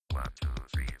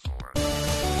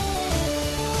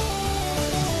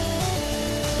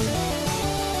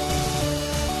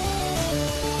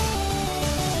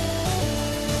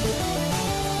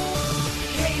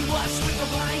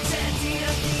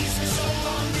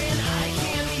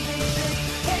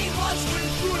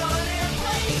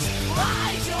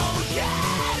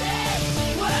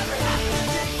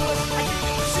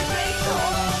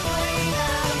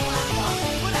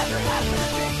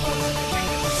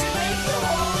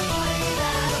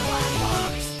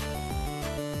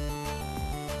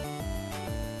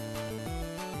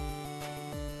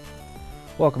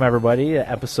Welcome, everybody, to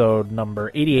episode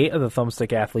number 88 of the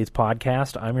Thumbstick Athletes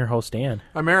podcast. I'm your host, Dan.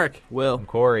 I'm Eric. Will. I'm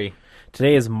Corey.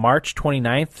 Today is March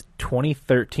 29th,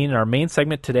 2013, and our main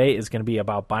segment today is going to be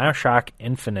about BioShock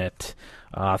Infinite.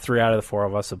 3 out of the 4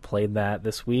 of us have played that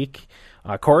this week.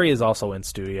 Corey is also in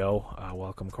studio.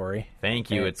 Welcome, Corey. Thank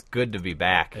you. It's good to be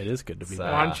back. It is good to be Why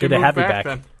back. don't you Good to move have you back back.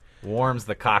 then? Warms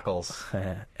the cockles.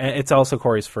 And it's also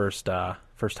Corey's first time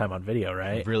on video,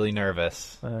 right? Really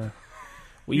nervous.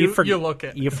 Well, You look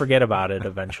it. You forget about it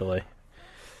eventually,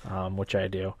 which I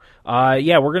do. We're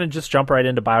going to just jump right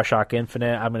into BioShock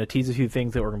Infinite. I'm going to tease a few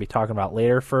things that we're going to be talking about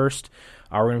later first.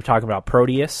 We're going to be talking about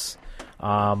Proteus,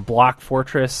 Block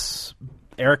Fortress.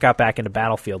 Eric got back into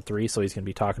Battlefield 3, so he's going to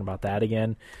be talking about that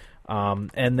again.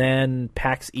 And then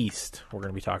PAX East, we're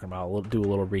going to be talking about. We'll do a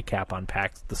little recap on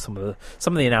PAX, some of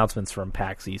the announcements from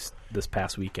PAX East this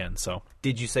past weekend. So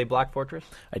Did you say Black Fortress?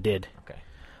 I did. Okay.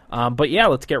 But yeah,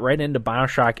 let's get right into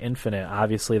BioShock Infinite.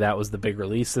 Obviously, that was the big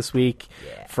release this week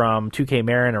from 2K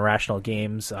Marin, Irrational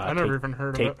Games. I never even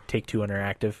heard of it. Take-Two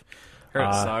Interactive. Heard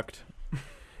it sucked.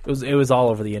 It was all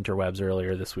over the interwebs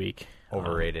earlier this week.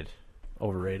 Overrated.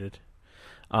 Overrated.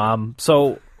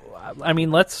 So, I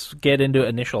mean, let's get into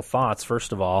initial thoughts.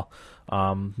 First of all,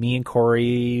 me and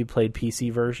Corey played PC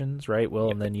versions, right, Will?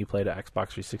 Yep. And then you played an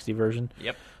Xbox 360 version.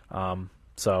 Yep.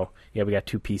 So yeah, we got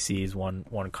 2 PCs,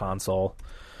 one console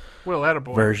Well,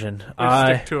 attaboy. version. We'll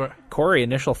stick to it. Corey,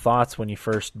 initial thoughts when you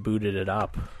first booted it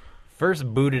up? First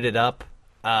booted it up,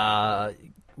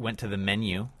 went to the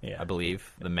menu, Yeah. I believe.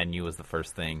 The menu was the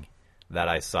first thing that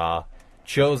I saw.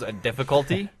 Chose a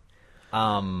difficulty.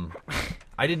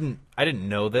 I didn't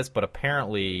know this, but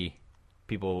apparently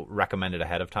people recommended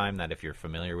ahead of time that if you're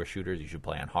familiar with shooters, you should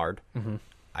play on hard. Mm-hmm.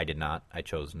 I did not. I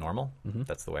chose normal. Mm-hmm.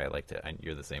 That's the way I like to.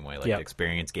 You're the same way. I like to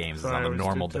experience games is So I on the always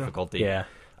normal did, too. difficulty. Yeah.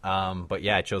 But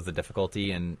yeah, I chose the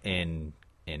difficulty and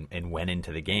went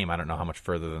into the game. I don't know how much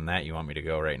further than that you want me to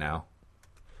go right now.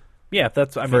 Yeah,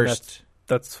 that's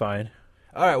fine.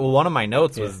 All right. Well, one of my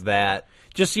notes was that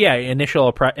Just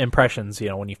initial impressions. You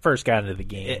know, when you first got into the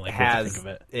game, it like what has you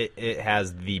think of it? it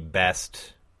has the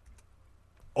best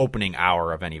opening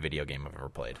hour of any video game I've ever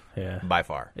played. Yeah, By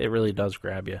far, it really does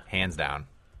grab you. hands down.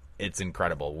 It's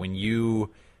incredible. When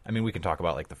we can talk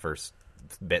about like the first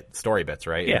story bits,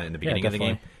 right? Yeah, In the beginning of the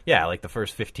game. definitely. Yeah, like the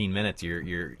first 15 minutes,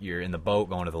 you're in the boat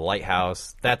going to the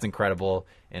lighthouse. That's incredible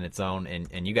in its own.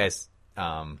 And you guys,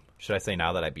 should I say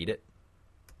now that I beat it?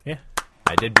 Yeah,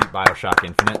 I did beat BioShock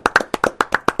Infinite.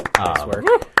 nice work.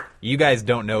 You guys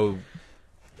don't know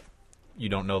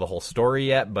the whole story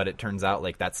yet, but it turns out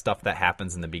like that stuff that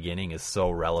happens in the beginning is so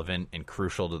relevant and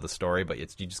crucial to the story, but you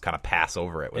just kind of pass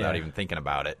over it without Yeah. even thinking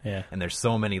about it. Yeah. And there's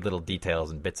so many little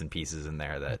details and bits and pieces in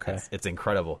there that it's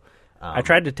incredible. I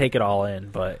tried to take it all in,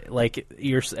 but like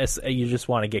you just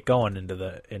want to get going into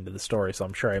the story, so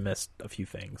I'm sure I missed a few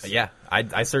things. Yeah,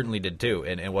 I certainly did too,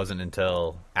 and it wasn't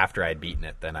until after I'd beaten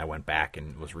it then I went back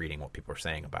and was reading what people were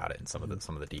saying about it and some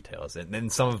of the details, and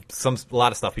then a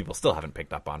lot of stuff people still haven't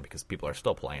picked up on because people are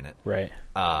still playing it. Right.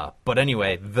 But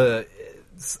anyway,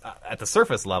 at the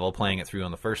surface level, playing it through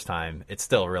on the first time, it's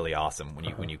still really awesome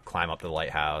when you climb up to the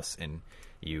lighthouse and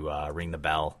you ring the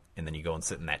bell. And then you go and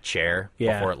sit in that chair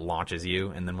before it launches you,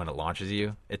 and then when it launches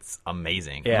you, it's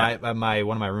amazing. Yeah. One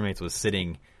of my roommates was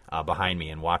sitting behind me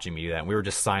and watching me do that, and we were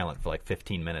just silent for like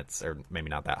 15 minutes, or maybe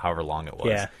not that, however long it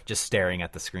was, just staring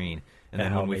at the screen. And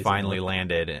then when we finally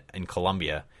landed in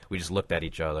Colombia, we just looked at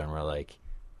each other and we're like,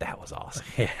 "That was awesome."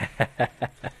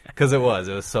 Because it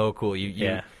was so cool.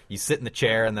 You sit in the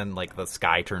chair, and then like the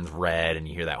sky turns red, and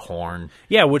you hear that horn.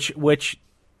 Yeah, which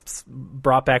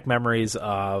brought back memories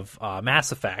of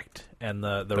Mass Effect and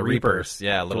the Reapers.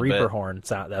 Yeah, a little the Reaper bit. horn.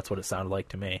 That's what it sounded like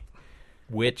to me.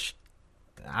 Which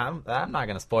I'm not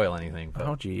going to spoil anything, but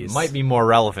Oh, geez. might be more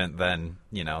relevant than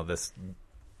this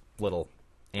little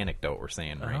anecdote we're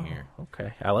saying right here.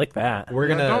 Okay, I like that. We're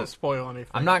Yeah, gonna. don't spoil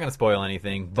anything. I'm not going to spoil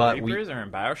anything, but Reapers are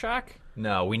in BioShock?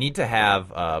 we need to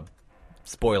have a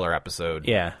spoiler episode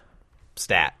Yeah,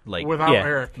 stat like Without Yeah.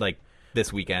 Eric. like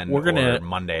this weekend We're gonna- or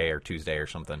Monday or Tuesday or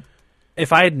something.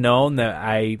 if I had known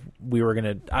that we were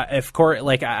gonna, if Corey,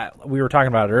 we were talking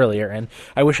about it earlier, and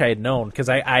I wish I had known because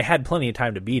I had plenty of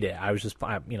time to beat it. I was just,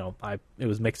 it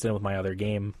was mixed in with my other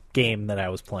game that I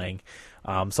was playing,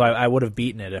 so I would have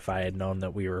beaten it if I had known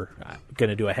that we were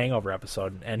gonna do a Hangover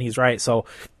episode. And he's right, so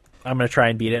I'm gonna try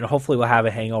and beat it, and hopefully we'll have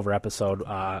a Hangover episode,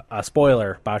 a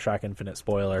spoiler, BioShock Infinite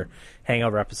spoiler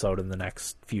Hangover episode in the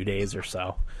next few days or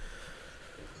so.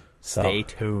 So, Stay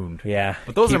tuned. yeah,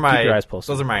 But those keep are my your eyes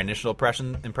posted. those are my initial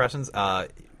impressions.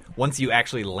 once you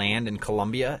actually land in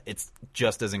Colombia, it's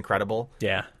just as incredible.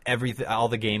 Yeah. Everything, all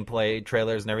the gameplay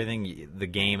trailers and everything, the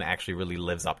game actually really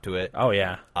lives up to it. Oh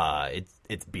yeah.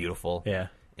 It's beautiful. Yeah.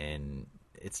 And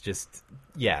it's just,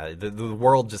 the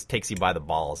world just takes you by the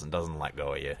balls and doesn't let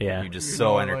go of you. Yeah. You're just You so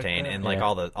know, I like entertained, that. and like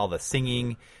Yeah. all the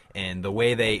singing and the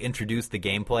way they introduce the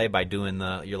gameplay by doing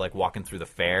you're like walking through the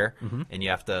fair, and you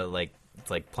have to like. It's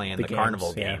like playing the games,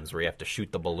 carnival yeah. games where you have to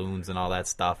shoot the balloons and all that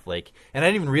stuff. Like, and I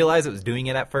didn't even realize it was doing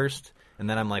it at first. And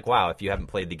then I'm like, wow, if you haven't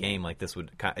played the game, like this would,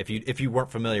 if you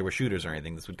weren't familiar with shooters or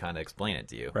anything, this would kind of explain it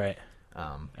to you. Right.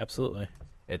 Absolutely.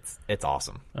 It's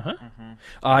awesome.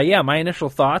 Yeah, my initial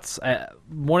thoughts.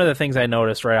 One of the things I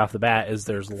noticed right off the bat is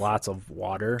there's lots of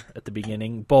water at the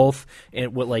beginning, both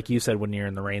like you said, when you're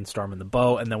in the rainstorm in the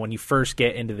boat, and then when you first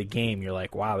get into the game, you're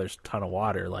like, wow, there's a ton of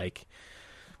water. Like,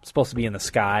 it's supposed to be in the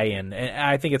sky, and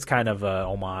I think it's kind of a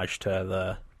homage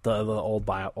to the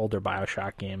older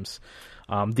BioShock games.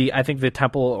 I think the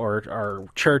temple or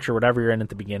church or whatever you're in at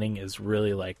the beginning is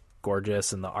really like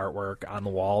gorgeous, and the artwork on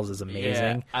the walls is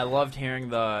amazing. Yeah, I loved hearing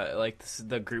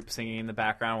the group singing in the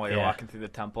background while you're Yeah. walking through the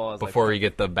temple. I was Before you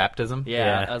get the baptism?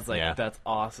 yeah, Yeah. I was like, Yeah. that's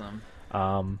awesome.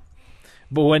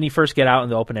 But when you first get out in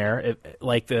the open air,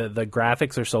 like the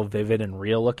graphics are so vivid and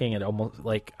real looking, it almost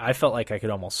like I felt like I could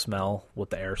almost smell what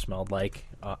the air smelled like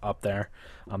up there.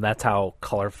 That's how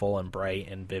colorful and bright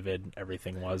and vivid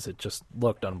everything was. It just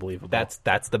looked unbelievable.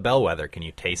 That's the bellwether. Can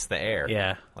you taste the air?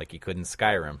 Yeah. Like you could in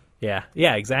Skyrim. Yeah,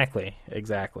 exactly.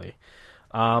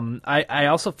 I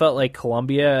also felt like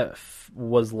Columbia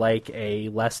was like a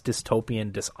less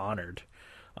dystopian Dishonored.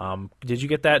 Did you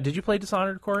get that? Did you play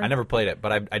Dishonored, Corey? I never played it,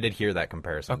 but I did hear that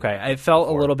comparison. Okay, I felt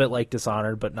a little bit like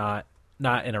Dishonored, but not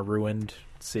in a ruined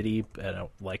city,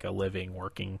 like a living,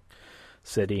 working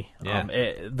city. Yeah.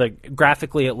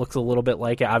 Graphically, it looks a little bit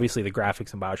like it. Obviously, the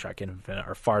graphics in BioShock Infinite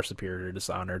are far superior to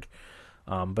Dishonored.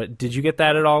 But did you get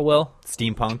that at all, Will?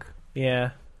 Steampunk.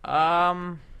 Yeah.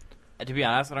 To be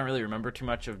honest, I don't really remember too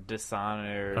much of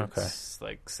Dishonored's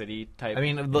like city type. I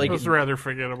mean, It like was rather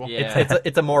forgettable. Yeah.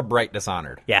 it's a more bright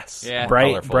Dishonored. Yes. Yeah.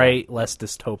 Bright, less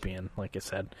dystopian, like I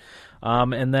said.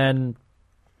 And then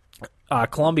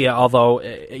Columbia, although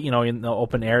in the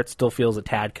open air, it still feels a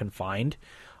tad confined,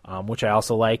 which I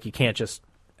also like. You can't just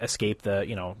escape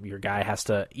your guy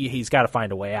he's got to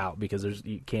find a way out, because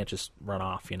you can't just run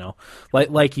off,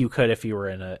 like you could if you were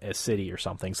in a city or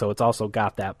something. So it's also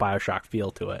got that BioShock feel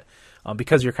to it,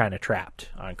 because you're kind of trapped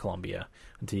on Columbia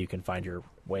until you can find your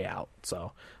way out.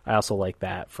 So I also like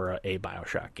that for a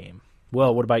BioShock game.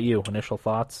 Well, what about you? Initial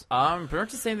thoughts? Pretty much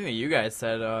the same thing that you guys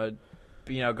said.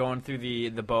 Going through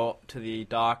the boat to the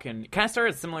dock, and kind of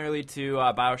started similarly to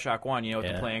BioShock 1, with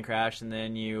the plane crash, and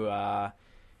then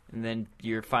and then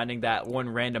you're finding that one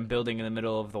random building in the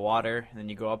middle of the water, and then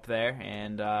you go up there,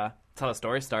 and that's how the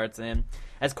story starts. And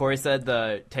as Corey said,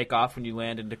 the takeoff when you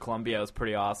land into Columbia was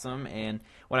pretty awesome. And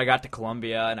when I got to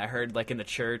Columbia and I heard like in the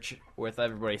church with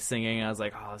everybody singing, I was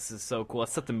like, oh, this is so cool. It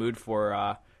set the mood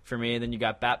for me. And then you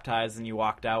got baptized and you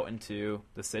walked out into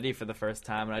the city for the first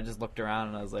time, and I just looked around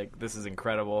and I was like, this is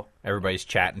incredible. Everybody's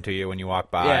chatting to you when you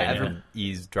walk by, and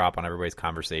you easdrop on everybody's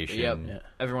conversation. Yep. Yeah.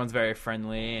 Everyone's very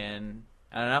friendly, and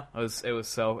I don't know. It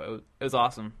was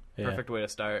awesome. Yeah. Perfect way to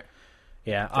start.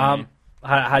 Yeah.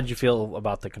 How did you feel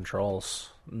about the controls?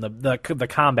 The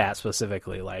combat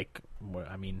specifically, like,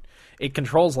 I mean, it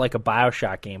controls like a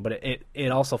BioShock game, but it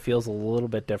also feels a little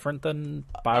bit different than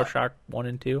BioShock 1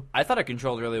 and 2. I thought it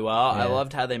controlled really well. Yeah. I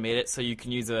loved how they made it so you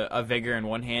can use a vigor in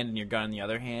one hand and your gun in the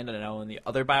other hand. And I know in the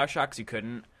other BioShocks you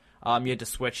couldn't. You had to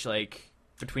switch like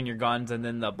between your guns and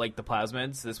then the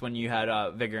plasmids. This one you had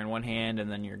vigor in one hand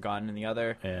and then your gun in the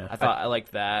other. Yeah. I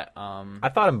liked that. I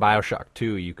thought in BioShock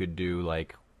 2 you could do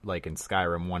like in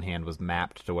Skyrim, one hand was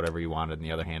mapped to whatever you wanted and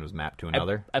the other hand was mapped to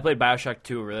another. I played BioShock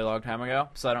 2 a really long time ago,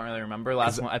 so I don't really remember.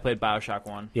 Last one I played BioShock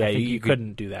 1. Yeah, I think you you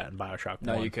couldn't do that in BioShock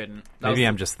 1. No, you couldn't. Maybe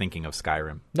I'm just thinking of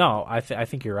Skyrim. No, I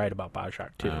think you're right about BioShock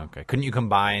 2. Oh, okay. Couldn't you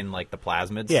combine like the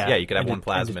plasmids? Yeah, you could have into-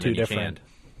 one plasmid into two in each different- hand.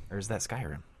 Or is that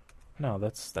Skyrim? No,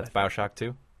 that's BioShock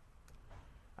 2?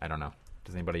 I don't know.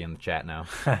 Does anybody in the chat know?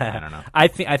 I don't know. I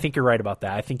think you're right about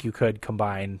that. I think you could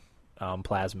combine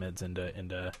plasmids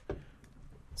into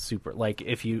super, like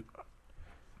if you,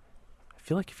 I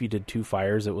feel like if you did two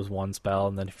fires it was one spell,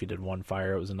 and then if you did one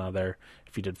fire it was another.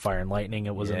 If you did fire and lightning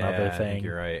it was Yeah, another I thing. think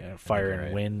you're right. Fire I think and you're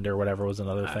right. wind or whatever was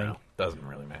another I thing. don't know. Doesn't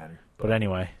really matter. But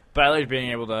anyway, But I liked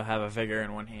being able to have a vigor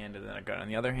in one hand and then a gun in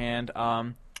the other hand.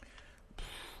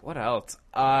 What else?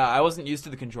 I wasn't used to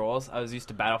the controls. I was used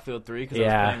to Battlefield 3 because I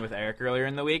was playing with Eric earlier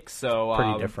in the week. So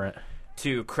pretty different.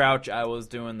 To crouch, I was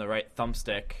doing the right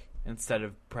thumbstick, instead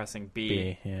of pressing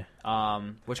B, yeah.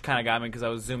 Which kind of got me because I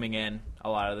was zooming in a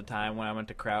lot of the time when I went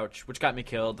to crouch, which got me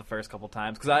killed the first couple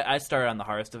times because I started on the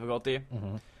hardest difficulty.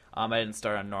 Mm-hmm. I didn't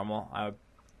start on normal. I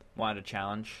wanted a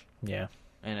challenge. Yeah.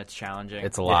 And it's challenging.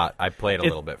 It's a lot. I played a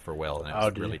little bit for Will, and it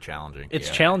was really challenging.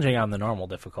 It's challenging on the normal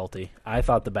difficulty. I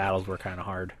thought the battles were kind of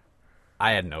hard.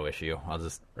 I had no issue.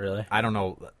 Really? I don't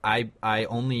know. I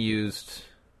only used.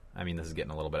 I mean, this is getting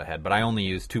a little bit ahead, but I only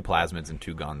used 2 plasmids and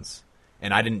 2 guns,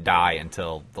 and I didn't die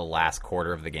until the last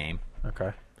quarter of the game.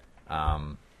 Okay.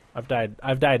 I've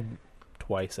died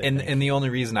twice. I think. And the only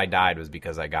reason I died was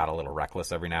because I got a little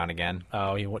reckless every now and again.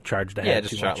 Oh, you charged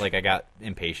ahead? Yeah, I got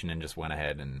impatient and just went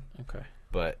ahead and. Okay.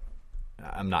 But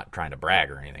I'm not trying to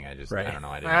brag or anything. I don't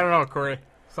know. I don't know, Corey.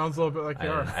 Sounds a little bit like you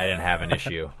are. I didn't have an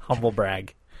issue. Humble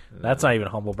brag. That's not even a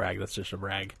humble brag. That's just a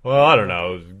brag. Well, I don't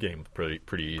know. The game's pretty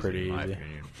easy. In my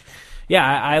opinion. Yeah,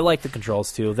 I like the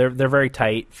controls too. They're very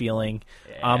tight feeling,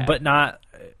 but not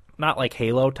like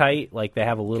Halo tight. Like they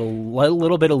have a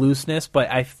little bit of looseness, but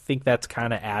I think that's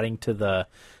kind of adding to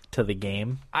the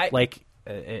game.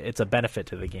 It's a benefit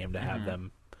to the game to have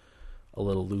them a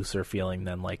little looser feeling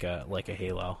than like a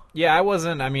Halo. Yeah, I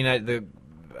wasn't. I mean,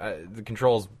 the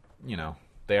controls,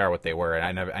 they are what they were,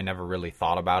 and I never really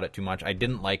thought about it too much. I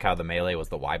didn't like how the melee was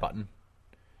the Y button.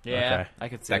 Yeah, okay. I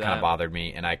could see that. That kind of bothered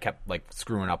me, and I kept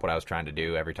screwing up what I was trying to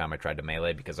do every time I tried to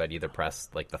melee because I'd either press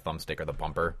the thumbstick or the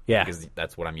bumper. Yeah, because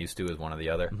that's what I'm used to is one or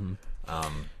the other.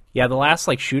 Mm-hmm. Yeah, the last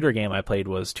shooter game I played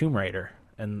was Tomb Raider,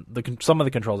 and some of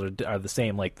the controls are the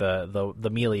same. Like the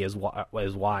melee is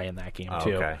Y in that game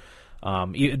too.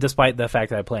 Okay. Despite the fact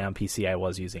that I play on PC, I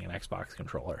was using an Xbox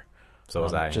controller. So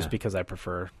was I. Just because I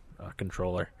prefer a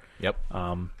controller. Yep.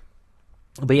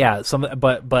 But yeah,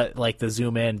 but like the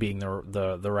zoom in being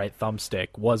the right thumbstick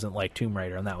wasn't like Tomb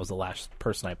Raider, and that was the last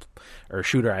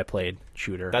shooter I played.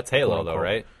 That's Halo though,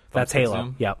 right? That's Halo.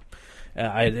 Zoom? Yep.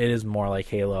 It is more like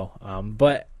Halo.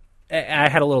 But I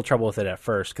had a little trouble with it at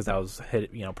first because I was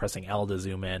pressing L to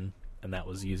zoom in, and that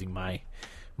was using my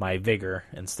vigor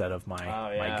instead of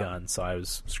my gun, so I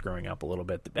was screwing up a little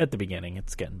bit at the beginning.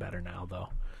 It's getting better now though.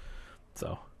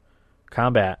 So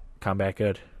combat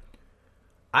good.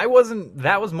 I wasn't.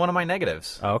 That was one of my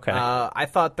negatives. Oh, okay. I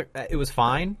thought it was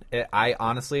fine. I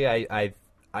honestly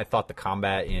thought the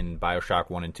combat in BioShock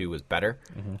 1 and 2 was better.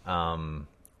 Mm-hmm.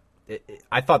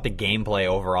 I thought the gameplay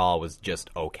overall was just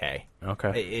okay.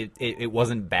 Okay. It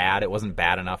wasn't bad. It wasn't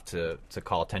bad enough to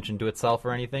call attention to itself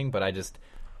or anything. But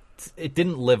it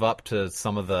didn't live up to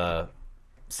some of the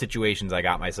situations I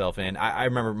got myself in. I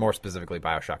remember more specifically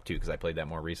BioShock 2 because I played that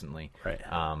more recently. Right.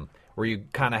 Where you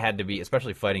kind of had to be,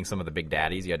 especially fighting some of the big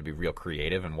daddies, you had to be real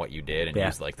creative in what you did and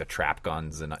use the trap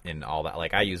guns and all that.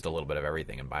 I used a little bit of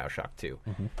everything in BioShock 2.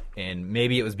 Mm-hmm. And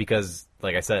maybe it was because,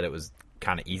 like I said, it was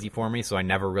kind of easy for me, so I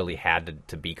never really had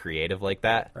to be creative like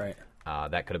that. Right.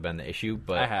 That could have been the issue,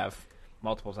 but I have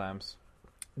multiple times.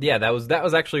 Yeah, that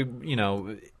was actually,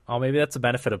 Oh, maybe that's the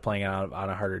benefit of playing on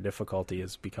a harder difficulty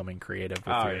is becoming creative.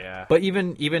 Yeah. But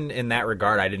even in that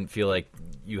regard, I didn't feel like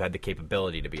you had the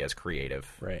capability to be as creative.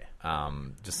 Right.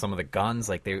 Just some of the guns,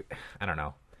 I don't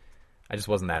know. I just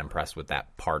wasn't that impressed with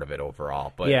that part of it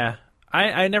overall. But yeah,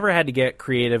 I never had to get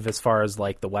creative as far as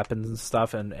the weapons and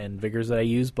stuff and vigors that I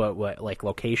use, but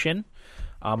location.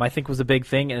 I think was a big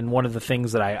thing, and one of the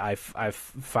things that I've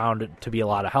found to be a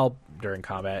lot of help during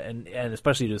combat, and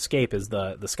especially to escape, is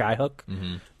the skyhook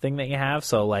thing that you have.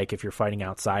 So, if you're fighting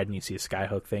outside and you see a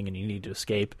skyhook thing and you need to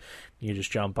escape, you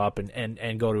just jump up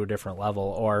and go to a different level,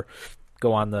 or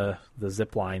go on the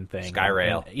zip line thing.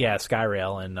 Skyrail.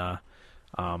 Skyrail,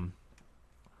 and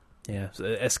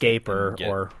escape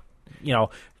or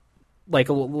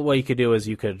what you could do is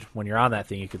when you're on that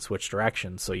thing, you could switch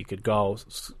directions, so you could go,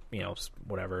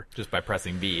 whatever. Just by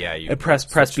pressing B, yeah. You press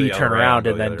B, turn around,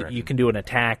 and then you can do an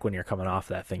attack when you're coming off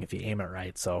that thing if you aim it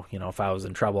right. So, if I was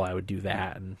in trouble, I would do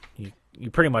that, and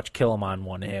you pretty much kill them on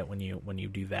one hit when you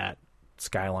do that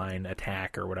skyline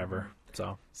attack or whatever.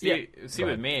 So see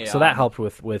with me. So that helped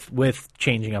with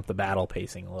changing up the battle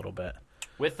pacing a little bit.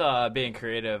 With being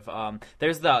creative,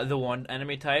 there's the one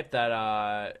enemy type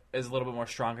that is a little bit more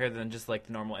stronger than just the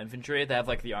normal infantry. They have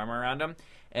the armor around them,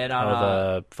 and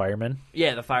the firemen.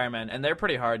 Yeah, the firemen, and they're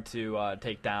pretty hard to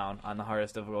take down on the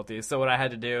hardest difficulties. So what I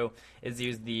had to do is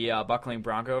use the buckling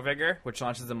Bronco Vigor, which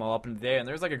launches them all up into the air. And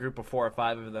there's a group of 4 or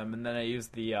 5 of them, and then I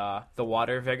used the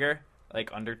water Vigor,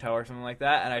 Undertow or something like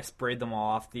that, and I sprayed them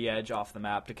all off the edge, off the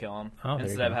map to kill them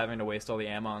instead of having to waste all the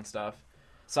ammo and stuff.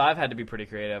 So I've had to be pretty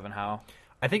creative in how.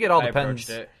 I think it all depends.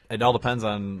 It all depends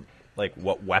on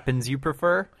what weapons you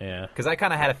prefer. Yeah. Because I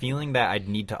kind of had a feeling that I'd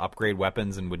need to upgrade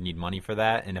weapons and would need money for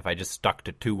that. And if I just stuck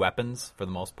to 2 weapons for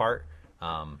the most part,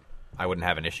 I wouldn't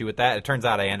have an issue with that. It turns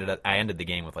out I ended the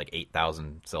game with like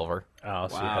 8,000 silver. Oh,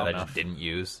 so wow. That I just didn't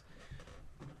use.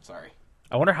 Sorry.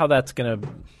 I wonder how that's gonna.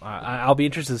 I'll be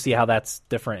interested to see how that's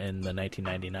different in the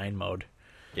 1999 mode.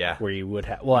 Yeah, where you would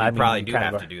have. Well, I mean, probably do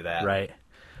have to do that, right?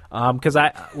 Because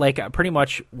I pretty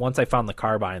much once I found the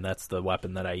carbine, that's the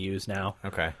weapon that I use now.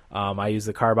 Okay. I use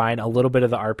the carbine, a little bit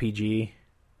of the RPG,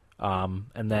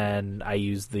 and then I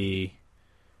use the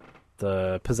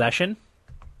possession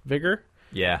vigor.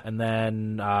 Yeah, and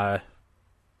then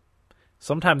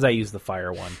sometimes I use the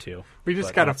fire one too. We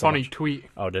just got a funny tweet.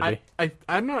 Oh, did we?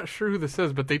 I'm not sure who this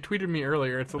is, but they tweeted me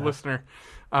earlier. It's a listener.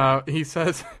 He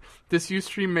says, "This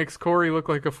Ustream makes Corey look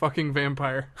like a fucking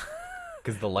vampire."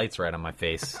 Because the light's right on my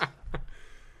face.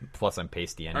 Plus, I'm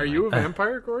pasty anyway. Are you a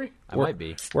vampire, Corey? I might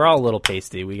be. We're all a little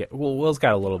pasty. Will's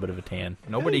got a little bit of a tan.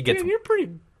 Nobody gets. You're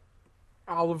pretty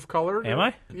olive colored. Am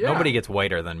I? Yeah. Nobody gets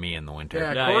whiter than me in the winter.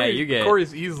 Yeah, Yeah, Corey, you get.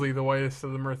 Corey's easily the whitest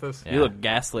of the Mirthas. Yeah. You look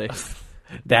ghastly.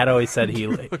 Dad always said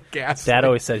Dad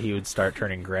always said he would start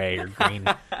turning gray or green.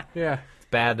 Yeah. It's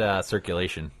bad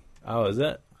circulation. Oh, is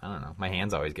it? I don't know. My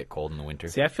hands always get cold in the winter.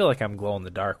 See, I feel like I'm glow in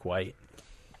the dark white.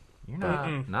 You're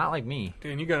not like me.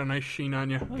 Dan, you got a nice sheen on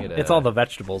you. It's all the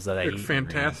vegetables that I Look eat.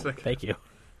 fantastic. Thank you.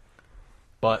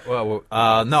 But no,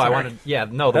 I wanted. Yeah,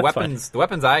 no, the That's weapons. Fine. The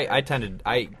weapons. I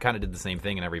kind of did the same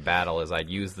thing in every battle. Is I'd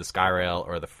use the Skyrail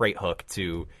or the Freight Hook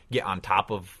to get on top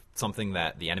of something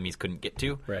that the enemies couldn't get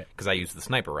to. Right. Because I used the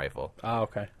sniper rifle. Oh,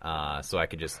 okay. So I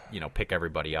could just pick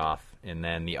everybody off. And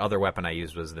then the other weapon I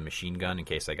used was the machine gun in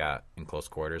case I got in close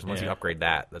quarters. And once you upgrade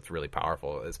that, that's really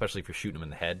powerful, especially if you're shooting them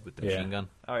in the head with the machine gun.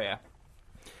 Oh yeah.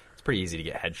 It's pretty easy to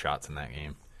get headshots in that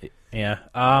game. Yeah.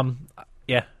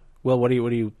 Yeah. Will, what do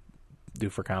you do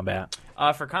for combat?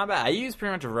 For combat, I use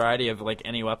pretty much a variety of like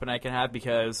any weapon I can have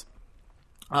because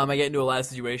I get into a lot of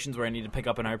situations where I need to pick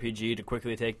up an RPG to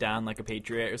quickly take down like a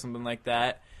Patriot or something like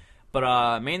that.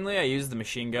 But mainly I use the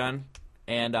machine gun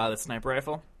and the sniper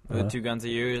rifle. The two guns I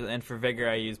use. And for Vigor,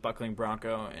 I use Buckling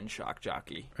Bronco and Shock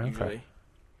Jockey usually.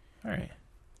 All right.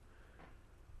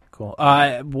 Cool.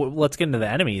 Let's get into the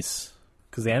enemies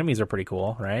because the enemies are pretty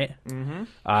cool, right?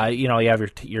 Mm-hmm. You have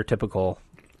your typical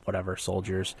whatever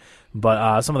soldiers,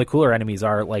 but some of the cooler enemies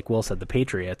are, like Will said, the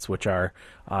Patriots, which are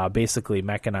basically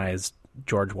mechanized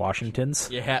George Washingtons.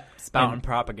 Yeah, spouting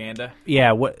propaganda.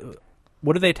 Yeah. What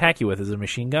do they attack you with? Is it a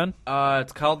machine gun?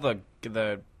 It's called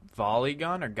the volley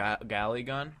gun or galley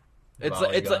gun.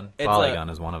 Volley gun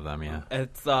is one of them. Yeah.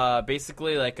 It's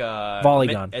basically like a volley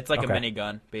gun. It's like a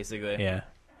minigun, basically. Yeah.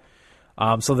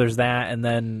 So there's that, and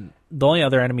then the only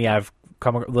other enemy I've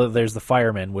there's the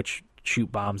firemen, which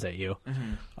shoot bombs at you.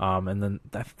 Mm-hmm. And then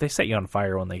they set you on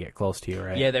fire when they get close to you,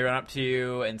 right? Yeah, they run up to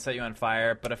you and set you on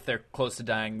fire. But if they're close to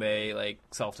dying, they like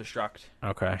self-destruct.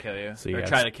 Okay. And kill you. So you or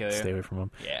try to kill you. Stay away from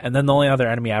them. Yeah. And then the only other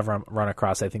enemy I've run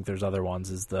across, I think there's other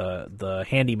ones, is the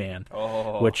handyman.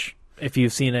 Oh. Which, if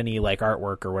you've seen any like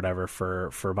artwork or whatever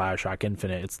for BioShock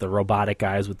Infinite, it's the robotic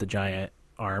guys with the giant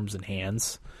arms and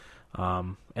hands.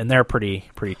 And they're pretty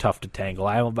tough to tangle.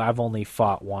 I've only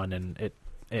fought one, and it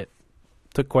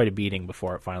took quite a beating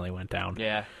before it finally went down.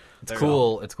 Yeah. It's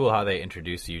cool. It's cool how they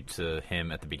introduce you to him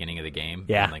at the beginning of the game.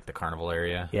 Yeah. In like the carnival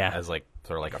area. Yeah. As like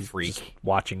sort of like a freak just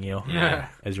watching you. Yeah.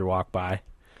 As you walk by.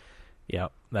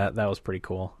 Yep. That was pretty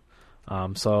cool.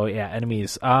 So yeah,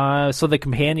 enemies. So the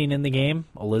companion in the game,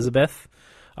 Elizabeth.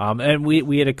 And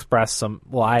we had expressed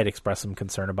I had expressed some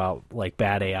concern about like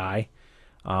bad AI.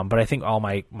 But I think all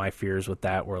my fears with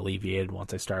that were alleviated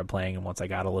once I started playing and once I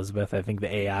got Elizabeth. I think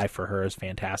the AI for her is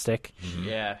fantastic.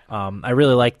 Yeah. I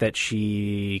really like that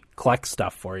she collects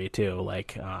stuff for you too,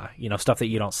 like stuff that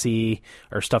you don't see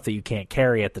or stuff that you can't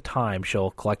carry at the time. She'll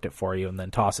collect it for you and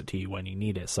then toss it to you when you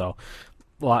need it. So,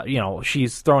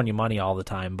 she's throwing you money all the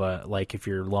time, but like if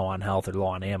you're low on health or low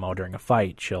on ammo during a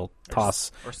fight, she'll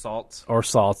toss or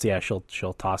salts. Yeah,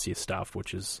 she'll toss you stuff,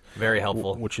 which is very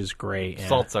helpful. Which is great. Yeah.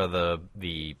 Salts are the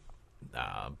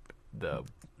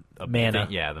mana.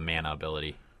 The mana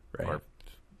ability. Right. Or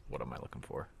what am I looking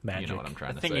for? Magic. You know what I'm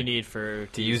trying to say. The thing you need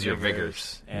to use your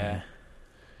vigors. Yeah.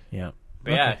 Yeah.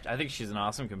 But yeah, I think she's an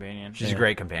awesome companion. She's a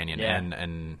great companion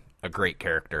and a great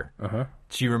character. Uh-huh.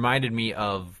 She reminded me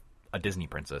of a Disney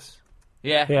princess.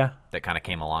 Yeah. Yeah. That kind of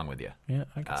came along with you. Yeah,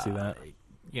 I can see that.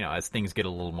 As things get a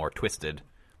little more twisted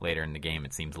later in the game,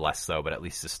 it seems less so, but at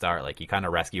least to start, like, you kind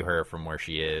of rescue her from where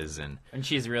she is. And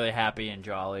she's really happy and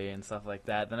jolly and stuff like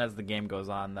that. Then as the game goes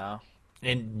on, though.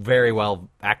 And very well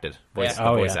acted. The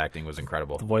voice acting was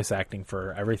incredible. The voice acting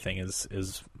for everything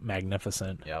is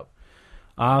magnificent. Yep.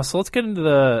 So let's get into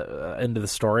the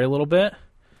story a little bit.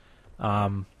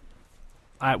 We're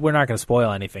not going to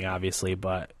spoil anything, obviously,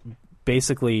 but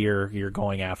basically you're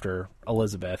going after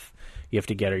Elizabeth. You have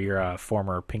to get her. You're a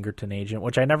former Pinkerton agent,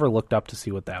 which I never looked up to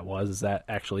see what that was. Is that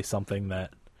actually something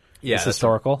that is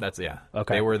historical? That's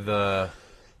Okay. They were the.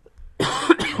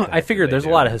 I figured there's a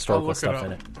lot of historical stuff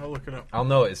in it. I'll look it up. I'll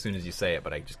know it as soon as you say it,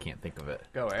 but I just can't think of it.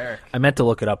 Go, Eric. I meant to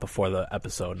look it up before the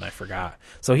episode and I forgot.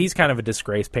 So he's kind of a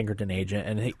disgraced Pinkerton agent,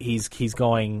 and he's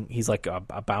like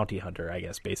a bounty hunter, I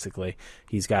guess. Basically,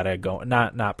 he's got to go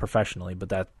not professionally, but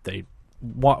that they're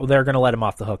going to let him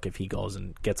off the hook if he goes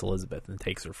and gets Elizabeth and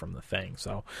takes her from the thing.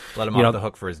 So let him off the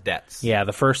hook for his debts. Yeah,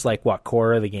 the first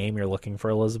quarter of the game, you're looking for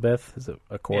Elizabeth. Is it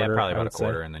a quarter? Yeah, probably about a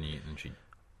quarter, and then she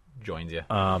joins you.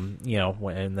 And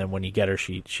then when you get her,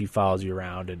 she follows you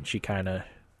around, and she kind of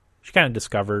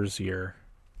discovers your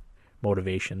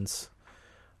motivations.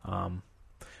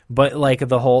 But like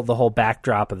the whole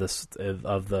backdrop of this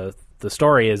of the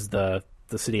story is the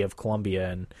city of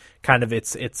Columbia, and kind of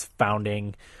its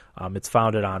founding. It's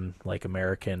founded on like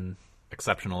American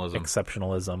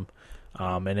exceptionalism,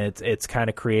 and it's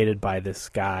kind of created by this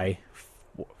guy.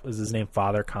 Was his name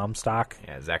Father Comstock?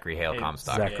 Yeah, Zachary Hale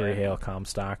Comstock. Hale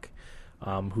Comstock,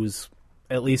 who's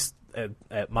at least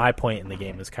at my point in the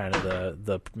game is kind of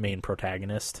the main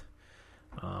protagonist.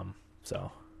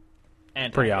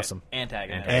 Pretty awesome.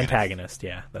 Antagonist.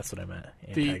 Yeah, that's what I meant.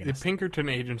 The Pinkerton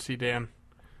agency, Dan,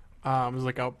 is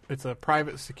it's a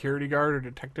private security guard or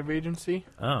detective agency.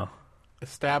 Oh.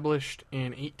 Established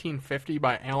in 1850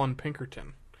 by Alan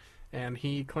Pinkerton. And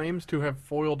he claims to have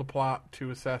foiled a plot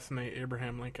to assassinate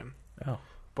Abraham Lincoln. Oh.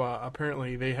 But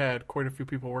apparently they had quite a few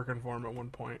people working for him at one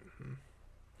point.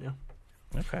 Yeah.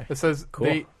 Okay. It says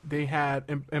cool. they had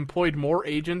employed more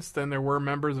agents than there were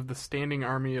members of the Standing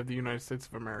Army of the United States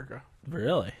of America.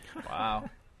 Really? Wow.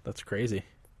 That's crazy.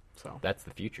 So that's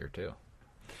the future, too.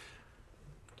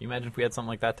 Can you imagine if we had something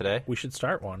like that today? We should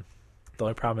start one. The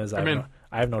only problem is I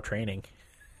have no training.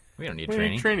 We don't need what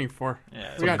training. Need training for? Yeah,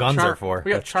 that's what guns are for.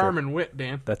 We got charm and wit,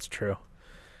 Dan. That's true.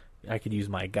 I could use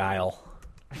my guile.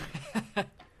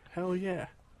 Hell yeah.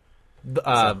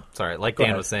 Sorry, like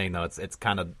Dan was saying, though, it's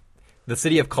kind of... The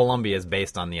city of Columbia is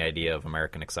based on the idea of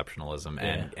American exceptionalism,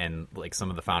 and like some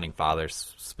of the founding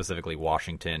fathers, specifically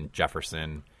Washington,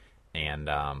 Jefferson, and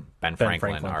Ben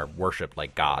Franklin are worshipped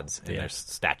like gods, and there's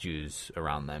statues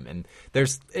around them. And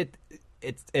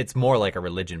it's more like a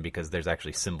religion because there's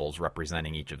actually symbols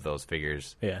representing each of those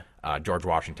figures. Yeah. George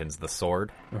Washington's the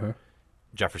sword. Uh-huh.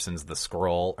 Jefferson's the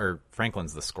scroll, or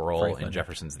Franklin's the scroll, and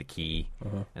Jefferson's the key.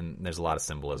 Uh-huh. And there's a lot of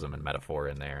symbolism and metaphor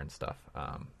in there and stuff.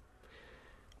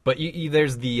 But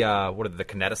there's the what are the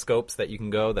kinetoscopes that you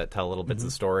can go that tell little bits of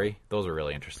the story. Those are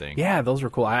really interesting. Yeah, those were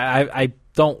cool. I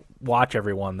don't watch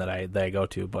every one that I go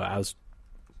to, but I was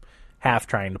half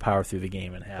trying to power through the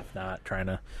game and half not trying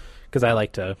to, because I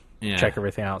like to check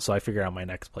everything out. So I figured out my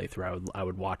next playthrough I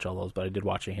would watch all those, but I did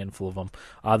watch a handful of them.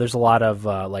 There's a lot of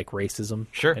like racism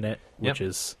in it, which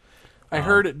is. I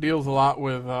heard it deals a lot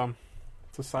with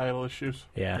societal issues.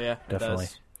 Yeah, definitely.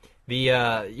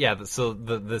 So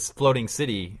this floating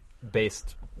city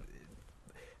based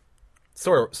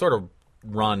sort of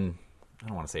run. I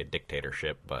don't want to say a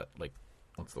dictatorship, but like,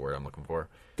 what's the word I'm looking for?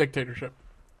 Dictatorship.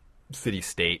 City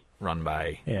state run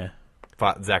by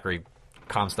Zachary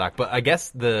Comstock. But I guess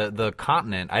the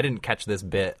continent, I didn't catch this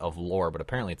bit of lore, but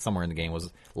apparently it's somewhere in the game,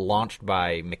 was launched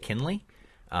by McKinley,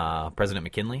 President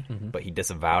McKinley, but he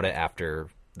disavowed it after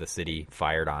the city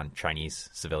fired on Chinese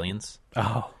civilians.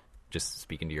 Oh. Just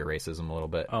speaking to your racism a little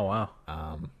bit. Oh, wow.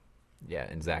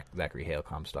 And Zachary Hale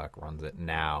Comstock runs it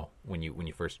now. When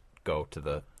you first go to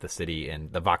the city,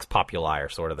 and the Vox Populi are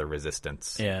sort of the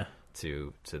resistance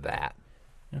to that.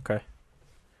 Okay.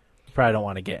 Probably don't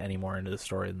want to get any more into the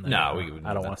story than that. No,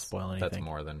 I don't want to spoil anything. That's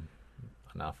more than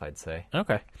enough, I'd say.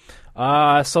 Okay.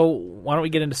 So why don't we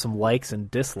get into some likes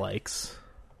and dislikes?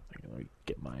 Let me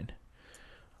get mine.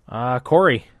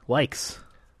 Corey, likes.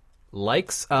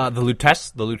 Likes the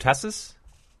Lutesses,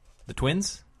 the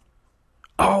twins.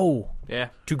 Oh, yeah,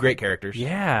 2 great characters.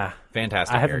 Yeah,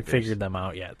 fantastic. I haven't figured them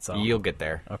out yet, so you'll get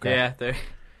there. Okay, yeah,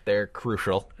 they're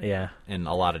crucial. Yeah, in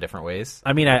a lot of different ways.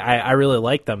 I mean, I really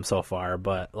like them so far,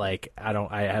 but like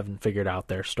I haven't figured out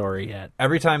their story yet.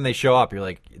 Every time they show up, you're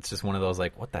like, it's just one of those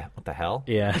like, what the hell?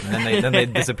 Yeah, and then they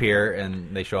disappear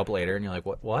and they show up later, and you're like,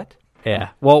 what?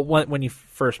 Yeah. Well, when you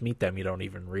first meet them, you don't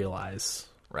even realize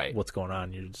what's going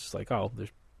on. You're just like, oh,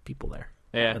 there's people there.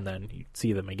 Yeah. And then you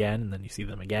see them again, and then you see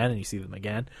them again, and you see them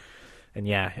again. And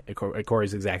yeah,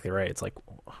 Corey's exactly right. It's like,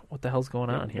 what the hell's going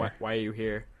on here? Why are you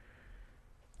here?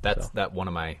 That's that one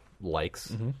of my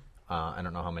likes. I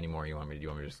don't know how many more you want me to do. You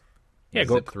want me to just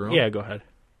go zip through them? Yeah, go ahead.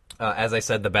 As I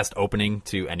said, the best opening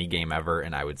to any game ever,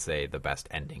 and I would say the best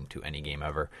ending to any game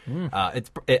ever. I'm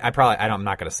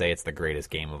not going to say it's the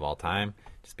greatest game of all time,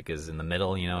 just because in the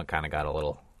middle, it kind of got a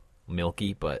little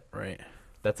milky, but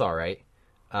that's all right.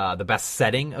 The best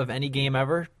setting of any game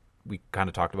ever. We kind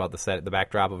of talked about the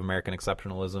backdrop of American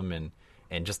exceptionalism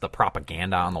and just the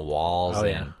propaganda on the walls. Oh,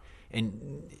 yeah.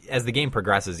 And as the game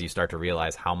progresses, you start to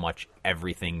realize how much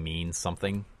everything means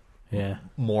something. Yeah.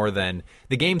 More than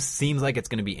the game seems like it's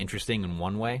going to be interesting in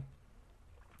one way,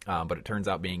 but it turns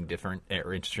out being different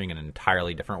or interesting in an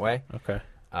entirely different way. Okay.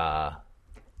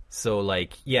 So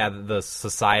the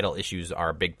societal issues are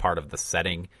a big part of the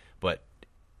setting, but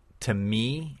to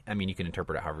me, I mean, you can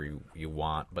interpret it however you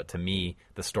want, but to me,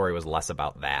 the story was less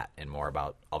about that and more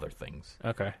about other things.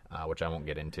 Okay. Which I won't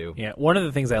get into. Yeah. One of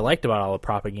the things I liked about all the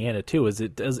propaganda too is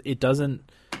it doesn't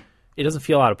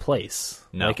feel out of place.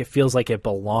 No. Like it feels like it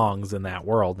belongs in that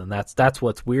world, and that's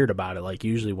what's weird about it. Like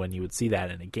usually when you would see that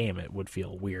in a game, it would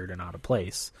feel weird and out of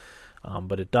place,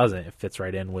 but it doesn't. It fits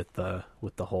right in with the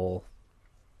whole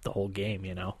game.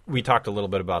 We talked a little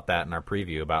bit about that in our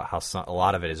preview about how a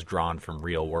lot of it is drawn from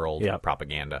real world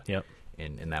propaganda. Yep.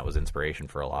 And that was inspiration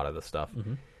for a lot of the stuff.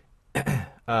 Mm-hmm.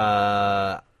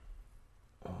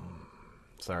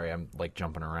 Sorry, I'm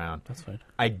jumping around. That's fine.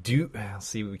 I do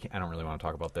see. I don't really want to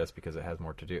talk about this because it has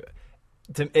more to do.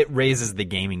 It raises the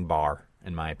gaming bar,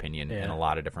 in my opinion, in a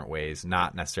lot of different ways.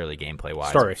 Not necessarily gameplay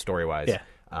wise, story wise. Yeah.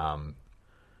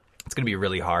 It's going to be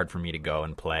really hard for me to go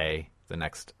and play the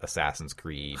next Assassin's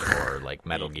Creed or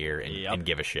Metal Gear and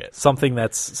give a shit. Something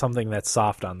that's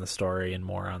soft on the story and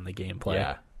more on the gameplay.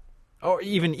 Yeah. Or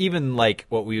even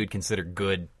what we would consider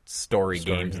good story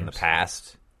games in the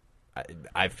past.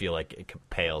 I feel like it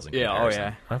pales in comparison.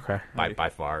 Oh yeah. Okay. By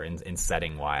far in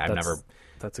setting wise,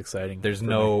 That's exciting. There's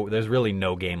really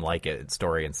no game like it,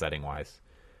 story and setting wise.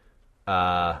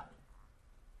 That's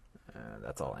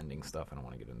all ending stuff. I don't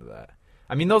want to get into that.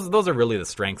 I mean, those are really the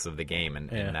strengths of the game, and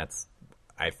that's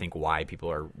I think why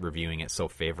people are reviewing it so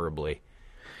favorably.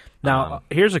 Now,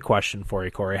 here's a question for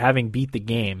you, Corey. Having beat the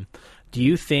game, do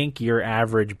you think your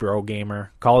average bro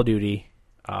gamer, Call of Duty,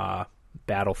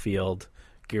 Battlefield,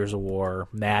 Gears of War,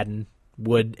 Madden,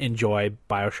 would enjoy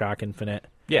BioShock Infinite?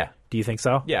 Yeah. Do you think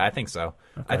so? Yeah, I think so.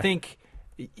 Okay. I think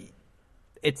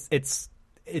it's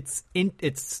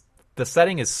the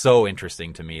setting is so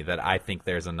interesting to me that I think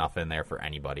there's enough in there for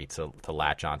anybody to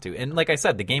latch onto. And like I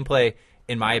said, the gameplay,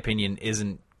 in my opinion,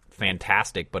 isn't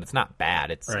fantastic, but it's not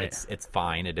bad. It's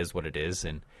fine. It is what it is.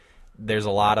 And there's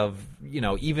a lot of,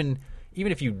 even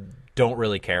if you don't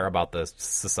really care about the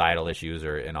societal issues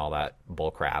and all that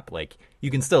bull crap, you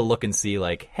can still look and see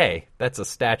hey, that's a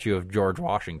statue of George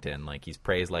Washington. He's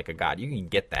praised like a god. You can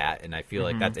get that. And I feel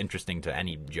like that's interesting to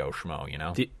any Joe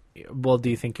Schmo, Do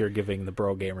you think you're giving the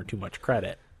bro gamer too much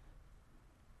credit?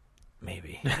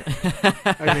 Maybe.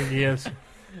 I think he is.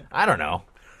 I don't know.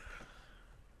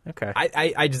 Okay.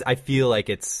 I feel like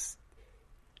it's.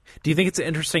 Do you think it's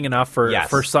interesting enough for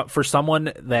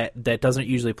someone that doesn't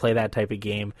usually play that type of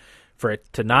game, for it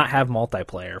to not have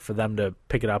multiplayer, for them to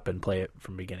pick it up and play it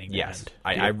from beginning to end?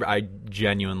 I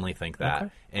genuinely think that.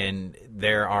 Okay. And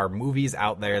there are movies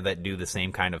out there that do the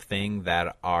same kind of thing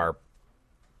that are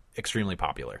extremely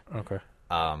popular. Okay.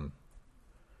 I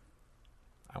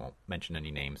won't mention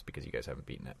any names because you guys haven't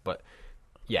beaten it, but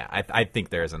yeah, I think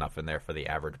there's enough in there for the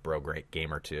average great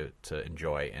gamer to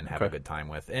enjoy and have a good time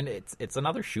with. And it's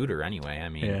another shooter anyway. I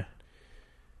mean, yeah.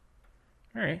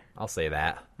 All right. I'll say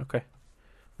that. Okay.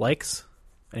 Likes?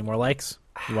 Any more likes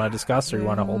you want to discuss, or you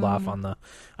want to hold off on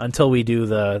until we do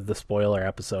the spoiler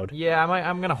episode? Yeah,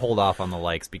 I'm going to hold off on the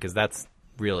likes because that's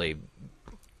really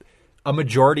a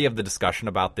majority of the discussion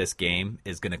about this game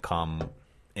is going to come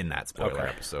in that spoiler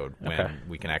episode when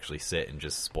we can actually sit and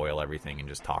just spoil everything and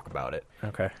just talk about it.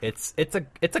 Okay. It's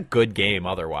a good game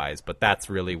otherwise, but that's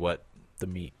really what the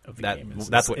meat of the game is.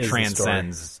 That's what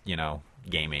transcends,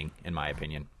 gaming, in my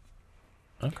opinion.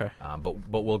 Okay.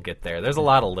 But we'll get there. There's a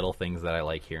lot of little things that I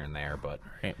like here and there, but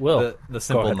the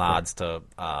simple nods to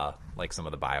some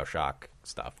of the BioShock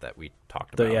stuff that we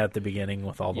talked about. At the beginning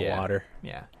with all the water.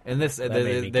 Yeah. And this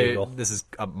is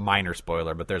a minor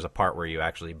spoiler, but there's a part where you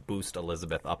actually boost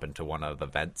Elizabeth up into one of the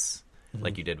vents,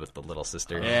 like you did with the little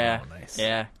sister. Yeah. Oh, nice.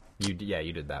 Yeah. You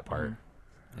did that part.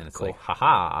 And it's Cool.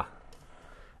 haha.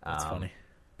 That's funny.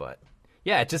 But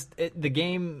yeah, the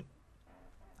game,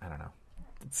 I don't know.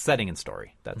 It's setting and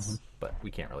story. But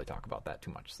we can't really talk about that too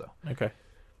much. So Okay.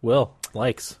 Will,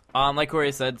 likes. Like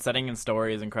Corey said, setting and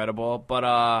story is incredible, but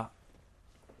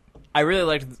I really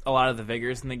liked a lot of the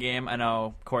vigors in the game. I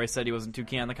know Corey said he wasn't too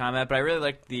keen on the combat, but I really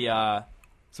liked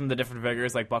some of the different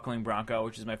vigors, like Buckling Bronco,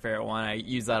 which is my favorite one. I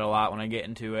use that a lot when I get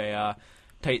into a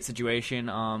tight situation.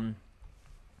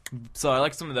 So I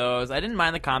like some of those. I didn't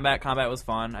mind the combat. Combat was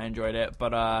fun. I enjoyed it.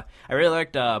 But I really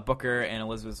liked Booker and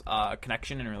Elizabeth's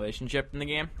connection and relationship in the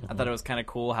game. I thought it was kind of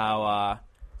cool how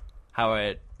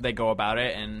they go about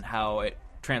it and how it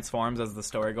transforms as the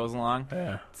story goes along.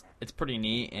 Yeah. It's pretty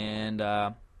neat. And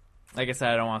like I said,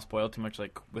 I don't want to spoil too much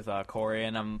like with Corey,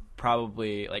 and I'm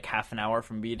probably like half an hour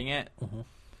from beating it.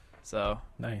 So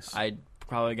nice. I'm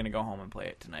probably going to go home and play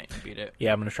it tonight and beat it.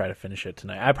 Yeah, I'm going to try to finish it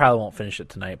tonight. I probably won't finish it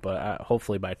tonight, but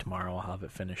hopefully by tomorrow I'll have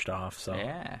it finished off. So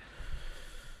yeah.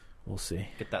 We'll see.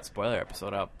 Get that spoiler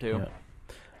episode up, too.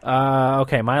 Yeah.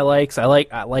 Okay, my likes. I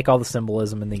like all the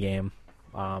symbolism in the game.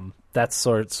 That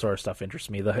sort of stuff interests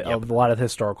me. A lot of the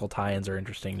historical tie-ins are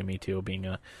interesting to me, too,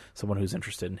 being someone who's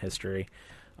interested in history.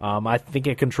 I think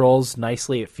it controls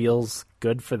nicely. It feels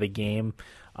good for the game.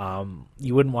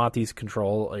 You wouldn't want these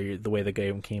the way the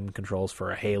game controls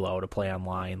for a Halo to play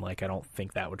online. Like, I don't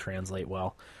think that would translate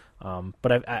well.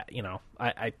 But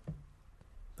I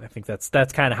think that's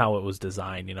kind of how it was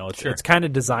designed. You know, it's kind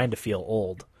of designed to feel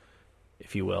old,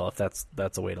 if you will, if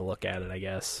that's a way to look at it, I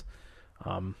guess.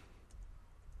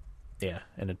 Yeah,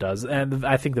 and it does. And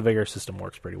I think the vigor system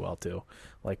works pretty well too,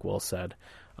 like Will said.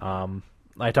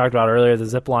 I talked about earlier the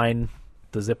zip line,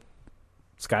 the zip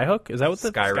skyhook. Is that what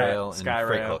the Skyrail and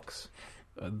freight hooks?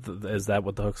 Is that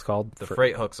what the hook's called? The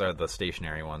freight hooks are the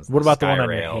stationary ones. What about the one on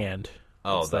your hand?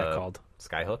 Oh, what's that called?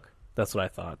 Skyhook? That's what I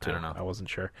thought too. I don't know. I wasn't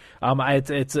sure.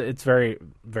 It's very,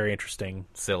 very interesting.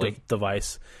 Silly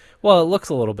device. Well, it looks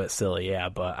a little bit silly, yeah,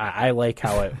 but I like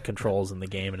how it controls in the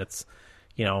game, and it's,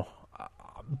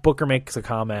 Booker makes a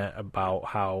comment about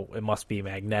how it must be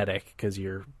magnetic because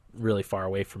you're really far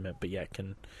away from it, but yet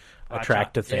can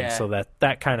attract to things. Yeah. So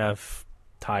that kind of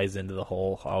ties into the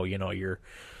whole, you're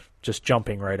just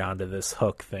jumping right onto this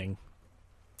hook thing.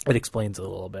 It explains it a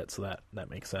little bit, so that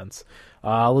makes sense.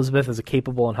 Elizabeth is a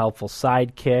capable and helpful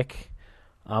sidekick.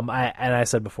 I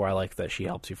said before, I like that she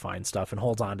helps you find stuff and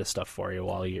holds on to stuff for you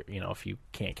while if you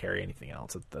can't carry anything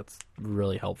else. That's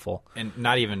really helpful. And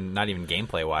not even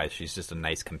gameplay wise, she's just a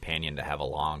nice companion to have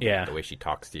along. Yeah. The way she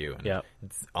talks to you. And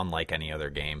it's unlike any other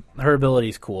game. Her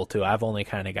ability's cool too. I've only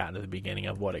kind of gotten to the beginning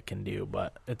of what it can do,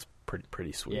 but it's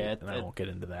pretty sweet. Yeah, and I won't get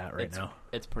into that right now.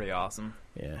 It's pretty awesome.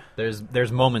 Yeah.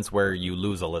 There's moments where you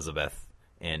lose Elizabeth,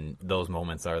 and those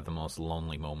moments are the most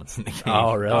lonely moments in the game.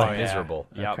 Oh, really? Oh, yeah. Miserable.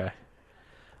 Yep. Okay.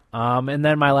 And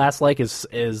then my last like is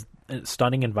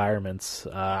stunning environments.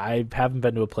 I haven't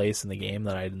been to a place in the game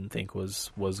that I didn't think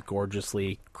was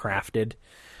gorgeously crafted.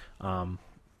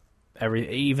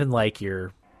 Even like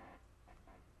your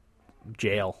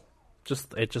jail,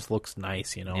 it just looks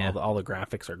nice. Yeah. All the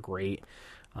graphics are great.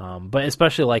 But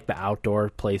especially like the outdoor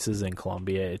places in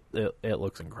Colombia, it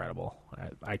looks incredible.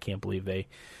 I can't believe they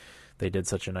did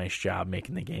such a nice job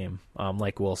making the game.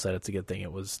 Like Will said, it's a good thing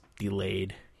it was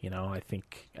delayed. I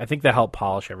think that helped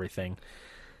polish everything.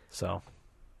 So,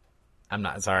 I'm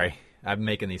not sorry. I'm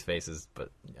making these faces,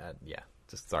 but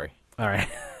just sorry. All right.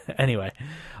 Anyway,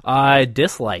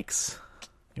 dislikes.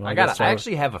 I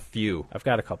actually have a few. I've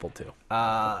got a couple too.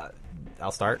 I'll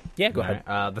start. Yeah, go ahead.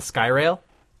 The Skyrail.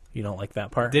 You don't like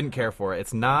that part? Didn't care for it.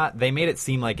 It's not. They made it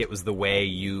seem like it was the way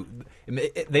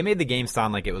they made the game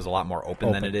sound like it was a lot more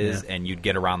open than it is, and you'd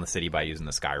get around the city by using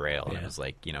the Skyrail. And it was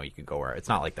like, you could go where. It's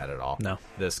not like that at all. No.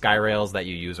 The Skyrails that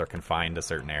you use are confined to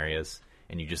certain areas,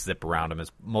 and you just zip around them.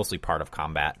 It's mostly part of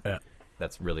combat. Yeah.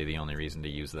 That's really the only reason to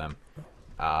use them.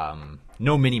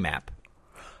 No mini-map.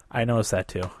 I noticed that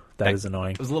too. That is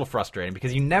annoying. It was a little frustrating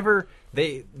because you never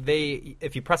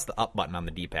if you press the up button on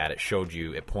the D-pad, it showed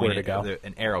you, it pointed, where to go.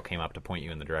 An arrow came up to point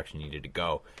you in the direction you needed to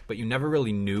go, but you never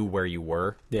really knew where you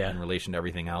were in relation to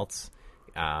everything else.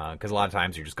 Because a lot of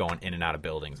times you're just going in and out of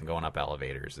buildings and going up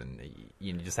elevators, and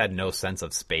you just had no sense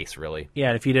of space really. Yeah,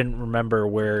 and if you didn't remember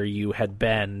where you had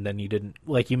been, then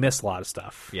you missed a lot of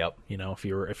stuff. Yep.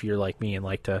 If you're like me and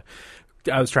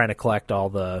I was trying to collect all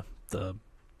the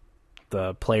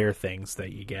player things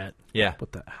that you get. Yeah.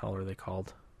 What the hell are they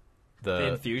called? The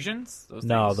infusions?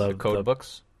 The code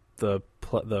books? The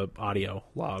audio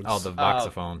logs. Oh, the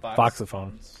voxophone.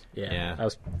 Voxophone. Yeah. I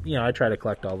was, I try to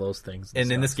collect all those things.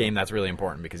 And in this game, that's really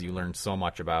important because you learn so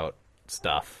much about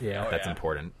stuff. Yeah. That's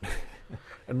important.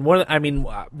 And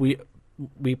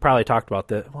we probably talked about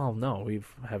that. Well, no, we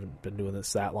haven't been doing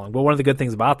this that long. But one of the good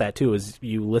things about that too is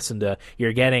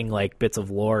you're getting like bits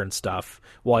of lore and stuff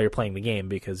while you're playing the game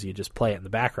because you just play it in the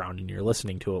background and you're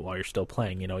listening to it while you're still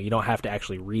playing. You don't have to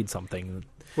actually read something.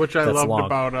 Which I loved long.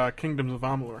 about Kingdoms of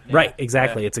Amalur. Right,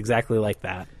 exactly. Yeah. It's exactly like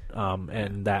that.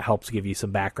 and that helps give you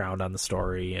some background on the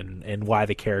story and why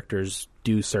the characters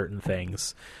do certain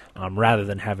things, rather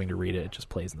than having to read it. It just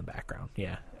plays in the background.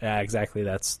 Yeah, exactly.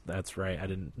 That's right. I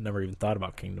never even thought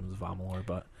about Kingdoms of Amalur,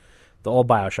 but the old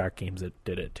BioShock games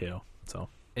did it too. So,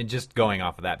 and just going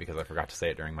off of that, because I forgot to say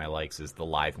it during my likes, is the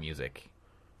live music.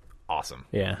 Awesome.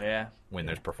 Yeah. When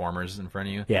there's performers in front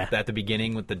of you. Yeah. At the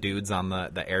beginning with the dudes on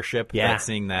the airship. Yeah. That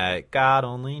sing that God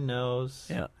only knows.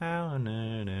 Yeah. How.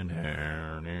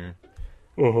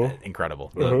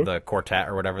 Incredible. The quartet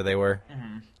or whatever they were.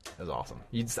 Mm-hmm. It was awesome.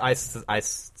 I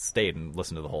stayed and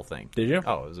listened to the whole thing. Did you?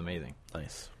 Oh, it was amazing.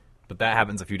 Nice. But that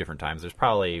happens a few different times. There's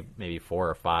probably maybe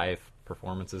 4 or 5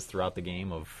 performances throughout the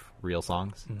game of real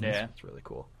songs. Mm-hmm. Yeah. It's really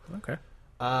cool. Okay.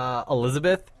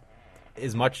 Elizabeth,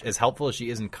 as much as helpful as she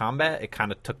is in combat, it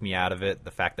kind of took me out of it,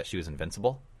 the fact that she was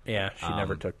invincible. Yeah, she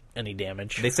never took any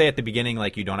damage. They say at the beginning,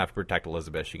 like, you don't have to protect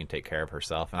Elizabeth, she can take care of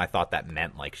herself, and I thought that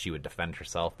meant, like, she would defend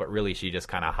herself, but really she just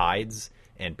kind of hides,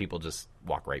 and people just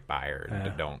walk right by her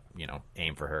and don't,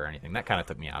 aim for her or anything. That kind of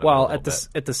took me out of it a little bit.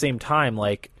 At the same time,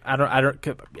 like,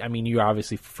 I mean, you're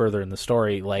obviously further in the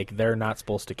story, like, they're not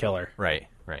supposed to kill her. Right.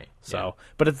 So, yeah.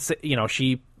 but it's,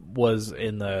 she was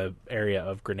in the area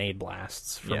of grenade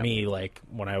blasts for me, like,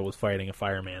 when I was fighting a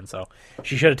fireman, so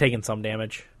she should have taken some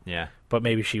damage. Yeah. But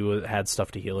maybe she had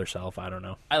stuff to heal herself. I don't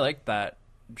know. I liked that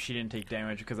she didn't take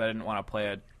damage because I didn't want to play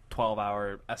a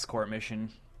 12-hour escort mission.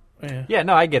 Yeah,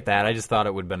 no, I get that. I just thought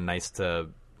it would have been nice to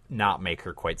not make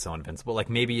her quite so invincible. Like,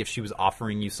 maybe if she was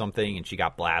offering you something and she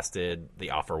got blasted, the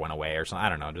offer went away or something. I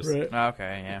don't know. Just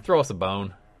Okay, yeah. throw us a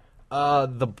bone. I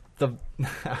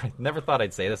never thought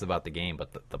I'd say this about the game,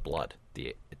 but the blood,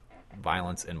 the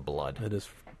violence and blood.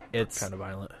 It's kind of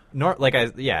violent.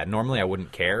 Normally I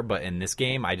wouldn't care, but in this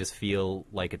game, I just feel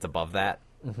like it's above that.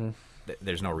 Mm-hmm.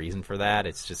 There's no reason for that.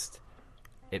 It's just,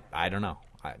 I don't know.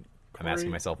 I'm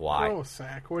asking myself why. Throw a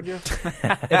sack, would you?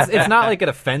 It's not like it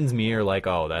offends me or like,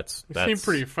 oh, that's. You seem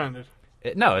pretty offended.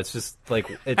 No, it's just like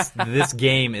this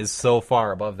game is so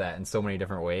far above that in so many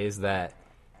different ways that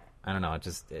I don't know.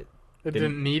 It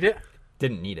didn't need it.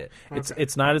 Didn't need it. Okay.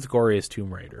 It's not as gory as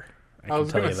Tomb Raider. I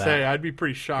was going to say, I'd be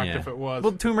pretty shocked if it was.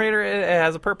 Well, Tomb Raider, it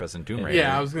has a purpose in Tomb Raider.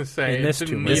 Yeah, I was going to say, in this it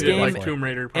didn't Tomb need Raider, it like Tomb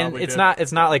Raider probably and did.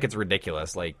 it's not like it's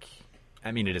ridiculous. Like,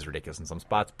 I mean, it is ridiculous in some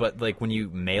spots, but like when you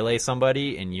melee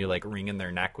somebody and you like ring in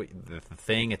their neck with the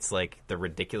thing, it's like the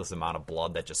ridiculous amount of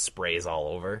blood that just sprays all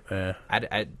over. Yeah. I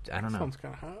don't know. Sounds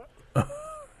kind of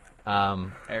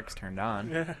hot. Eric's turned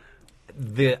on. Yeah.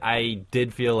 I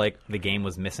did feel like the game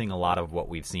was missing a lot of what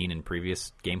we've seen in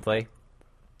previous gameplay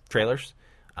trailers.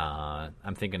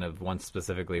 I'm thinking of one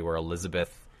specifically where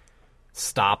Elizabeth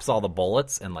stops all the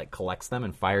bullets and like collects them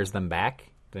and fires them back.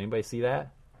 Did anybody see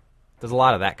that? There's a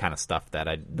lot of that kind of stuff that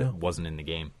wasn't in the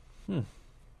game.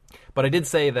 But I did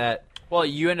say that. Well,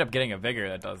 you end up getting a vigor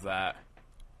that does that.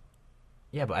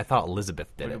 Yeah, but I thought Elizabeth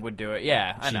did it. Would do it.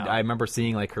 Yeah, I know. I remember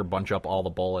seeing like her bunch up all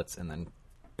the bullets and then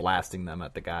blasting them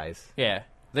at the guys. Yeah,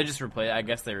 they just I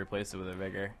guess they replaced it with a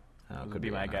vigor. Could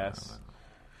be my guess.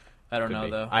 I don't know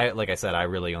though. Like I said, I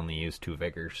really only used 2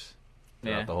 vigors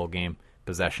throughout the whole game: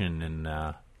 possession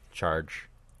and charge.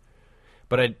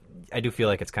 But I do feel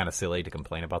like it's kind of silly to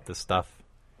complain about this stuff.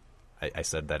 I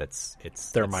said that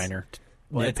they're minor,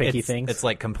 nitpicky things. It's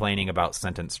like complaining about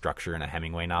sentence structure in a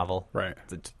Hemingway novel. Right.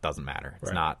 It doesn't matter.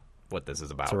 It's not what this is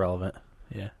about. It's irrelevant.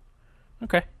 Yeah.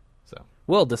 Okay. So,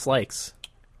 Will, dislikes.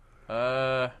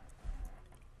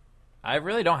 I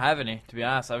really don't have any, to be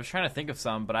honest. I was trying to think of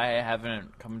some, but I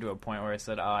haven't come to a point where I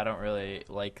said, I don't really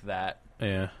like that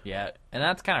yet. And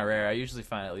that's kind of rare. I usually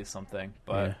find at least something,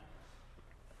 but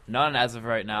none as of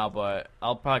right now, but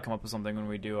I'll probably come up with something when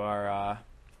we do our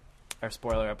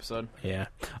spoiler episode. Yeah.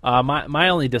 My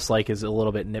only dislike is a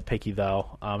little bit nitpicky,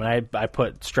 though, and I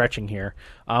put stretching here.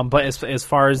 But as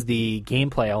far as the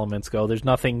gameplay elements go, there's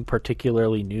nothing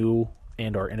particularly new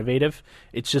and or innovative.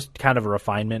 It's just kind of a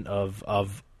refinement of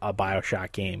a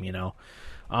BioShock game,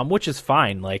 which is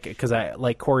fine. Because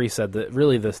like Corey said, that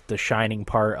really the shining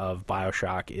part of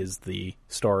BioShock is the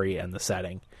story and the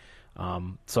setting.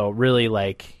 So really,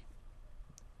 like,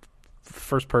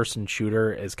 first-person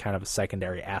shooter is kind of a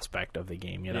secondary aspect of the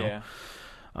game, Yeah.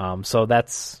 So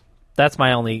that's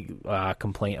my only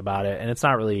complaint about it, and it's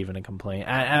not really even a complaint.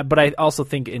 But I also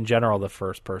think in general the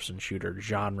first-person shooter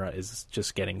genre is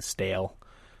just getting stale.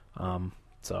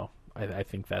 So I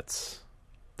think that's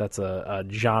a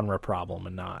genre problem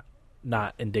and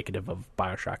not indicative of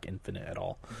BioShock Infinite at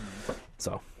all. Mm-hmm.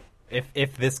 So if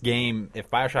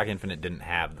BioShock Infinite didn't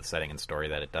have the setting and story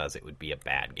that it does, it would be a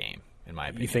bad game, in my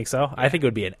opinion. You think so? Yeah. I think it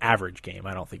would be an average game.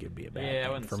 I don't think it would be a bad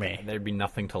game for me. There'd be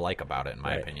nothing to like about it, in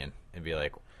my opinion. It'd be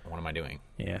like, what am I doing?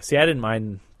 Yeah. See, I didn't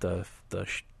mind the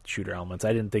shooter elements.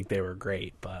 I didn't think they were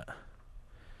great, but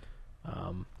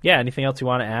yeah. Anything else you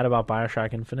want to add about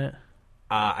BioShock Infinite?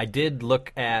 I did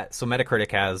look at, so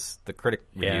Metacritic has the critic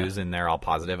reviews, and they're all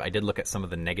positive. I did look at some of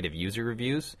the negative user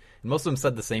reviews, and most of them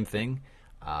said the same thing.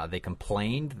 They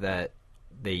complained that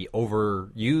they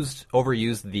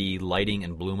overused the lighting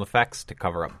and bloom effects to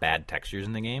cover up bad textures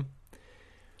in the game,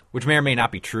 which may or may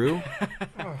not be true.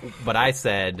 But I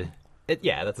said,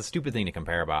 that's a stupid thing to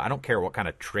compare about. I don't care what kind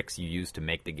of tricks you use to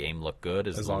make the game look good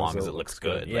as long as it looks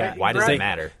good. Yeah. Like, why does it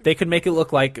matter? They could make it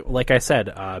look like I said,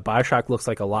 BioShock looks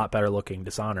like a lot better looking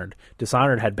Dishonored.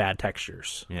 Dishonored had bad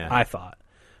textures, I thought.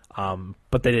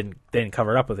 But they didn't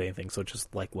cover it up with anything, so it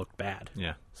just like looked bad.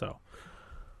 Yeah. So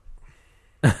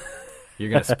you're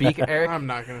gonna speak, Eric? I'm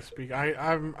not gonna speak. I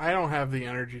don't have the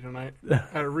energy tonight. I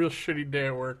had a real shitty day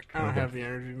at work. I don't have the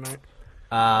energy tonight.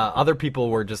 Other people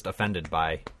were just offended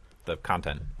by the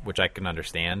content, which I can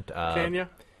understand. Can you?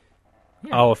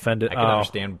 Yeah. Oh, offended. I can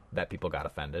understand that people got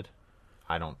offended.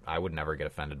 I would never get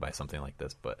offended by something like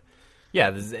this, but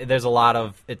yeah, there's a lot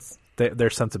of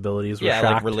their sensibilities were shocked.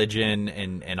 Like religion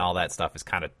and all that stuff is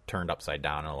kind of turned upside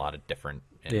down in a lot of different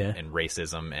and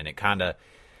racism, and it kind of,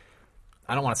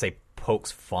 I don't want to say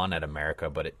pokes fun at America,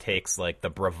 but it takes like the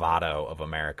bravado of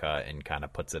America and kind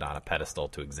of puts it on a pedestal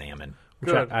to examine.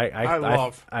 Good. I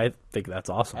love. I think that's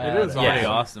awesome. It is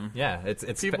awesome. Yeah,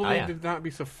 it's people need to not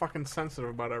be so fucking sensitive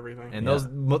about everything. And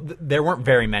there weren't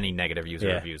very many negative user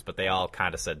reviews, but they all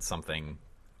kind of said something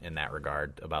in that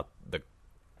regard about the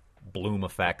bloom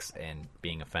effects and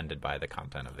being offended by the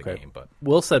content of the game. But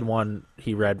Will said one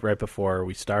he read right before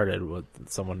we started.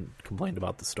 Someone complained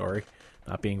about the story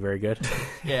not being very good.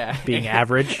 Yeah. Being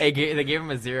average. They gave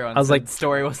him a 0 and I was like, the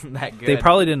story wasn't that good. They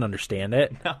probably didn't understand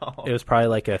it. No. It was probably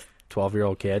like a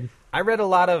 12-year-old kid. I read a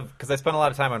lot of, because I spent a lot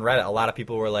of time on Reddit, a lot of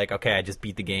people were like, okay, I just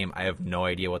beat the game. I have no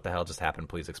idea what the hell just happened.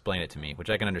 Please explain it to me,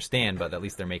 which I can understand, but at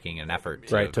least they're making an effort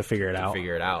to figure it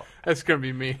out. That's going to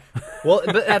be me. Well,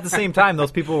 but at the same time,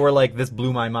 those people were like, this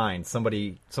blew my mind.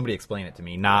 Somebody explain it to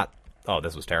me, not, oh,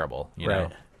 this was terrible. You know?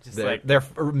 Their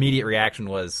immediate reaction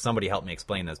was, somebody help me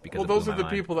explain this because those are the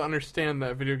people that understand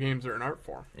that video games are an art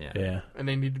form. Yeah. And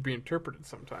they need to be interpreted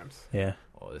sometimes. Yeah.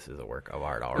 Well, this is a work of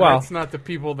art already. Well, it's not the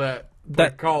people that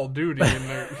Call of Duty and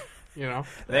they're, you know.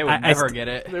 They would never get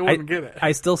it. They wouldn't get it.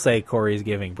 I still say Corey's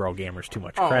giving Bro Gamers too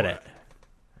much credit.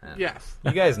 Yes.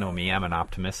 You guys know me. I'm an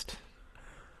optimist.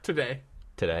 Today.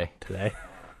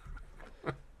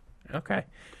 Okay.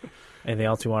 Anything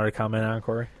else you wanted to comment on,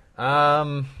 Corey?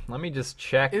 Let me just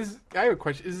check. I have a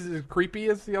question. Is it as creepy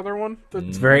as the other one?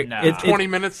 It's very. No. It's 20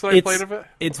 minutes that I played of it.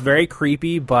 It's very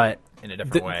creepy, but in a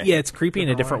different way. Yeah, it's creepy in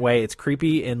a different way. It's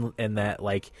creepy in that,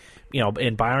 like, you know,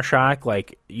 in BioShock,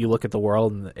 like, you look at the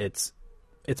world and it's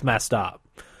messed up.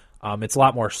 It's a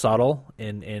lot more subtle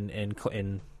in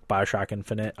BioShock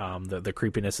Infinite. The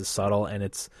creepiness is subtle, and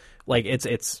it's like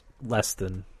it's less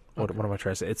than what am I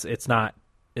trying to say? It's not.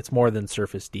 It's more than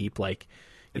surface deep. Like,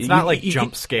 it's not like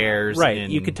jump scares, right?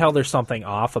 You can tell there's something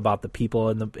off about the people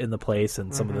in the place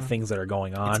and some of the things that are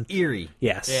going on. It's eerie.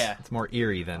 Yes, yeah, it's more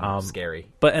eerie than scary.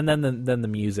 But and then the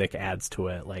music adds to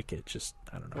it. Like, it just,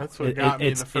 I don't know. That's what got me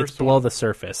in the first It's below one. the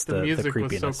surface. The music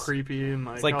creepiness was so creepy and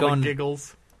it's like all going, the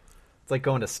giggles. It's like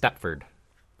going to Stepford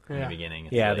in the beginning.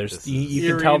 It's like, there's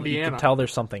you can tell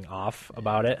there's something off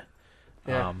about it.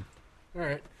 Yeah. All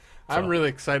right. I'm really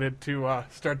excited to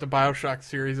start the BioShock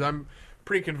series. I'm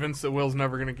pretty convinced that Will's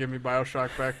never going to give me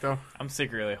BioShock back, though. I'm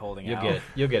secretly holding out.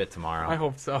 You'll get it tomorrow. I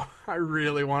hope so. I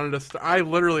really wanted to start. I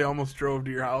literally almost drove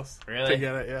to your house to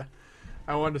get it, yeah.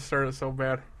 I wanted to start it so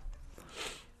bad.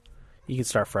 You can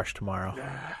start fresh tomorrow.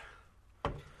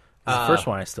 The first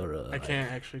one I still really like. I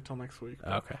can't actually till next week.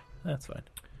 Okay, that's fine.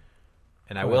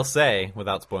 And I will say,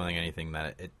 without spoiling anything,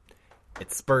 that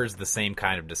it spurs the same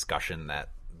kind of discussion that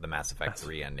the Mass Effect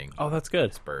 3 ending. Oh, that's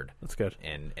good. Spurred. That's good.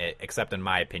 And except in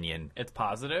my opinion, it's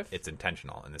positive. It's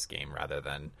intentional in this game, rather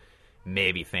than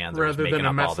maybe fans are just making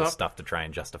up all this stuff to try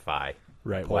and justify.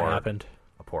 Right. What happened?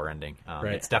 A poor ending.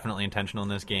 Right. It's definitely intentional in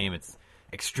this game. It's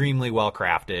extremely well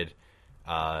crafted.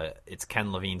 It's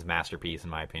Ken Levine's masterpiece,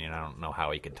 in my opinion. I don't know how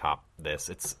he could top this.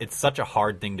 It's such a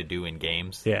hard thing to do in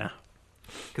games. Yeah.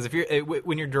 Because if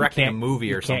when you're directing a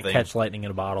movie or something, you can't catch lightning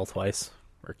in a bottle twice.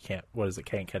 Or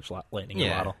can't catch lightning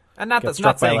in a bottle. And not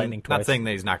saying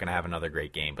that he's not going to have another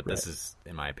great game, but this is,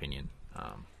 in my opinion,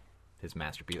 his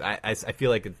masterpiece. I feel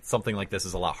like something like this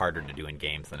is a lot harder to do in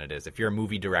games than it is. If you're a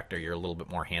movie director, you're a little bit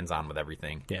more hands-on with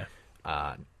everything. Yeah.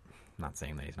 I'm not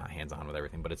saying that he's not hands-on with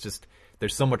everything, but it's just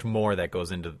there's so much more that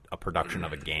goes into a production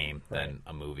of a game than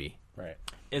a movie. Right.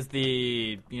 Is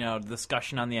the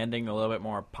discussion on the ending a little bit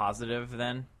more positive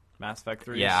than Mass Effect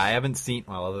 3? Yeah, I haven't seen,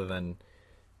 well, other than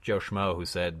Joe Schmo who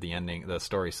said the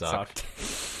story sucked.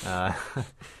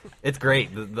 It's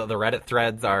great. The Reddit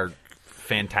threads are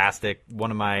fantastic.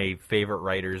 One of my favorite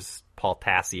writers, Paul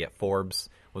Tassi at Forbes,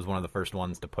 was one of the first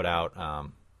ones to put out,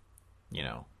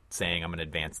 saying I'm going to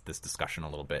advance this discussion a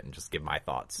little bit and just give my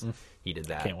thoughts. He did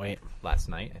that. Can't wait. Last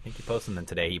night, I think he posted, and then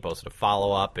today he posted a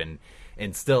follow-up,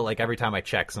 and still, like, every time I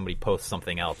check, somebody posts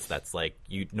something else that's like,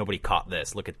 nobody caught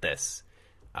this. Look at this.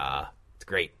 It's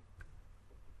great.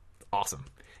 Awesome.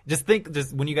 Just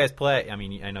when you guys play, I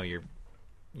mean, I know you're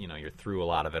through a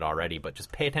lot of it already, but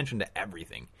just pay attention to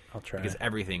everything. I'll try. Because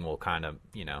everything will kind of,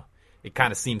 it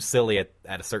kind of seems silly at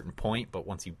a certain point, but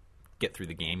once you get through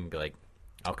the game, be like,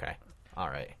 okay, all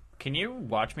right. Can you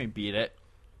watch me beat it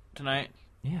tonight?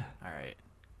 Yeah. All right.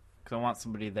 Because I want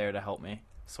somebody there to help me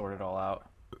sort it all out.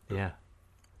 Yeah.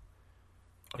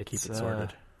 I'll keep it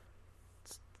sorted.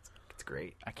 It's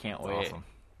great. I can't It's wait. awesome.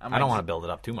 I don't want to build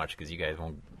it up too much because you guys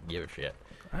won't give a shit.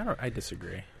 I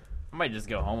disagree. I might just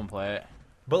go home and play it.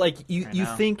 But like you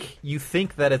now.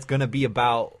 think that it's going to be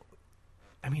about.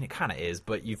 I mean, it kind of is,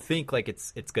 but you think like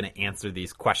it's going to answer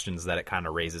these questions that it kind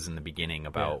of raises in the beginning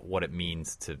about what it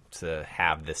means to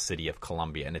have this city of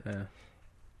Columbia, and it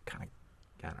kind of,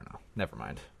 I don't know. Never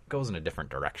mind. It goes in a different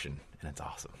direction, and it's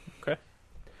awesome. Okay.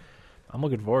 I'm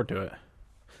looking forward to it.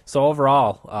 So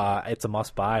overall, it's a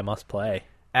must-buy, must-play.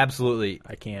 Absolutely.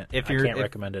 I can't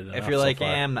recommend it enough. If you're like, so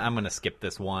far. I'm going to skip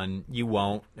this one, you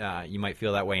won't. You might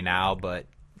feel that way now, but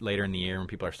later in the year when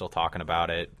people are still talking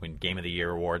about it, when Game of the Year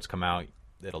awards come out,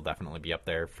 it'll definitely be up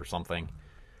there for something.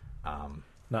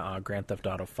 Grand Theft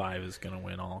Auto 5 is going to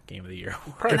win all Game of the Year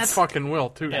awards. Probably fucking will,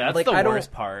 too. Yeah, that's Like, the I don't-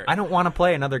 worst part. I don't want to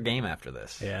play another game after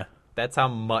this. Yeah. That's how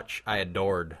much I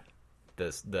adored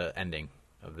the ending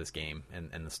of this game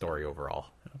and the story overall.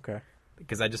 Okay.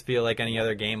 Because I just feel like any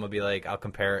other game would be like, I'll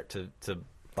compare it to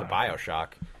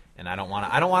BioShock, and I don't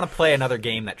want to play another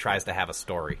game that tries to have a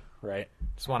story. Right.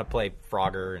 Just want to play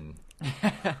Frogger and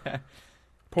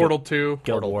Portal 2.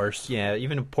 Guild Wars. Yeah,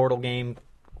 even a Portal game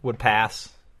would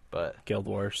pass, but Guild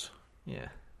Wars. yeah.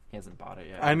 He hasn't bought it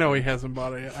yet. I know he hasn't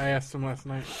bought it yet. I asked him last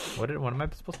night. What am I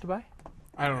supposed to buy?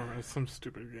 I don't know. It's some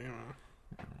stupid game.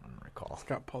 I don't recall. It's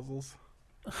got puzzles.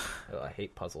 I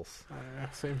hate puzzles.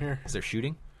 Same here. Is there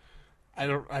shooting? I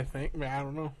don't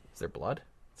know. Is there blood?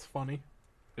 It's funny.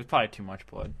 There's probably too much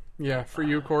blood. Yeah, for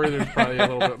you, Corey, there's probably a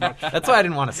little bit much. That's why I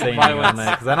didn't want to say anything on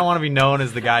that, because I don't want to be known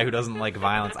as the guy who doesn't like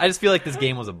violence. I just feel like this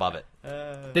game was above it.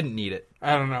 Didn't need it.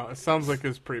 I don't know. It sounds like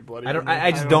it's pretty bloody.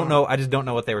 I just don't know. I just don't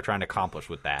know what they were trying to accomplish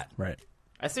with that. Right.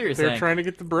 I see what you're They're saying. trying to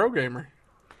get the bro gamer.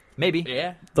 Maybe.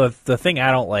 Yeah. The thing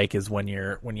I don't like is when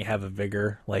you have a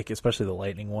vigor, like especially the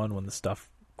lightning one, when the stuff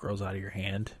grows out of your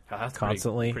hand Oh, that's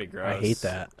constantly. pretty gross. I hate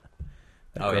that.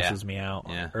 That Oh, yeah. grosses me out.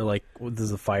 Yeah. Or like, does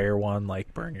the fire one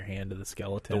like burn your hand to the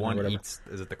skeleton? The or one whatever? eats.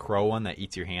 Is it the crow one that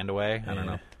eats your hand away? I don't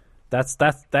know.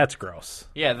 That's gross.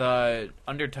 Yeah, the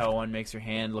undertow one makes your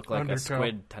hand look like a Undertow.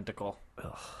 squid tentacle.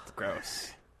 It's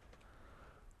gross.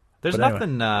 There's But anyway.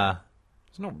 nothing.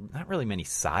 There's not really many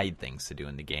side things to do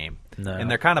in the game, No. and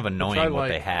they're kind of Which I annoying what like.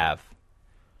 they have.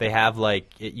 They have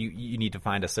like you need to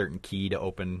find a certain key to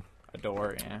open A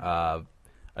door, yeah.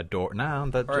 a door. No,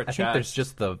 Or a I think there's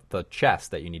chest. just the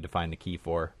chest that you need to find the key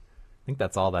for. I think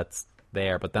that's all that's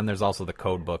there. But then there's also the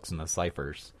code books and the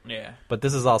ciphers. Yeah. But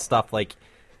this is all stuff like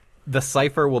the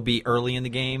cipher will be early in the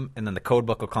game, and then the code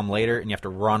book will come later, and you have to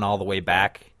run all the way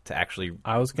back to actually.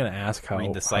 I was going to ask how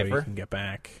Read the you cipher? can get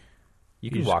back. You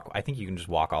can walk. I think you can just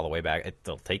walk all the way back.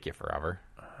 It'll take you forever.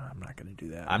 I'm not going to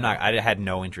do that. I'm not. I had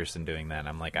no interest in doing that.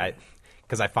 I'm like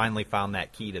because I finally found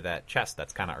that key to that chest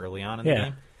that's kind of early on in the Yeah.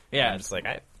 game. Yeah. I'm just like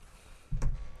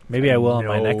Maybe I will in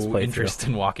my no next playthrough. interest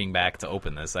in walking back to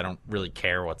open this. I don't really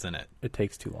care what's in it. It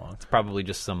takes too long. Probably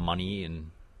just some money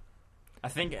and I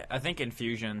think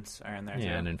infusions are in there too.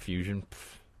 an infusion. Pff,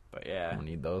 But I yeah. don't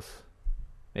need those.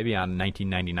 Maybe on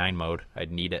 1999 mode,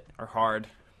 I'd need it. Or hard.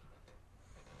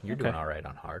 You're Okay. doing all right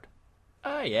on hard.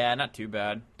 Yeah, not too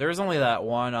bad. There was only that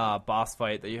one boss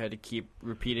fight that you had to keep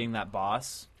repeating that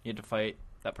boss. You had to fight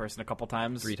that person a couple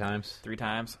times. 3 times. 3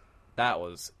 times. That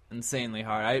was insanely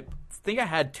hard. I think I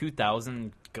had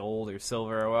 2,000 gold or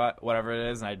silver or whatever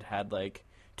it is, and I'd had like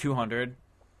 200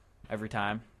 every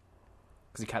time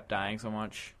because he kept dying so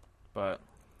much. But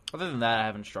other than that, I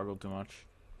haven't struggled too much.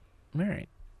 All right.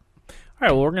 All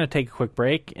right, well, we're going to take a quick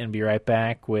break and be right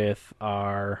back with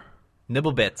our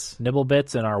Nibble bits. nibble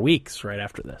bits and our weeks right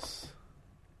after this.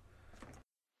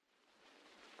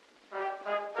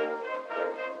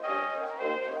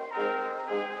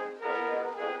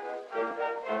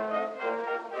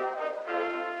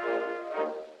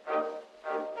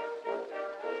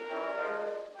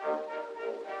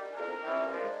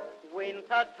 Winter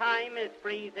time time is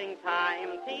freezing time,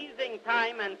 teasing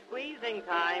time and squeezing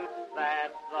time.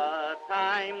 That's the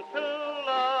time to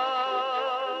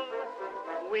love.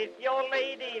 With your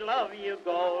lady love you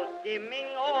go, skimming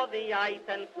o'er the ice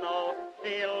and snow,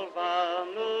 silver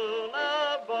moon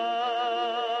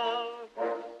above.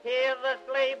 Hear the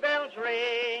sleigh bells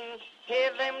ring,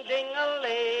 hear them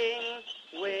ding-a-ling.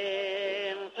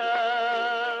 Winter,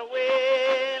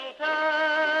 winter,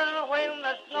 when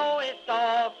the snow is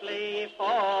softly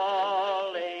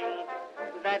falling.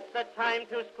 That's the time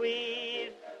to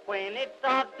squeeze when it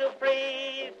starts to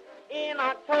freeze. In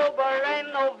October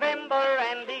and November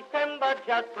and December,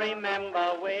 just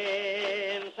remember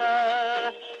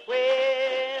winter,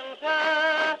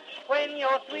 winter, when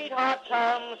your sweetheart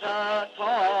comes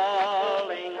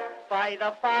a-calling. By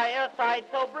the fireside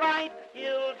so bright,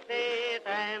 you'll sit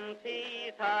and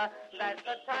tease her. That's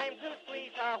the time to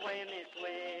squeeze her when it's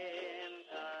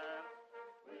winter.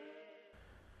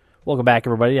 Welcome back,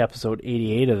 everybody, to episode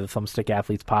 88 of the Thumbstick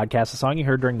Athletes podcast. The song you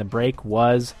heard during the break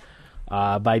was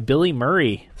by Billy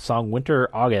Murray, the song Winter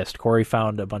August. Corey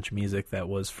found a bunch of music that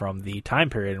was from the time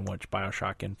period in which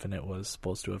Bioshock Infinite was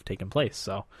supposed to have taken place.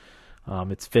 So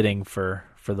it's fitting for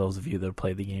those of you that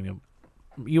play the game.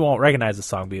 You won't recognize the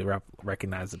song, but you'll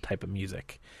recognize the type of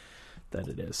music that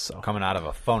it is. So coming out of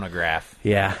a phonograph.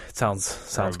 Yeah, it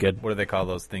sounds good. What do they call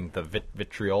those things? The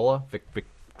Victrola?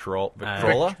 Victrola?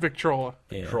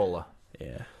 Victrola.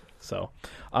 Yeah. So,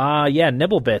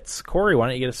 Nibblebits. Corey, why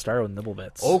don't you get us started with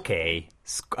Nibblebits? Okay.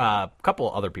 A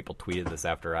couple other people tweeted this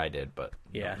after I did, but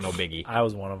yeah, no biggie. I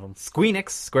was one of them. Square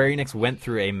Enix went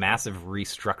through a massive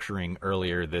restructuring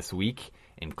earlier this week,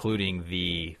 including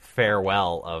the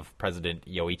farewell of President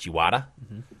Yoichi Wada.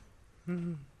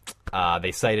 Mm-hmm.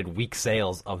 They cited weak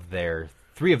sales of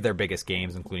three of their biggest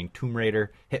games, including Tomb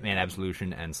Raider, Hitman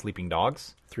Absolution, and Sleeping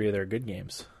Dogs. 3 of their good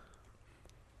games.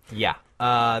 Yeah,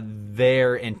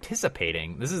 they're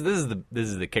anticipating. This is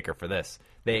the kicker for this.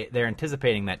 They're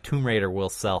anticipating that Tomb Raider will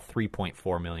sell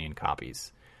 3.4 million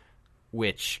copies,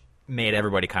 which made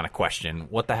everybody kind of question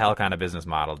what the hell kind of business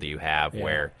model do you have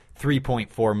where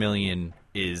 3.4 million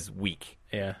is weak.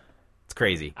 Yeah, it's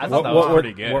crazy. I thought that was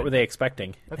pretty good. What were they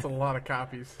expecting? That's a lot of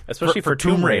copies, especially for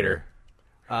Tomb Raider.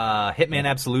 Hitman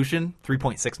Absolution,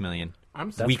 3.6 million.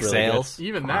 Weak really sales. Good.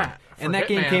 Even that. And that Hitman,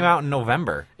 game came out in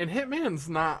November. And Hitman's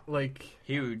not like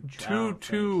huge,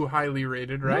 too highly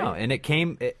rated, right? No, and it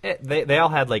came. They all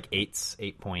had like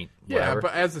 8 point. Yeah, whatever.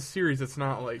 but as a series, it's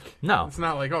not like it's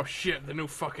not like, oh shit, the new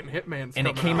fucking Hitman's and coming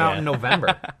it came out in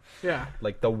November. Yeah,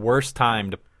 like the worst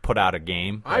time to put out a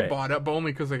game. I bought it, but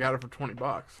only because I got it for $20.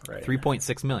 Right.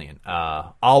 3.6 million.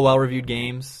 All well reviewed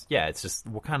games. Yeah, it's just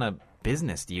what kind of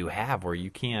business do you have where you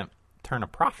can't turn a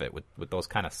profit with those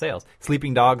kind of sales?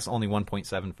 Sleeping Dogs only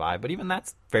 1.75, but even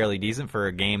that's fairly decent for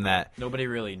a game that nobody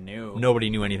really knew. Nobody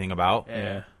knew anything about.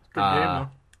 Yeah. Good game though.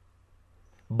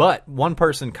 But one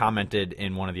person commented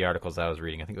in one of the articles I was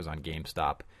reading, I think it was on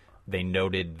GameStop, they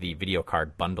noted the video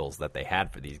card bundles that they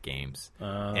had for these games.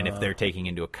 And if they're taking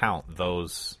into account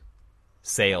those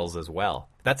sales as well.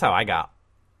 That's how I got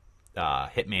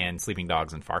Hitman, Sleeping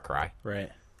Dogs, and Far Cry.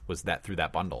 Right. Was that through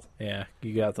that bundle. Yeah,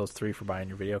 you got those 3 for buying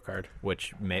your video card.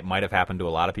 Which might have happened to a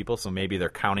lot of people, so maybe they're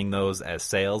counting those as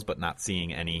sales but not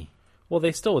seeing any... Well,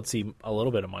 they still would see a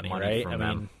little bit of money right? From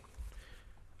them.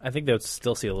 I think they would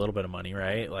still see a little bit of money,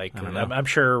 right? Like, I don't know. I'm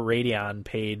sure Radeon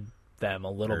paid them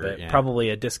a little bit, probably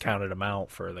a discounted amount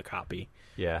for the copy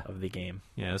of the game.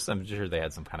 Yeah, I'm sure they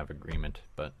had some kind of agreement,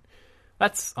 but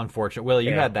that's unfortunate. Will,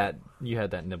 you had that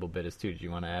Nibblebits too. Did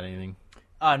you want to add anything?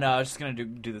 No, I was just going to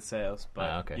do the sales,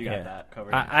 but you got that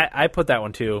covered. I put that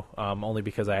one too, only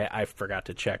because I forgot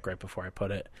to check right before I put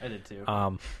it. I did too.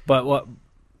 But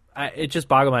it just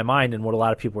boggled my mind, and what a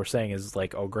lot of people were saying is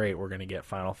like, oh great, we're going to get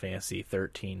Final Fantasy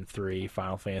 13-3,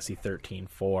 Final Fantasy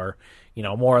 13-4,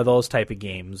 more of those type of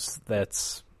games.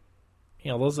 That's,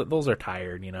 those are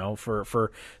tired,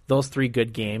 for those 3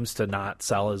 good games to not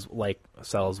sell as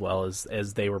well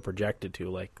as they were projected to,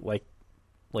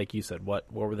 like you said,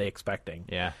 what were they expecting?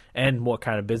 Yeah. And what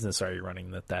kind of business are you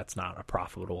running that's not a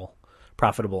profitable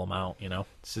amount,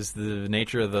 It's just the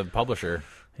nature of the publisher.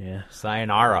 Yeah.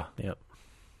 Sayonara. Yep.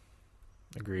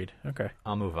 Agreed. Okay.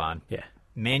 I'll move on. Yeah.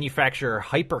 Manufacturer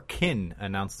Hyperkin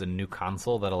announced a new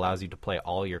console that allows you to play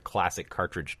all your classic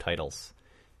cartridge titles.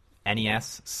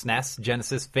 NES, SNES,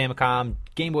 Genesis, Famicom,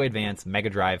 Game Boy Advance, Mega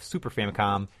Drive, Super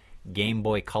Famicom, Game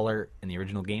Boy Color, and the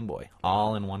original Game Boy,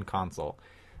 all in one console.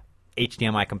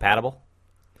 HDMI compatible,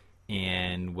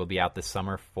 and will be out this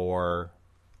summer for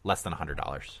less than $100.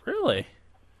 Really?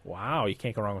 Wow, you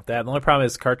can't go wrong with that. The only problem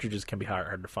is cartridges can be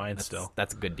hard to find still.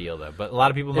 That's a good deal, though. But a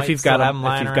lot of people might If you've still got have them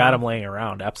lying if you've around. got them laying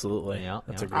around, absolutely. Yeah,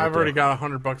 That's yeah. a great I've already deal. got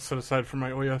 $100 set aside for my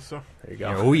Ouya, so There you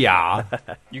go. Oh, yeah.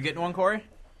 You getting one, Corey?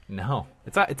 No.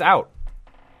 It's out. It's out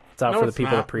no, for the it's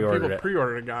people not. that pre-ordered People it.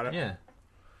 pre-ordered it, got it. Yeah.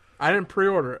 I didn't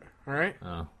pre-order it. All right.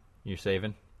 Oh, you're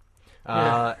saving?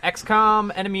 Yeah.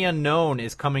 XCOM Enemy Unknown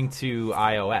is coming to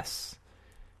iOS.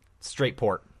 Straight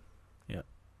port. Yeah.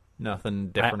 Nothing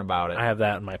different about it. I have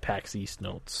that in my PAX East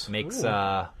notes. Makes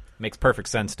perfect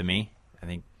sense to me. I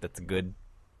think that's good.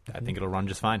 I think it'll run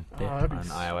just fine that'd be on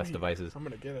iOS sweet. devices. I'm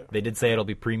gonna get it. They did say it'll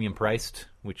be premium priced,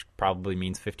 which probably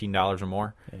means $15 or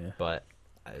more. Yeah. But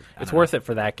It's worth it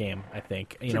for that game, I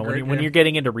think. You know, great when game. you're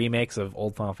getting into remakes of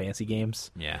old Final Fantasy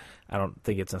games, Yeah. I don't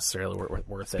think it's necessarily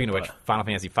worth Speaking it. of which, but Final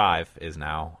Fantasy V is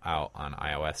now out on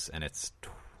iOS, and it's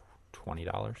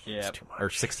 $20. Yeah. Or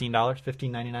 $16,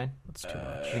 $15.99. it's too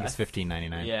much. I think it's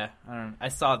 $15.99. Yeah, I don't know. I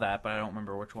saw that, but I don't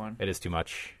remember which one. It is too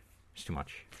much. It's too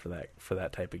much. for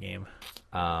that type of game.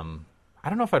 I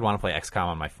don't know if I'd want to play XCOM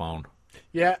on my phone.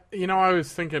 Yeah, I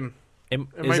was thinking it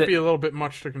might be a little bit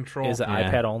much to control. Is it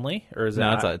Yeah. iPad only, or is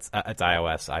No, it? it's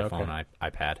iOS, iPhone,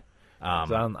 iPad.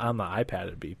 'cause on the iPad,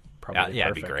 it'd be probably Yeah,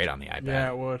 it'd be perfect. great on the iPad. Yeah,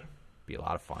 it would. Be a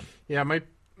lot of fun. Yeah, it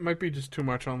might be just too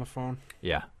much on the phone.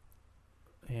 Yeah.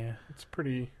 Yeah, It's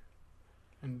pretty.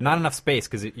 Not enough space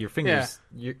because your fingers,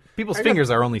 people's I got- fingers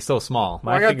are only so small.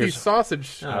 Well, I got fingers- these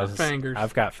sausage I was- fingers.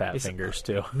 I've got fat fingers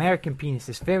too. American penis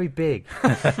is very big.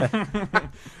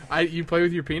 You play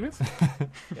with your penis?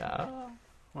 Yeah.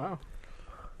 Wow,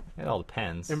 It all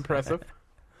depends. impressive.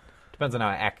 Depends on how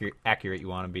accurate you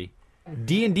want to be.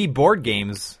 D&D board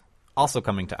games also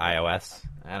coming to iOS.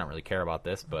 I don't really care about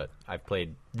this, but I've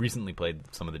recently played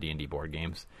some of the D&D board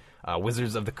games.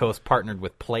 Wizards of the Coast partnered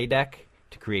with Playdeck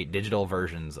to create digital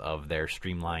versions of their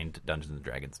streamlined Dungeons &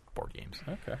 Dragons board games.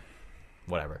 Okay.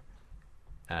 Whatever.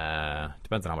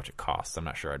 Depends on how much it costs. I'm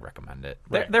not sure I'd recommend it.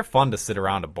 Right. They're fun to sit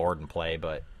around a board and play,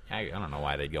 but I don't know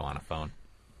why they'd go on a phone.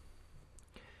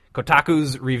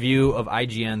 Kotaku's review of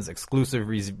IGN's exclusive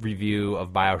review of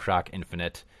BioShock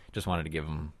Infinite. Just wanted to give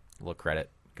them a little credit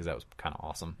because that was kind of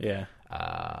awesome. Yeah.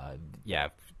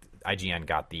 IGN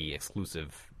got the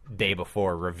exclusive day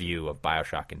before review of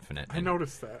BioShock Infinite. I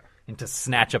noticed that. And to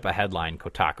snatch up a headline,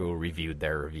 Kotaku reviewed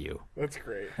their review. That's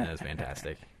great. That was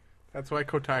fantastic. That's why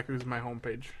Kotaku is my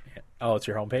homepage. Oh, it's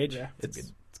your homepage. Yeah. It's a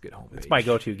good homepage. It's my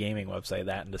go-to gaming website.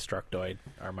 That and Destructoid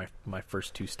are my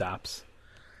first two stops.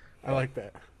 I like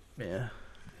that. Yeah.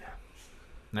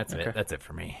 That's Okay. it. That's it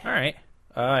for me. All right.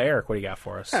 Eric, what do you got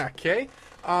for us? Okay.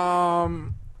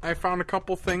 I found a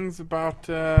couple things about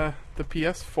the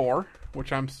PS4,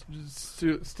 which I'm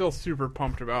still super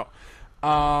pumped about.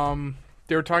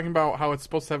 They were talking about how it's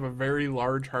supposed to have a very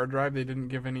large hard drive. They didn't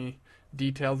give any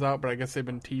details out, but I guess they've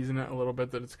been teasing it a little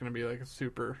bit that it's going to be like a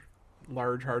super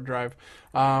large hard drive.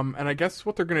 And I guess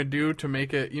what they're going to do to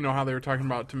make it, how they were talking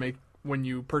about to make when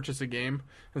you purchase a game,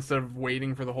 instead of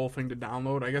waiting for the whole thing to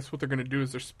download, I guess what they're going to do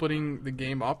is they're splitting the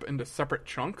game up into separate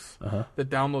chunks that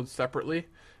download separately.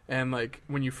 And like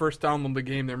when you first download the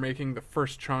game, they're making the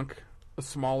first chunk a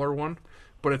smaller one,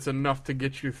 but it's enough to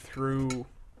get you through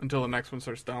until the next one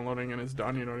starts downloading and it's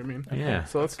done. You know what I mean? Yeah.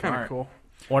 So that's kind of Smart. cool.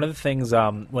 One of the things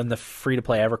when the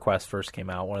free-to-play EverQuest first came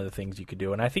out, one of the things you could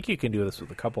do, and I think you can do this with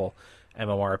a couple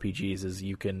MMORPGs, is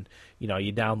you can, you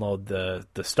download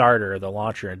the starter, the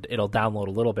launcher, and it'll download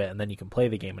a little bit, and then you can play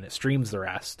the game, and it streams the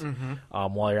rest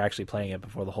while you're actually playing it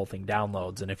before the whole thing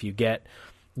downloads. And if you get,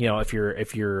 if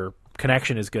your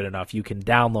connection is good enough, you can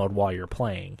download while you're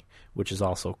playing, which is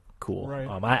also cool. Right.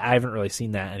 I haven't really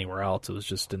seen that anywhere else. It was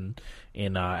just in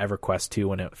EverQuest 2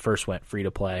 when it first went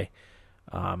free-to-play.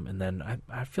 And then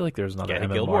I feel like there's another Yeah, I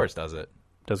think MMOR. Guild Wars does it.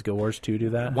 Does Guild Wars 2 do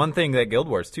that? One thing that Guild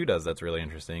Wars 2 does that's really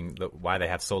interesting, why they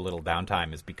have so little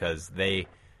downtime, is because they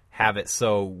have it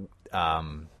so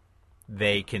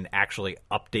they can actually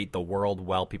update the world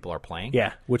while people are playing.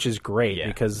 Yeah, which is great Yeah.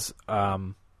 because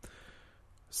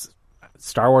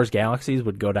Star Wars Galaxies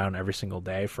would go down every single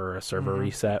day for a server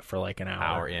reset for like an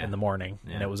hour yeah. in the morning,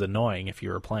 and Yeah. it was annoying if you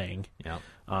were playing. Yeah.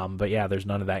 But yeah, there's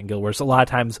none of that in Guild Wars. A lot of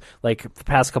times, like the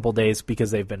past couple of days,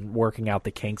 because they've been working out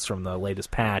the kinks from the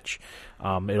latest patch,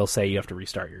 it'll say you have to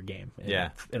restart your game. And Yeah.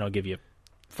 it'll give you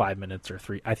 5 minutes or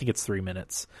 3. I think it's 3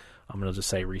 minutes. It'll just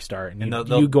say restart, and, And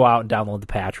you go out and download the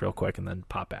patch real quick, and then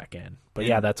pop back in. But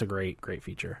yeah, that's a great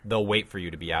feature. They'll wait for you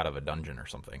to be out of a dungeon or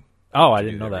something. Oh, I to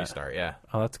didn't do know the that. Restart, yeah.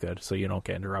 Oh, that's good. So you don't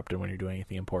get interrupted when you're doing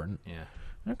anything important. Yeah.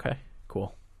 Okay,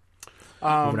 cool.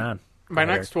 Moving on. My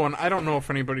Go ahead, next one, I don't know if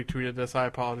anybody tweeted this. I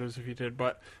apologize if you did,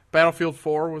 but Battlefield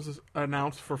 4 was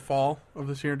announced for fall of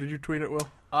this year. Did you tweet it, Will?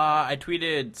 I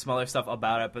tweeted some other stuff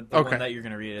about it, but the one that you're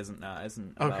going to read isn't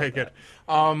about okay, good.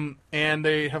 And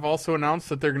they have also announced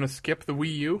that they're going to skip the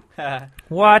Wii U.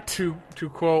 What? To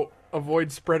quote,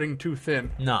 avoid spreading too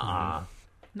thin. Nuh-uh.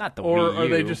 Not the Or Wii U. are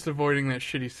they just avoiding that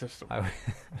shitty system?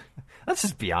 Let's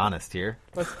just be honest here.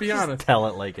 Let's be honest. Tell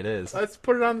it like it is. Let's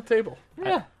put it on the table.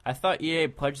 Yeah. I thought EA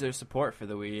pledged their support for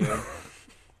the Wii U.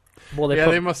 Well,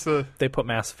 they must have. They put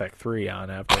Mass Effect 3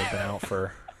 on after they've been out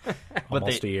for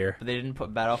almost a year. But they didn't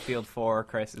put Battlefield 4 or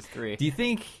Crysis 3. Do you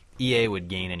think EA would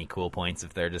gain any cool points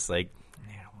if they're just like,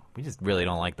 we just really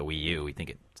don't like the Wii U. We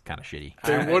think it's kind of shitty.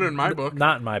 They would in my book.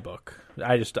 Not in my book.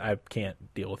 I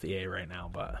can't deal with EA right now.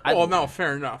 But no,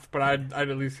 fair enough. But I'd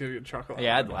at least give you a chuckle.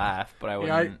 Yeah, I'd laugh, but I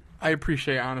wouldn't. I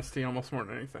appreciate honesty almost more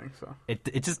than anything. So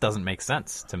it just doesn't make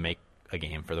sense to make a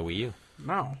game for the Wii U.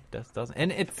 No, it just doesn't.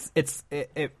 And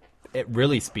it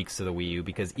really speaks to the Wii U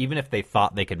because even if they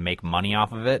thought they could make money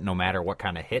off of it, no matter what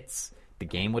kind of hits the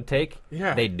game would take,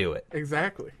 they'd do it.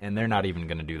 Exactly. And they're not even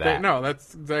going to do that. No,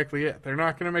 that's exactly it. They're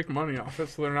not going to make money off it,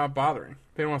 so they're not bothering.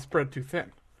 They don't want to spread too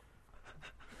thin.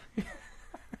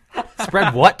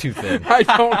 Spread what too thin? I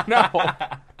don't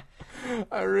know.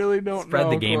 I really don't Spread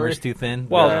know. the gamers Corey. too thin?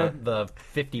 Well, the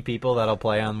 50 people that'll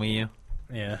play on Wii U?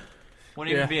 Yeah.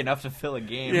 Wouldn't even be enough to fill a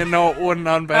game. Yeah, no, it wouldn't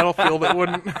on Battlefield. It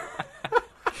wouldn't.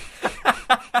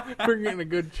 We're getting a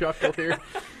good chuckle here.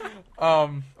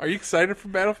 Are you excited for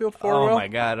Battlefield 4, Oh Will? my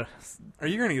god. Are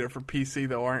you going to get it for PC,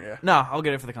 though, aren't you? No, I'll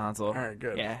get it for the console. All right,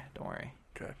 good. Yeah, don't worry.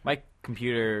 Good. My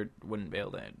computer wouldn't be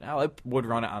able to. I would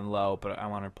run it on low, but I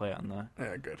want to play it on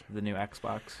the new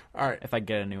Xbox. All right. If I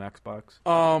get a new Xbox.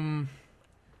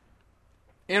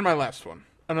 And my last one.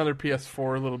 Another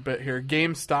PS4 a little bit here.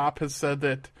 GameStop has said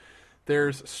that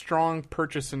there's strong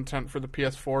purchase intent for the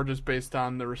PS4 just based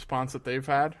on the response that they've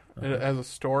had as a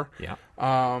store. Yeah.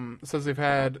 It says they've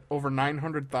had over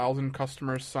 900,000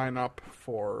 customers sign up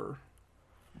for,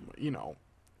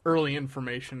 early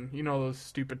information. You know those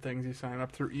stupid things you sign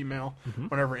up through email. Mm-hmm.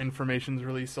 Whenever information's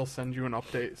released, they'll send you an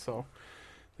update. So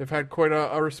they've had quite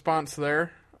a response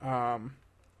there.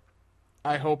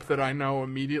 I hope that I know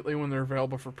immediately when they're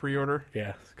available for pre-order.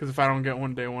 Yeah. Because if I don't get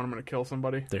one day one, I'm going to kill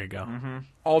somebody. There you go. Mm-hmm.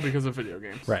 All because of video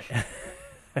games. Right.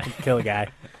 Kill a guy.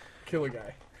 Kill a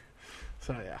guy.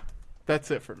 So, yeah. That's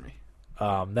it for me.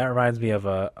 That reminds me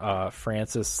of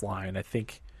Francis Sline. I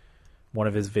think one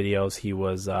of his videos, he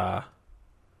was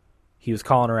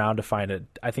calling around to find a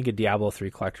Diablo 3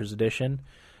 Collector's Edition.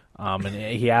 And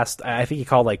he asked, I think he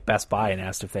called like Best Buy and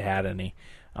asked if they had any.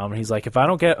 And he's like, if I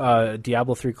don't get a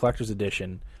Diablo 3 Collector's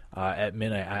Edition at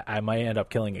midnight, I might end up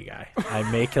killing a guy. I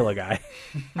may kill a guy.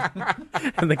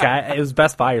 And the guy, it was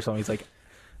Best Buy or something. He's like,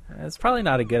 it's probably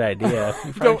not a good idea.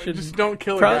 Just don't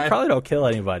kill a guy. Probably don't kill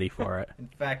anybody for it. In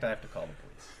fact, I have to call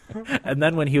the police. And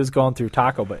then when he was going through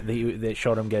Taco Bell, they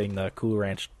showed him getting the Cool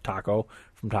Ranch taco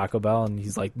from Taco Bell, and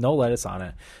he's like, no lettuce on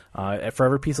it. For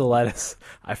every piece of lettuce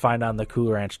I find on the Cool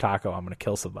Ranch taco, I'm going to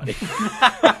kill somebody.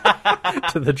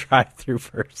 To the drive-through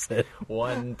person.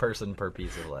 One person per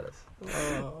piece of lettuce.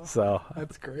 So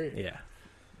that's great. Yeah.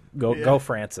 Go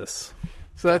Francis.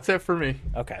 So that's it for me.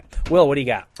 Okay. Will, what do you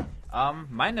got?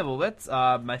 My nibble bits.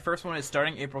 My first one is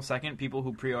starting April 2nd. People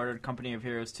who pre-ordered Company of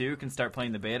Heroes 2 can start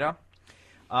playing the beta.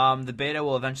 The beta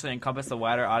will eventually encompass a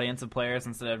wider audience of players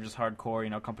instead of just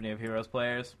hardcore, Company of Heroes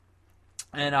players.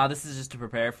 And this is just to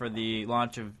prepare for the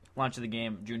launch of the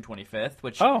game June 25th,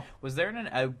 which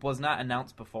was not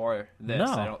announced before this.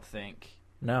 No. I don't think.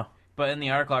 No. But in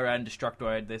the article I read in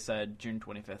Destructoid, they said June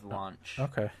 25th launch.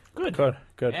 Okay. Good.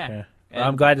 Yeah. Yeah.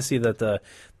 I'm glad to see that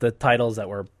the titles that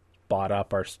were bought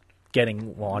up are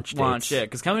getting launch dates. Yeah,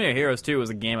 because Company of Heroes 2 was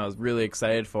a game I was really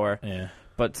excited for. Yeah.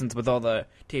 But since with all the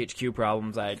THQ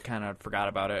problems, I kind of forgot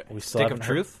about it. We still Stick of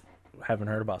Truth? Haven't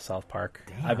heard about South Park.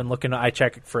 Damn. I've been looking. I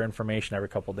check for information every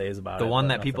couple of days about the it. one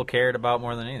that nothing. People cared about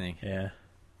more than anything. Yeah.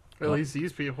 At least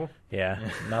these people. Yeah.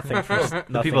 Nothing.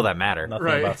 The people that matter.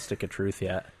 Nothing about Stick of Truth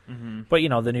yet. Mm-hmm. But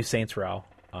the new Saints Row,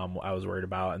 I was worried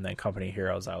about, and then Company of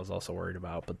Heroes, I was also worried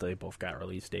about. But they both got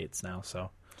release dates now,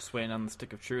 so just waiting on the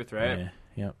Stick of Truth, right? Yeah.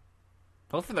 Yep.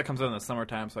 Hopefully that comes out in the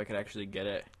summertime, so I could actually get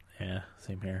it. Yeah.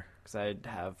 Same here. Because I'd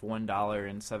have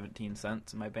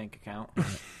 $1.17 in my bank account.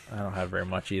 I don't have very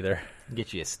much either.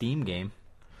 Get you a Steam game.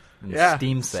 Yeah,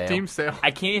 Steam sale. I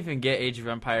can't even get Age of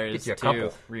Empires 2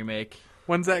 remake.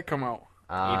 When's that come out?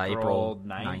 April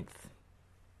 9th.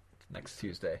 Next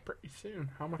Tuesday. Pretty soon.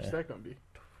 How much is that going to be?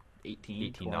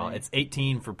 $18. It's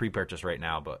 $18 for pre-purchase right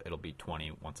now, but it'll be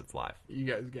 $20 once it's live. You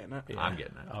guys getting it? Yeah. I'm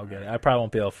getting it. I'll get it. I probably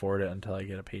won't be able to afford it until I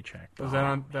get a paycheck. Is that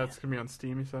on? That's gonna be on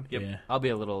Steam, you said? Yep. Yeah. I'll be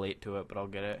a little late to it, but I'll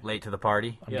get it. Late to the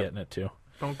party? I'm getting it too.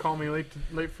 Don't call me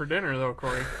late for dinner though,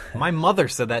 Corey. My mother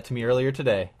said that to me earlier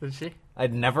today. Did she?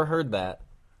 I'd never heard that.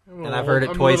 And I've heard it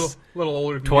I'm twice. A little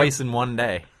older than Twice you. in one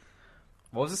day.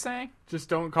 What was it saying? Just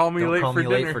don't call me, Don't late, call for me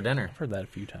dinner. late for dinner. I've heard that a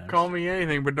few times. Call me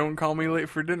anything, but don't call me late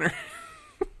for dinner.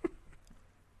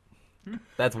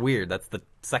 That's weird. That's the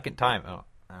second time. Oh,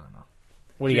 I don't know.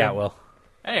 What do you got, Will?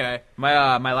 Anyway,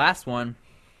 my last one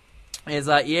is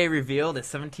EA revealed a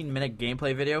 17-minute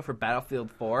gameplay video for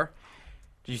Battlefield 4.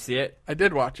 Did you see it? I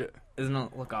did watch it. Doesn't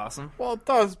it look awesome? Well, it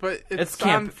does, but it's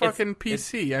camp- on fucking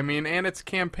PC. I mean, and it's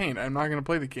campaign. I'm not going to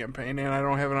play the campaign, and I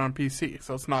don't have it on PC,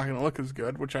 so it's not going to look as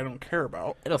good, which I don't care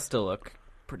about. It'll still look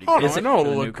pretty Oh, good. no, I know for it'll the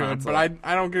new look good, console. but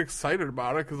I don't get excited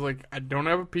about it because, like, I don't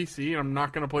have a PC, and I'm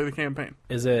not going to play the campaign.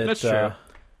 Is it? That's true.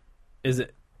 Is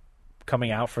it coming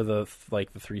out for the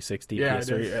 360? Yeah, it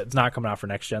PS3? is. It's not coming out for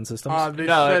next gen systems. They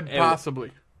No, said it-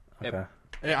 possibly. Okay.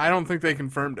 I don't think they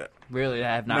confirmed it. Really,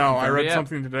 I have not. No, I confirmed read it yet.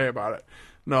 something today about it.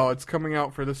 No, it's coming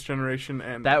out for this generation,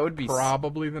 and That would be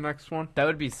probably the next one. That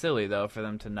would be silly though for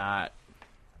them to not.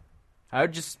 I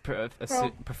would just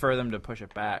prefer them to push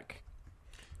it back.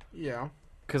 Yeah.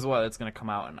 Because it's going to come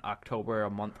out in October, a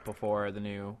month before the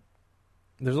new.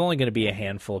 There's only going to be a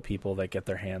handful of people that get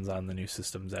their hands on the new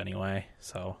systems anyway,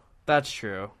 so That's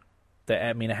true.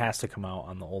 it has to come out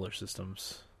on the older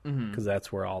systems because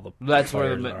that's where all the That's where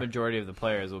the players are. majority of the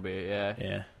players will be. Yeah.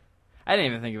 Yeah. I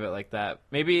didn't even think of it like that.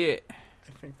 Maybe.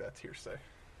 I think that's hearsay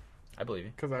I believe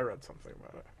you. because I read something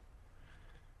about it.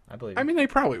 I believe I mean, they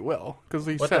probably will because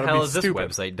they What said the it'd hell be is this stupid.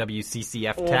 website?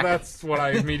 WCCF Well, Tech? that's what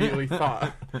I immediately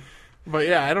thought. But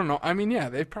yeah, I don't know. I mean, yeah,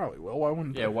 they probably will. Why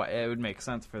wouldn't they? Yeah, it would make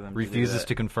sense for them. Refuses to.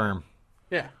 to confirm.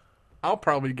 Yeah. I'll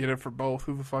probably get it for both.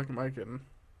 Who the fuck am I kidding?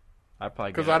 I'd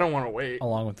probably Because get I it. don't want to wait.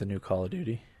 Along with the new Call of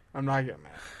Duty. I'm not getting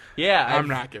that. Yeah, I'm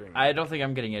not getting that. I don't think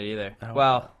I'm getting it either. I don't-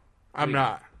 Well, I'm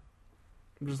not.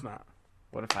 I'm just not.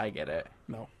 what if I get it?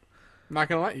 No. I'm not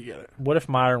going to let you get it. What if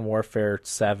Modern Warfare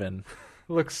 7?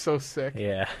 It looks so sick.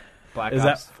 Yeah. Black Is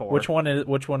Ops that 4. which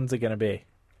one's it going to be?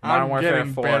 Modern I'm Warfare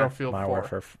getting 4. Battlefield Modern 4.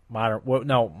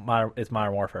 Warfare it's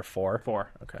Modern Warfare 4.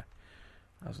 4. Okay.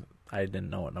 I didn't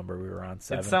know what number we were on.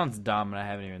 7. It sounds dumb, and I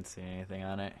haven't even seen anything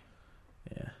on it.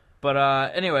 Yeah. But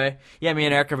anyway, yeah, me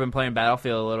and Eric have been playing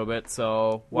Battlefield a little bit.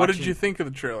 So What did you think of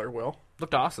the trailer, Will?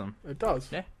 Looked awesome. It does.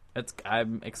 Yeah,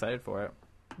 I'm excited for it.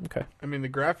 Okay. I mean, the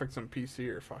graphics on PC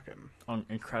are fucking...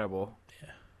 Incredible.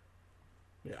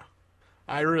 Yeah.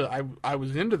 I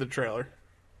was into the trailer.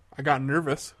 I got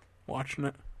nervous watching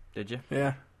it. Did you?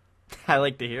 Yeah. I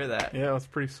like to hear that. Yeah, it was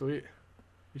pretty sweet.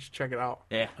 You should check it out.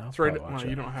 Yeah. I'll It's right. probably watch Well,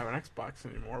 you it. don't have an Xbox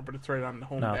anymore, but it's right on the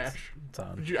home No, dash. it's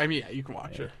on. But I mean, yeah, you can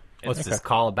watch it. What's this,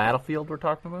 Call of Battlefield we're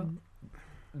talking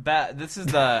about? This is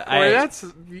the.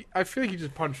 I feel like you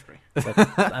just punched me.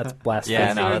 That's blasphemous. Yeah,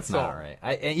 That's no, an that's insult. not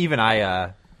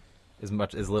right.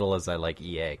 As little as I like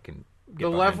EA, can get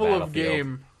The behind level of Battlefield.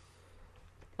 game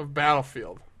of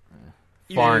Battlefield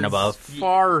Far and is above.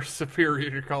 far superior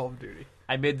to Call of Duty.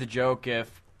 I made the joke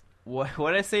what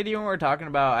did I say to you when we were talking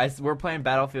about? We're playing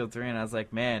Battlefield 3, and I was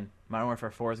like, man, Modern Warfare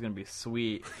 4 is going to be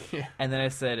sweet. Yeah. And then I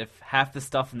said, if half the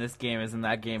stuff in this game is in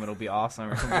that game, it'll be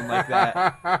awesome, or something like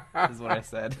that. Is what I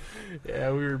said.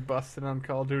 Yeah, we were busting on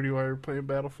Call of Duty while we were playing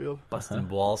Battlefield. Busting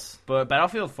balls. But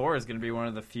Battlefield 4 is going to be one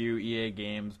of the few EA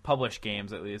games, published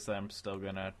games at least, that I'm still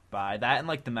going to buy. That and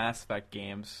like the Mass Effect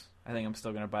games, I think I'm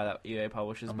still going to buy that EA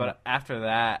publishes. But after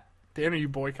that, Dan, are you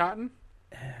boycotting?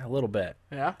 A little bit.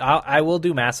 Yeah. I will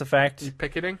do Mass Effect. You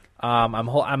picketing?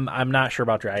 I'm not sure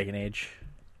about Dragon Age.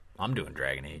 I'm doing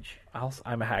Dragon Age. I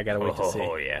gotta wait to see.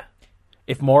 Oh yeah,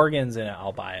 If Morgan's in it,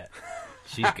 I'll buy it.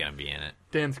 she's gonna be in it.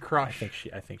 Dan's crush.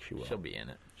 I think she will. She'll be in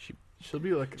it. She'll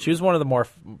be like. She was one of the more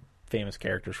famous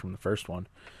characters from the first one.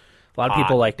 A lot of Hot.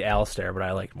 people liked Alistair, but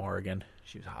I liked Morgan.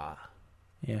 She was hot.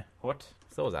 Yeah, what?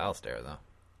 So was Alistair though.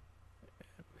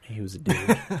 he was a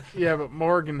dude. Yeah, but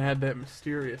Morgan had that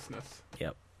mysteriousness.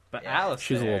 Yep. But Yeah. Alice,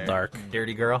 She was a little dark.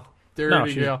 Dirty girl.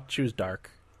 Dirty No, girl. she was dark.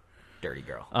 Dirty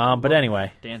girl. But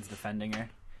anyway, Dan's defending her.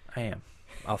 I am.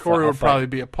 I'll Corey I'll would probably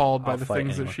be appalled by I'll the fight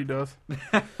things anyone. that she does.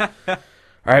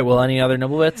 All right. Well, any other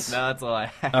nibble bits? No, that's a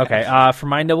lie. Okay. For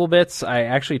my nibble bits, I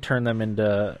actually turned them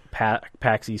into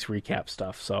PAX East recap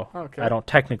stuff, so Okay. I don't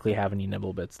technically have any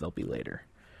nibble bits. They'll be later.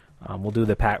 We'll do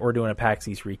We're doing a PAX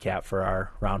East recap for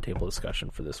our roundtable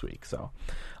discussion for this week. So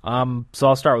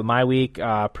I'll start with my week.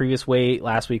 Previous weight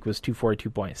last week was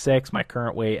 242.6. My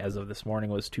current weight as of this morning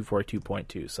was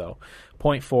 242.2. So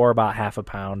 0.4, about half a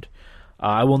pound.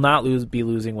 I will not be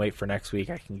losing weight for next week.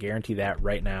 I can guarantee that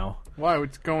right now. Why?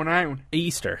 What's going on?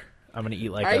 Easter. I'm going to eat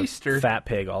like Easter? a fat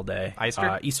pig all day.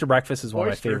 Easter? Easter breakfast is one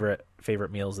Oyster. of my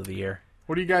favorite meals of the year.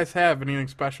 What do you guys have? Anything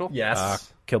special?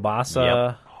 Yes. Kielbasa.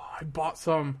 Yep. I bought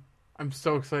some. I'm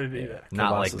so excited to eat it.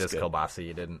 Not like Kielbasa's this good. kielbasa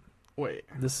you didn't. Wait.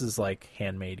 This is like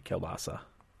handmade kielbasa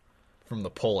From the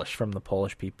Polish from the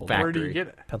Polish people. Factory. Where do you get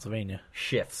it? Pennsylvania.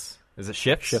 Shifts. Is it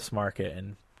Shifts? Shifts Market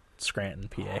in Scranton,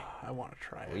 PA. I want to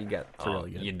try You it. got.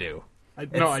 really good. You do.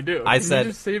 No, I do. I Can said-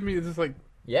 you just save me this like.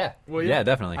 Yeah. Will yeah, you?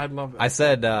 definitely. I'd love that. I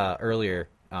said earlier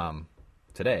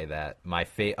today that my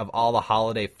of all the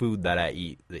holiday food that I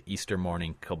eat, the Easter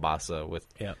morning kielbasa with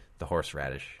Yep. the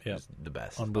horseradish Yep. is the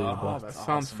best. Unbelievable. Oh, that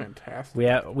sounds fantastic.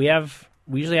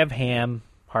 We usually have ham,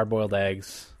 hard boiled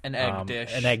eggs, An egg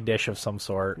dish. an egg dish of some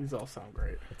sort. These all sound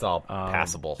great. It's all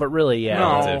passable. But really, yeah,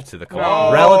 No. relative to the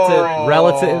No.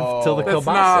 relative to the That's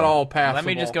kielbasa. not all passable. Let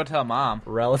me just go tell Mom.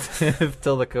 Relative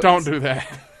to the Don't do that.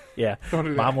 yeah. Don't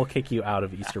do that. Mom will kick you out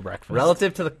of Easter breakfast.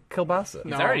 relative to the kielbasa.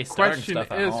 No, already starting question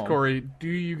stuff at is, home. Corey, do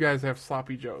you guys have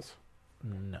sloppy joes?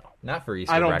 No, Not for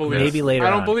Easter I don't breakfast. believe Maybe it. later I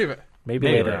don't on. believe it. maybe,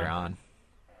 Maybe later, later on. on.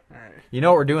 All right. You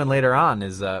know what we're doing later on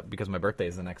is because my birthday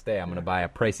is the next day. I'm going to buy a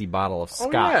pricey bottle of Oh,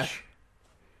 scotch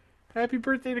Happy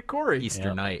birthday to Corey. Easter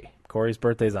Yep. night. Corey's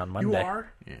birthday's on You Monday.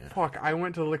 are? Yeah. Fuck, I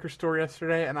went to the liquor store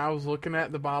yesterday and I was looking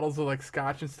at the bottles of like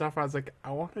scotch and stuff. I was like,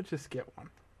 I want to just get one.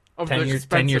 Of the 10 year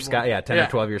expensive scotch. one. Yeah, 10 or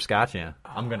 12 year scotch. Yeah,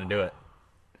 I'm going to do it.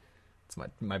 It's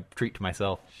my treat to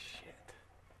myself.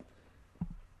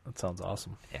 That sounds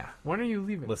awesome. Yeah. When are you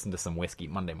leaving? Listen to some whiskey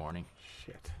Monday morning,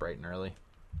 Shit. bright and early.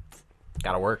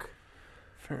 Gotta work.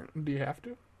 Fair. Do you have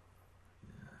to?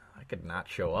 I could not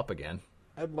show up again.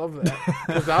 I'd love that.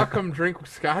 Because I'll come drink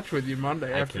scotch with you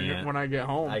Monday I after can't. when I get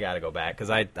home. I gotta go back because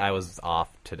I was off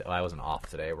today. I wasn't off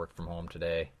today. I worked from home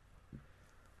today.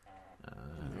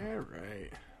 Yeah,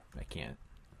 right. I can't.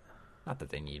 Not that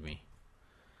they need me.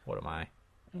 What am I?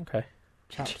 Okay.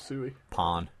 Chop suey.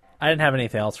 Pawn. I didn't have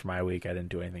anything else for my week. I didn't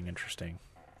do anything interesting.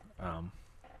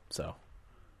 So,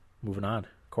 moving on.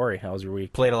 Corey, how was your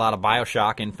week? Played a lot of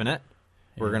BioShock Infinite.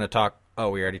 We're gonna talk. Oh,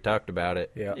 we already talked about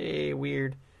it. Yeah. Yay,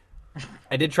 weird.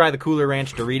 I did try the Cooler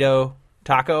Ranch Dorito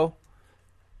taco.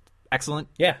 Excellent.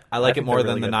 Yeah, I like it think more they're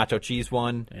than really the good. nacho cheese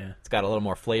one. Yeah. It's got a little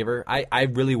more flavor. I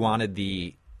really wanted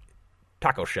the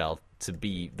taco shell to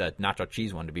be the nacho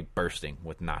cheese one to be bursting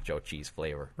with nacho cheese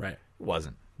flavor. Right. It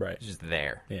wasn't. Right. It's just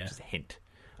there. Yeah. Just a hint.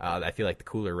 I feel like the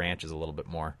Cooler Ranch is a little bit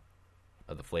more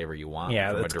of the flavor you want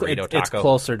Yeah, from a it's, Dorito it's taco.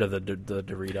 closer to the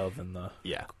Dorito than the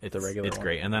Yeah, it's the regular It's one.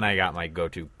 great. And then I got my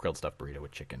go-to grilled stuffed burrito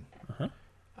with chicken.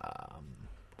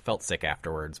 Felt sick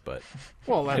afterwards, but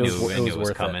Well, I that's, knew it was worth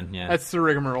it. coming. Yeah, that's the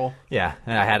rigmarole. yeah.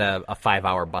 And I had a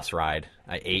 5-hour bus ride.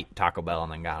 I ate Taco Bell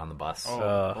and then got on the bus.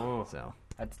 Oh, So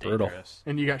that's brutal. dangerous.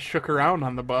 And you got shook around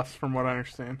on the bus, from what I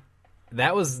understand.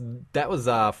 that was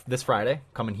this Friday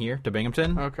coming here to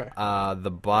Binghamton. Okay. The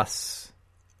bus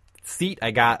seat I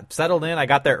got settled in. I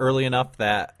got there early enough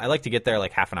that I like to get there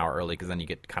like half an hour early because then you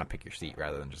get to kind of pick your seat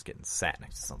rather than just getting sat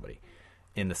next to somebody.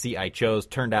 And the seat I chose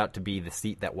turned out to be the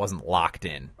seat that wasn't locked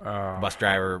in. The bus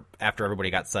driver, after everybody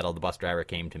got settled, the bus driver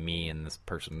came to me and this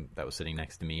person that was sitting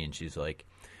next to me, and she's like,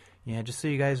 "Yeah, just so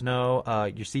you guys know,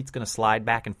 your seat's going to slide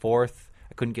back and forth.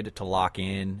 I couldn't get it to lock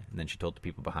in." And then she told the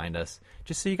people behind us,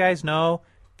 "Just so you guys know,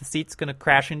 the seat's going to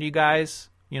crash into you guys,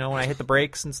 you know, when I hit the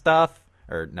brakes and stuff.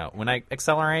 Or no, when I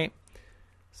accelerate."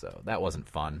 So that wasn't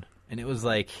fun. And it was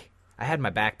like, I had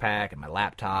my backpack and my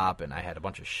laptop, and I had a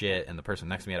bunch of shit, and the person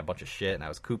next to me had a bunch of shit, and I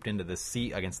was cooped into this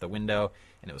seat against the window,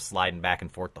 and it was sliding back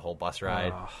and forth the whole bus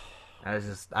ride.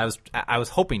 I was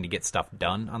hoping to get stuff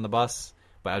done on the bus,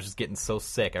 but I was just getting so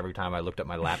sick every time I looked at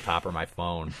my laptop or my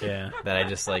phone Yeah. that I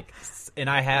just like, and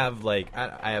I have like,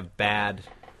 I have bad,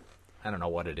 I don't know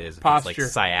what it is. If Posture. It's like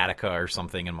sciatica or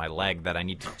something in my leg that I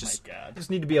need to just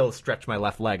need to be able to stretch my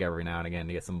left leg every now and again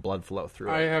to get some blood flow through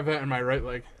it. I have that in my right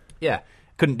leg. Yeah,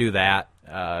 couldn't do that.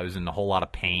 I was in a whole lot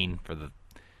of pain for the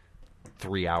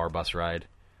 3-hour bus ride,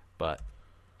 but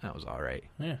that was all right.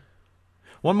 Yeah.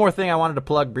 One more thing I wanted to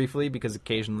plug briefly, because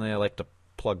occasionally I like to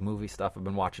plug movie stuff. I've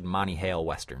been watching Monty Hale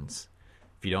westerns.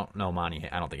 If you don't know Monty,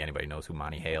 I don't think anybody knows who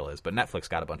Monty Hale is, but Netflix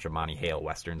got a bunch of Monty Hale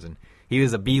westerns, and he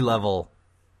was a B-level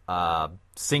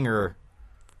singer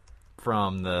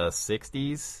from the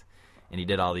 60s, and he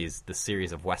did all this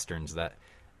series of westerns that,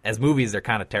 as movies, they're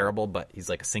kind of terrible, but he's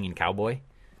like a singing cowboy.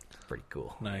 It's pretty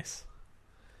cool. Nice.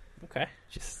 Okay.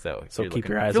 Just so So if keep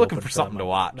you're your eyes if you're looking open for for something them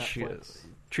to on watch. Netflix.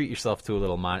 Treat yourself to a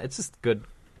little It's just good,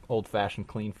 old-fashioned,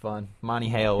 clean fun. Monty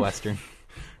Hale western.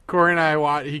 Corey and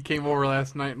I he came over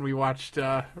last night and we watched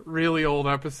really old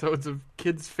episodes of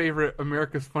kids' favorite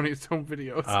America's Funniest Home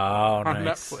Videos Oh, on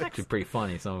nice. Netflix. Actually, pretty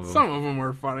funny. Some of them. Some of them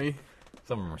were funny.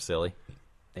 Some of them were silly.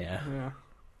 Yeah.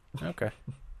 Yeah. Okay.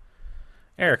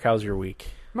 Eric, how's your week?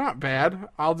 Not bad.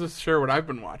 I'll just share what I've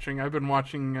been watching. I've been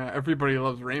watching Everybody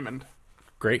Loves Raymond.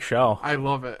 Great show. I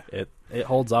love it. It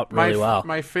holds up really well.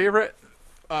 My favorite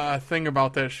thing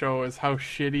about that show is how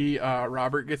shitty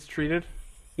Robert gets treated.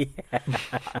 Yeah.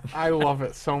 I love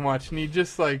it so much, and he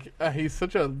just he's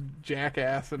such a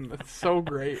jackass, and it's so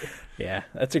great. Yeah,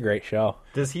 that's a great show.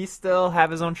 Does he still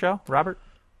have his own show, Robert?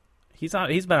 He's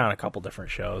been on a couple different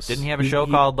shows. Didn't he have a show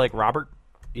called like Robert?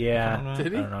 Yeah,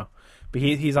 Did he? I don't know, but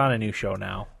he's on a new show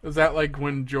now. Is that like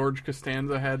when George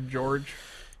Costanza had George?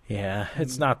 Yeah,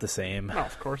 it's not the same. No,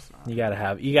 of course not. You gotta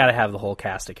have the whole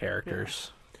cast of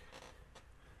characters.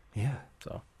 Yeah.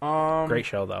 So Great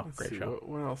show though. Let's Great see, show.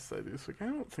 What else did I do this week? I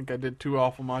don't think I did too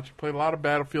awful much. I played a lot of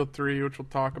Battlefield 3, which we'll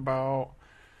talk about.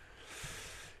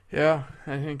 Yeah,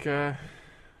 I think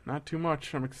not too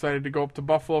much. I'm excited to go up to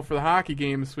Buffalo for the hockey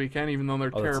game this weekend, even though they're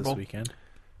Oh, that's terrible. this weekend.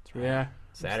 Yeah,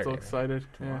 Saturday, I'm still right? excited.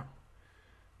 Yeah,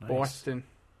 Nice. Boston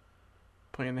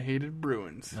playing the hated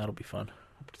Bruins. That'll be fun.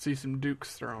 Hope to see some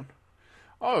Dukes thrown.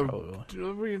 Oh,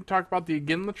 Probably. we can talk about the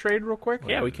Iginla trade real quick.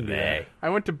 Yeah, we can do that. I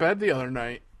went to bed the other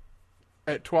night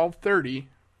at 12:30,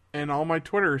 and all my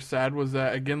Twitter said was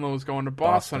that Iginla was going to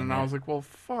Boston, and I yeah. was like, well,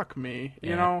 fuck me.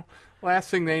 You Yeah. know, last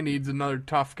thing they need is another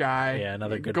tough guy. Yeah,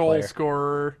 another good goal player.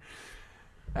 scorer.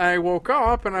 And I woke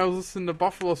up, and I was listening to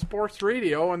Buffalo Sports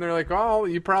Radio, and they're like, oh,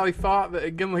 you probably thought that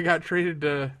Iginla got traded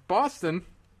to Boston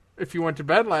if you went to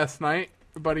bed last night,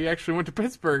 but he actually went to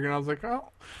Pittsburgh. And I was like,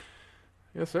 oh,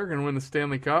 I guess they're going to win the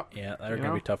Stanley Cup. Yeah, they're You gonna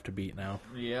know? be tough to beat now.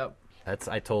 Yep.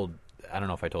 I don't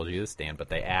know if I told you this, Dan, but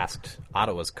they asked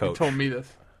Ottawa's He coach told me this.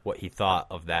 what he thought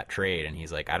of that trade, and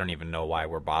he's like, I don't even know why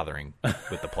we're bothering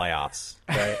with the playoffs,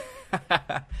 Right?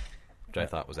 which I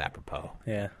thought was apropos.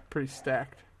 Yeah, Pretty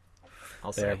stacked.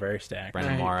 I'll they're say very stacked.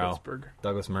 Brendan I hate Morrow, Pittsburgh.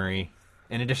 Douglas Murray,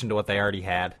 in addition to what they already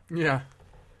had. Yeah.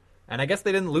 And I guess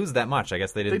they didn't lose that much. I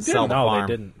guess they didn't They sell didn't. the No, farm.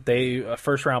 they didn't. They a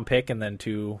first round pick and then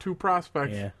two. Two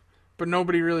prospects. Yeah, But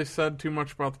nobody really said too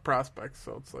much about the prospects,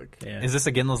 so it's like, yeah, Is this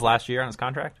Iginla's last year on his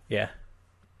contract? yeah.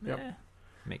 yep.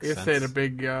 Makes I guess sense. they had a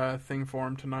big thing for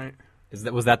him tonight.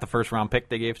 Was that the first round pick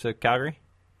they gave to Calgary?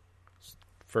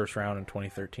 First round in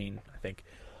 2013, I think.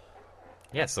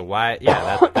 Yeah. So why?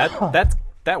 Yeah,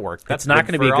 that worked. That's It's not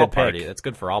good gonna be for a all good pick. parties. That's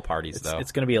good for all parties, It's, though.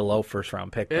 it's going to be a low first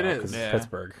round pick. It though, is. 'cause Yeah. it's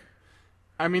Pittsburgh.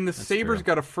 I mean, the Sabres true.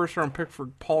 got a first round pick for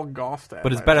Paul Gostad.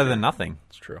 But it's last better year. than nothing.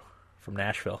 It's true. From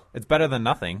Nashville. It's better than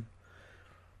nothing.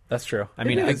 That's true. I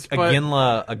mean, is, but-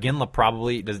 Iginla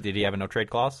probably did he have a no trade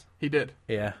clause? He did.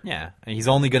 Yeah. Yeah, and he's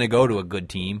only going to go to a good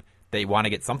team. They want to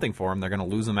get something for him. They're going to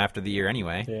lose him after the year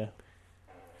anyway. Yeah.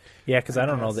 Yeah, because I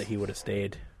don't know guess. that he would have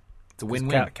stayed. It's a 'Cause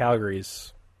win-win.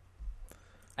 Calgary's.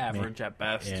 Average at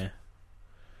best. Yeah.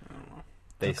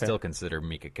 They Okay. still consider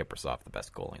Mika Kiprasov the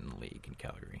best goalie in the league in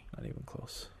Calgary. Not even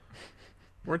close.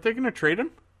 Weren't they going to trade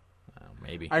him?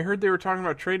 Maybe. I heard they were talking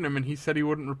about trading him, and he said he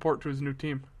wouldn't report to his new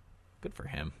team. Good for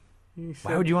him. He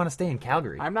said, Why would you want to stay in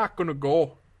Calgary? I'm not going to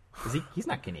go. Is he's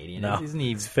not Canadian. No, Isn't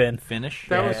he it's Finn. Finnish?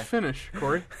 That Yeah. was Finnish,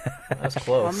 Corey. That's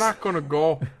close. I'm not going to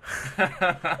go.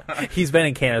 He's been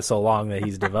in Canada so long that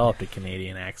he's developed a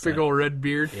Canadian accent. Big old red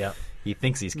beard. Yep. He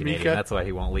thinks he's Canadian. Mika. That's why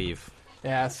he won't leave.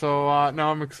 Yeah, so now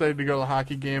I'm excited to go to the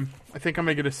hockey game. I think I'm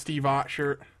going to get a Steve Ott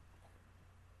shirt.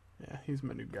 Yeah, he's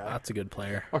my new guy. That's a good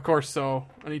player. Of course, so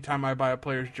anytime I buy a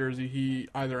player's jersey, he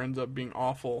either ends up being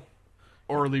awful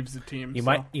or leaves the team. You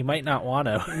so. might not want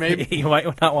to. Maybe. You might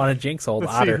not want to jinx old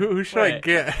Let's see, Otter. who should I Wait,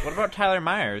 get? What about Tyler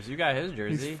Myers? You got his He's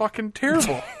jersey. fucking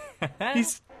terrible.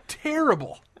 He's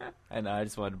terrible. I know. I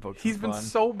just wanted to poke He's some been fun.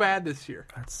 so bad this year.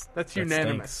 That That's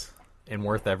unanimous. stinks. And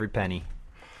worth every penny.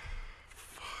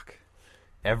 Fuck.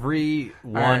 Every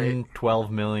right.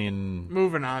 12 million.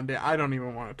 Moving on, Dan. I don't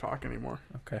even want to talk anymore.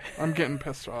 Okay. I'm getting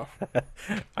pissed off.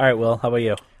 All right, Will. How about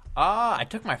you? I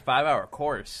took my 5-hour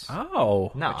course.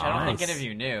 Oh, No, Which I don't think nice. any of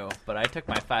you knew, but I took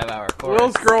my 5-hour course.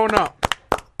 Will's growing up.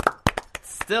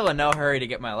 Still in no hurry to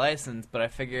get my license, but I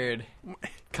figured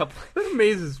couple That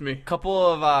amazes me. couple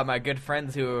of my good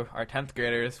friends who are 10th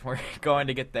graders were going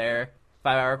to get their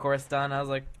 5-hour course done. I was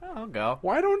like, oh, I'll go.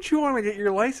 Why don't you want to get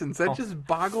your license? That Oh. just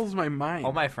boggles my mind.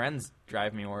 All my friends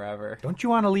drive me wherever. Don't you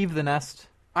want to leave the nest?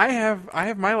 I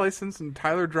have my license, and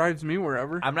Tyler drives me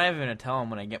wherever. I'm not even going to tell them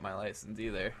when I get my license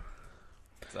either.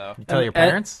 So, You tell your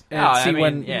parents? And No, see, I mean,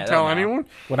 when yeah, Tell they'll know. anyone?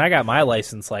 when I got my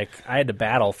license, like I had to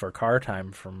battle for car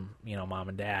time from mom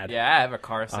and dad. Yeah, I have a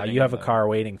car. Sitting You have in a the- car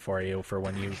waiting for you for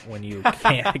when you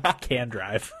can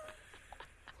drive.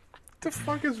 What the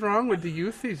fuck is wrong with the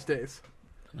youth these days?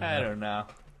 I don't know,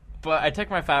 but I took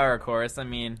my 5-hour course. I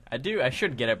mean, I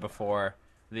should get it before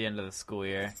the end of the school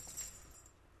year.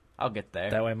 I'll get there.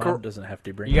 That way, mom doesn't have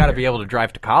to bring. You got to be able to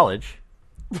drive to college.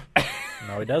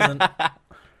 No, he doesn't.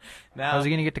 Now, How's he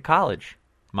going to get to college?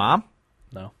 Mom?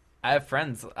 No. I have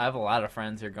friends. I have a lot of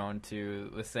friends who are going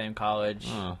to the same college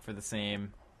Oh. for the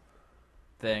same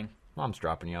thing. Mom's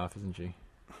dropping you off, isn't she?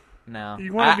 No.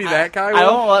 You want to be that guy,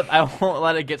 I won't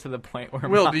let it get to the point where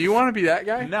Will, do you want to be that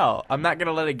guy? No, I'm not going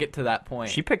to let it get to that point.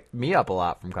 She picked me up a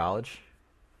lot from college.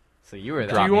 So you were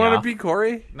Do that. you want to be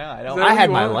Corey? No, I don't. that I had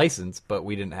you my want? license, but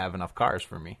we didn't have enough cars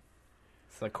for me.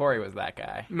 So Corey was that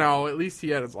guy. No, at least he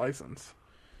had his license.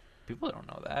 People don't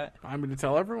know that. I'm going to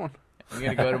tell everyone. I'm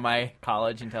going to go to my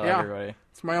college and tell Yeah. everybody.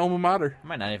 It's my alma mater. I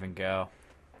might not even go.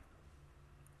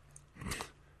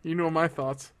 You know my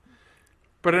thoughts.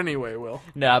 But anyway, Will.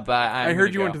 No, but I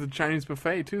heard you went to the Chinese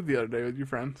buffet, too, the other day with your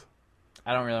friends.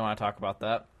 I don't really want to talk about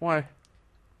that. Why?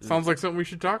 Sounds like something we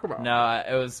should talk about. No,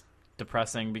 it was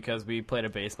depressing because we played a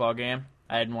baseball game.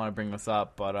 I didn't want to bring this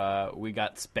up, but we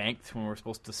got spanked when we were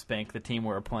supposed to spank the team we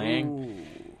were playing.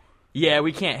 Ooh. Yeah,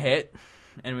 we can't hit,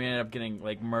 and we ended up getting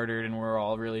like murdered, and we were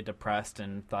all really depressed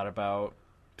and thought about.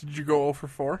 Did you go 0 for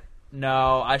 4?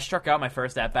 No, I struck out my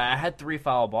first at bat. I had 3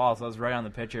 foul balls. I was right on the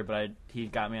pitcher, but he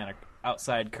got me on an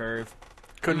outside curve.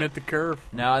 Couldn't hit the curve.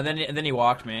 No, and then he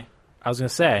walked me. I was gonna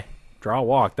say, draw a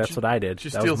walk. That's what I did. Did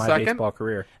you That steal was my second? baseball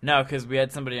career. No, because we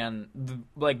had somebody on,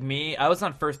 like me. I was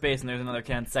on first base, and there's another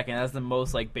kid on second. That's the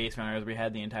most like base runners we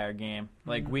had the entire game.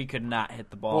 Like we could not hit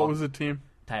the ball. What was the team?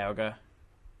 Tioga?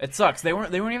 It sucks. They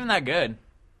weren't even that good.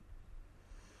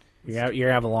 You're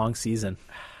gonna have a long season.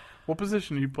 What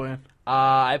position are you playing?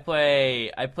 I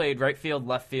played right field,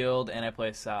 left field, and I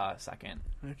play second.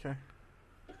 Okay.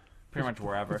 Pretty much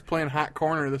wherever. Who's playing hot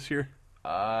corner this year?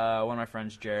 One of my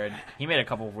friends, Jared. He made a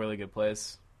couple of really good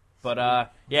plays.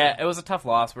 But yeah, it was a tough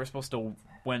loss. We were supposed to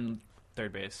win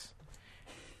third base.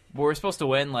 We were supposed to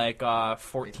win like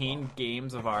 14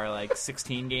 games of our like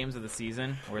 16 games of the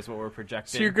season, whereas what we're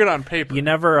projected. So you're good on paper. You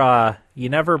never.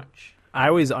 I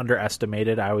always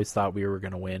underestimated. I always thought we were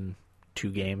gonna win 2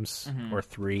 games or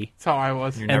 3. That's how I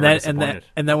was. You're And never then disappointed.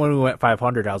 and then when we went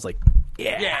 500, I was like,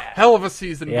 yeah. Hell of a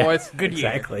season, Yeah, boys. Good year.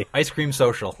 exactly. Ice cream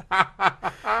social.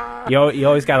 You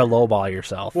always got to lowball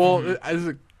yourself. Well, this is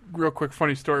a real quick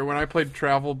funny story. When I played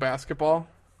travel basketball,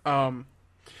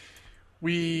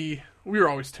 we were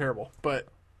always terrible, but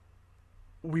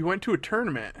we went to a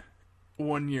tournament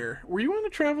one year. Were you on the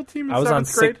travel team in I was on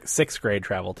 7th grade? sixth grade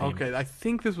travel team. Okay, I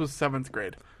think this was 7th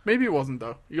grade. Maybe it wasn't,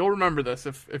 though. You'll remember this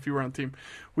if you were on the team.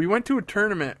 We went to a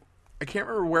tournament. I can't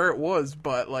remember where it was,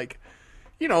 but, like,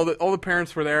 you know, all the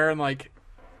parents were there and, like,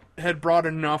 had brought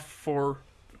enough for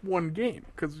one game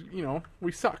because, you know,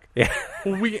 we suck. Yeah.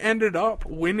 Well, we ended up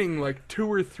winning, like,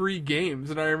 2 or 3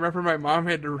 games, and I remember my mom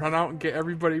had to run out and get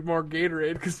everybody more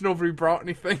Gatorade because nobody brought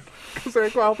anything. Because they're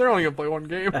like, well, they're only going to play one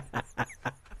game.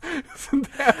 Isn't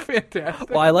that fantastic?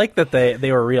 Well, I like that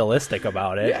they were realistic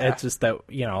about it. Yeah. It's just that,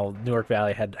 you know, Newark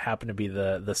Valley had happened to be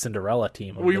the Cinderella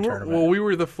team of the tournament. Well, we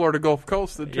were the Florida Gulf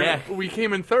Coast. Yeah. We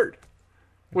came in 3rd,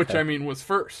 which, Okay. I mean, was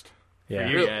first. yeah.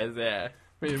 You guys, yeah.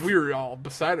 I mean, we were all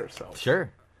beside ourselves.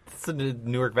 Sure. It's the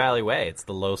Newark Valley way. It's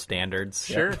the low standards.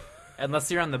 Sure.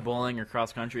 Unless you're on the bowling or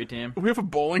cross country team. We have a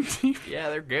bowling team. Yeah,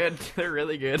 they're good. They're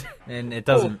really good. And it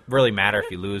doesn't really matter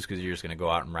if you lose because you're just going to go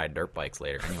out and ride dirt bikes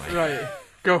later anyway. Right.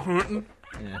 Go hunting.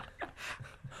 Yeah.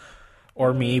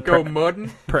 Or me Go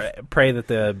mudding. pray that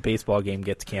the baseball game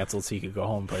gets canceled so you could go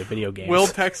home and play video games. Will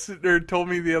texted or told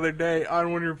me the other day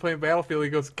on when we were playing Battlefield, he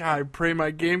goes, God, I pray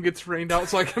my game gets rained out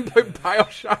so I can play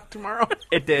Bioshock tomorrow.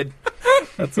 It did.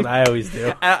 That's what I always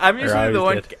do. I'm Or usually I the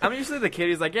always one. did. I'm usually the kid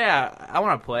who's like, yeah, I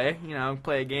want to play. You know,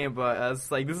 play a game. But I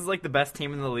was like, this is like the best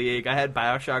team in the league. I had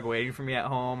Bioshock waiting for me at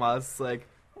home. I was like,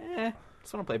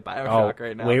 just want to play Bioshock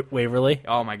right now. Waverly?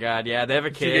 Oh my god, yeah, they have a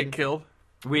Did you kid. get killed?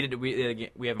 We haven't.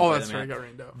 Oh, played that's them right. I yet. got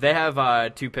rained out. They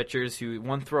have 2 pitchers who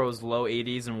one throws low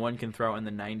 80s and one can throw in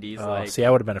the 90s. Oh, see, I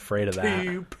would have been afraid of that.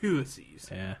 2 pussies.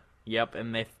 Yeah. Yep,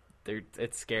 and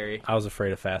it's scary. I was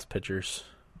afraid of fast pitchers.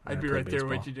 when I'd I be played right there baseball.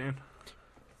 with you, Jan.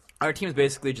 Our team's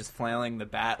basically just flailing the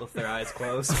bat with their eyes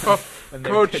closed when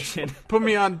they're Coach, pitching. put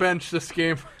me on bench this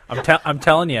game. I'm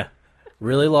telling you,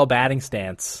 really low batting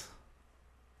stance.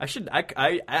 I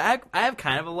have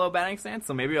kind of a low batting stance,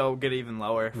 so maybe I'll get even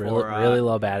lower Really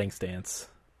low batting stance.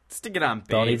 just to get on base.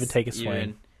 Don't even take a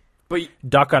swing. But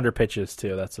Duck under pitches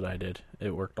too. That's what I did.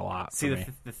 It worked a lot. see, for me.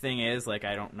 the thing is, like,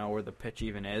 I don't know where the pitch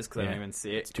even is because I Yeah, don't even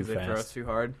see it too because they throw it fast. too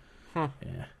hard.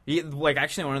 Yeah. Like,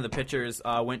 actually, one of the pitchers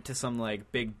went to some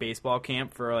like big baseball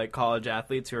camp for like college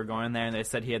athletes who were going there, and they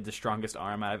said he had the strongest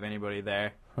arm out of anybody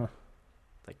there.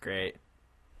 Like, great.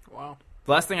 Wow.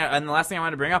 The last thing I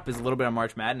wanted to bring up is a little bit of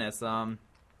March Madness. I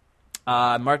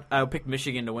picked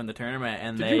Michigan to win the tournament,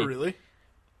 and Did you really?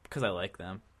 because I like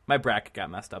them. My bracket got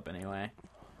messed up anyway.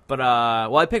 But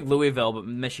I picked Louisville, but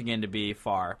Michigan to be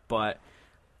far. But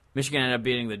Michigan ended up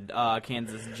beating the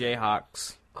Kansas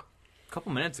Jayhawks.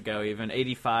 couple minutes ago, even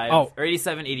 85 Oh. or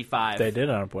 87-85. They did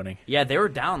end up winning. Yeah, they were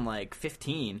down like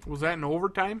 15. Was that in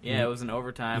overtime? Yeah, it was in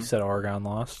overtime. You said Oregon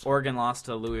lost. Oregon lost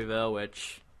to Louisville,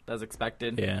 which as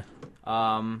expected. Yeah.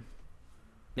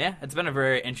 Yeah, it's been a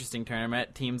very interesting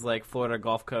tournament. Teams like Florida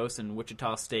Gulf Coast and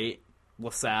Wichita State,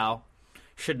 LaSalle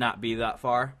should not be that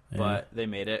far, but they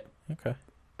made it. Okay.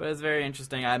 But it's very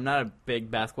interesting. I'm not a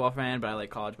big basketball fan, but I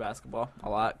like college basketball a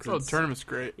lot. Oh, the tournament's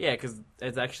great. Yeah, because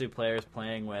it's actually players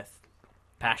playing with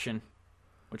passion,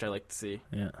 which I like to see.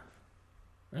 Yeah.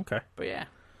 Okay. But yeah.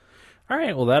 All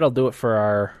right. Well, that'll do it for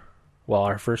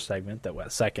our first segment. That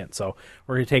was second. So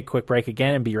we're going to take a quick break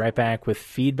again and be right back with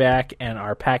feedback and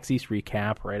our PAX East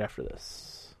recap right after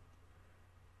this.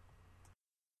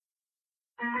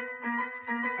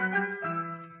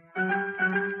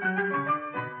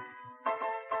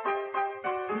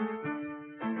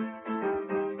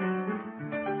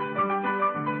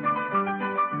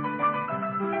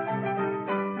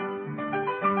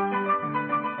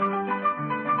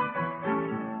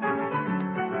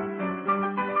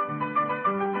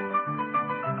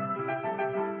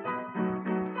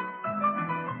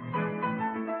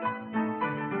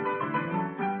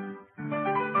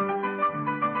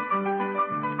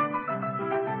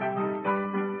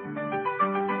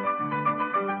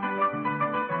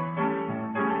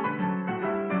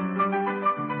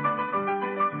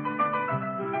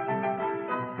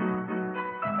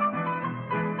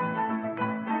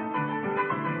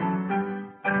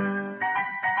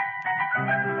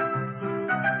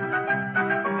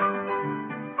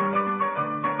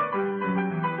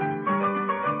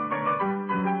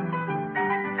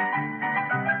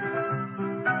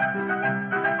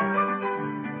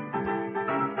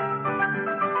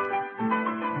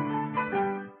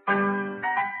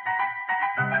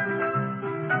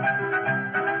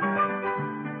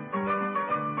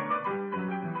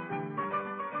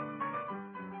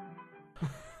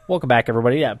 Welcome back,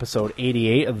 everybody, to episode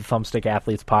 88 of the Thumbstick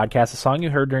Athletes podcast. The song you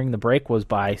heard during the break was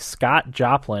by Scott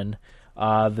Joplin,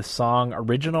 the song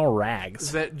Original Rags.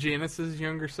 Is that Janice's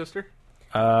younger sister?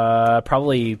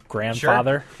 Probably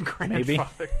grandfather, maybe.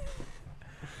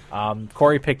 Grandfather.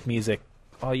 Corey picked music.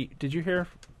 Oh, did you hear?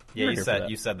 Yeah,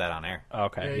 you said that on air.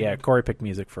 Okay, yeah, Corey picked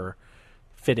music for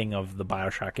fitting of the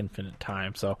BioShock Infinite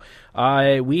time. So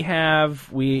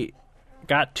we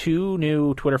got 2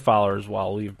 new Twitter followers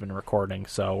while we've been recording,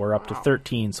 so we're up to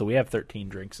 13. So we have 13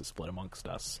 drinks to split amongst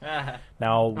us.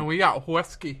 Now, And we got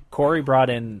whiskey. Corey brought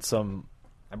in some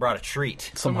I brought a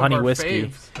treat. some of honey our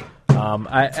whiskey. faves.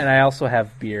 I also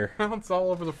have beer. Well, it's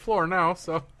all over the floor now,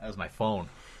 so That was my phone.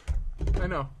 I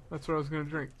know. That's what I was going to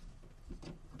drink.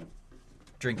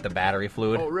 Drink the battery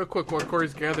fluid. Oh, real quick, while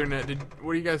Corey's gathering that,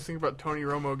 what do you guys think about Tony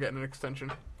Romo getting an extension?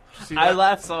 Did you see I that?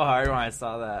 laughed so hard when I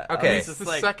saw that. Okay. It's the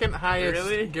second highest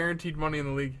really? guaranteed money in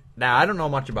the league. Now, I don't know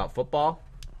much about football.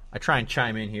 I try and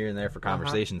chime in here and there for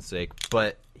conversation's sake,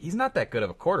 but he's not that good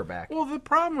of a quarterback. Well, the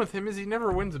problem with him is he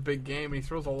never wins a big game. He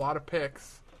throws a lot of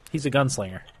picks. He's a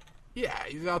gunslinger. Yeah,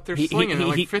 he's out there He- slinging he- it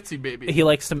like he- Fitzy baby. He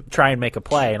likes to try and make a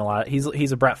play, and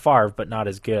he's a Brett Favre, but not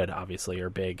as good, obviously,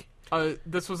 or big.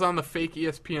 This was on the fake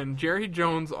ESPN. Jerry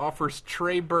Jones offers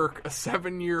Trey Burke a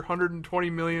 7-year, $120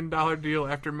 million deal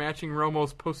after matching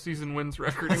Romo's postseason wins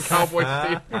record in Cowboy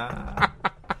Stadium.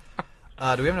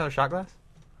 Do we have another shot glass?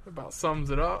 About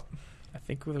sums it up. I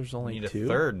think there's only We need 2. a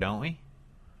third, don't we?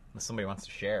 Unless somebody wants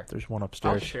to share. There's one I'll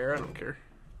upstairs. share. I don't care.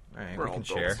 All right, We're we all can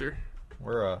adults share.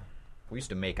 here. We used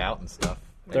to make out and stuff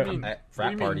What do you mean? at What frat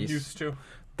do you mean parties. used to?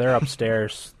 They're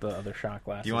upstairs. The other shot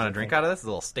glasses. Do you want to drink out of this? It's a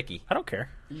little sticky. I don't care.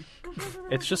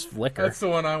 It's just liquor. That's the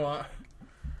one I want.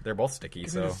 They're both sticky,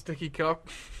 Give me so a sticky cup.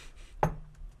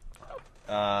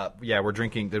 yeah, we're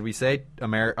drinking. Did we say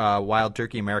Wild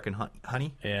Turkey American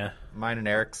Honey? Yeah. Mine and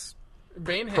Eric's.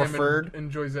 Bainham Preferred.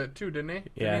 enjoys that too, didn't he?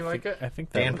 Yeah. Didn't he like it? I think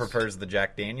that Dan was- prefers the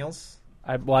Jack Daniels.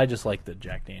 I just like the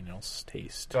Jack Daniels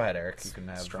taste. Go ahead, Eric. You can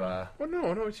have. Strong. Well,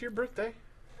 no, it's your birthday.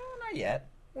 Not yet.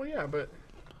 Well, yeah, but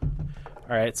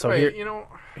All right, so wait, here,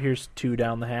 here's 2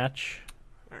 down the hatch.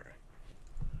 all right.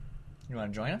 You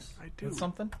want to join us? I do. With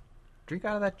something? Drink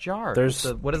out of that jar. There's-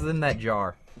 what is in that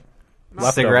jar?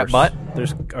 Leftovers. Cigarette butt?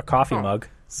 There's a coffee Oh. mug.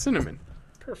 Cinnamon.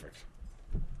 Perfect.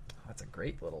 That's a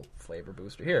great little flavor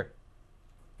booster. Here.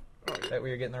 Oh, yeah. That way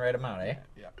you're getting the right amount, eh?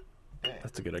 Yeah.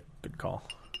 That's a good call.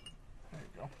 There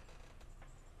you go.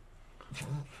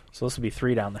 So this will be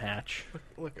 3 down the hatch.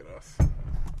 Look at us.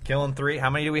 Killing 3. How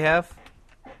many do we have?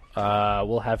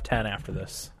 We'll have 10 after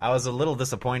this. I was a little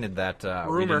disappointed that we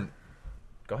Rumor. didn't.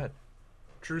 Go ahead.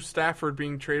 Drew Stafford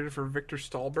being traded for Victor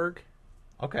Stahlberg.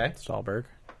 Okay. Stahlberg.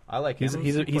 I like him.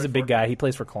 He's a big guy. He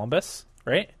plays for Columbus,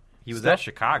 right? He was at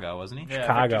Chicago, wasn't he? Yeah,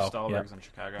 Chicago, Victor Stahlberg's yeah. in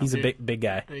Chicago. He's a big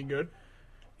guy. Any good?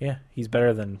 Yeah, he's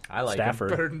better than I like him. Stafford.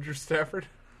 Better than Drew Stafford.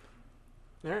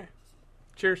 All right.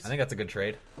 Cheers. I think that's a good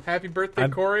trade. Happy birthday,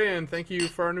 Corey, and thank you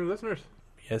for our new listeners.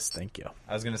 Yes, thank you.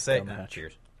 I was going to say, Don't match.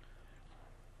 cheers.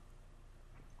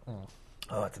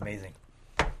 Oh, that's amazing.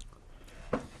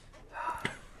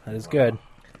 That is good.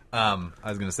 I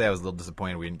was going to say I was a little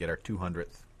disappointed we didn't get our 200th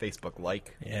Facebook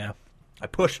like. Yeah. I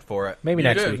pushed for it. Maybe You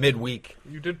next did. week. Midweek.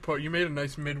 You made a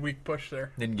nice midweek push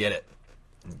there. Didn't get it.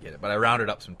 But I rounded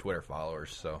up some Twitter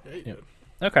followers, so. Yeah, you Yep. did.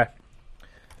 Okay.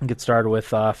 Get started with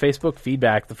Facebook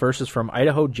feedback. The first is from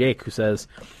Idaho Jake, who says,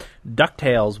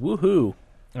 DuckTales, woohoo.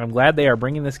 I'm glad they are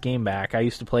bringing this game back. I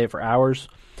used to play it for hours,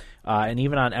 and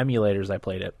even on emulators I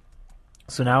played it.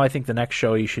 So now I think the next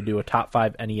show you should do a top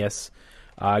 5 NES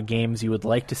games you would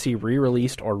like to see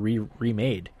re-released or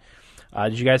remade.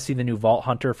 Did you guys see the new Vault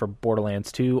Hunter for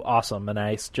Borderlands 2? Awesome. And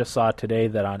I just saw today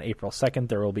that on April 2nd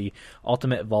there will be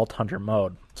Ultimate Vault Hunter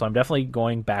mode. So I'm definitely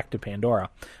going back to Pandora.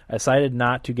 I decided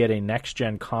not to get a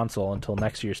next-gen console until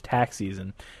next year's tax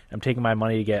season. I'm taking my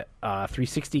money to get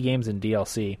 360 games and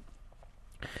DLC.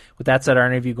 With that said, are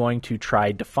any of you going to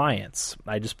try Defiance?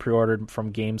 I just pre-ordered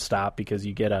from GameStop because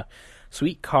you get a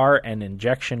sweet car and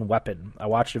injection weapon. I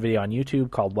watched a video on YouTube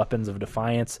called Weapons of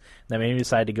Defiance, and that made me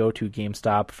decide to go to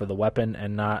GameStop for the weapon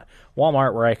and not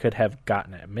Walmart where I could have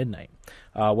gotten it at midnight.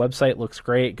 Website looks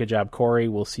great. Good job, Corey.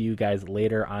 We'll see you guys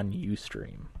later on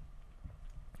Ustream.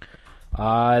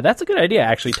 That's a good idea,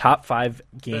 actually. Top 5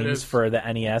 games for the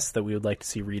NES that we would like to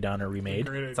see redone or remade.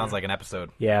 Great idea. Sounds like an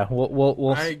episode. Yeah,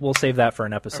 we'll save that for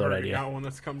an I've episode already idea. got one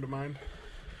that's come to mind.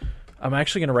 I'm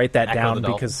actually going to write that Echo down the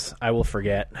Dolphin. because I will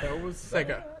forget. That was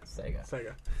Sega.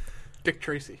 Sega. Dick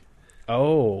Tracy.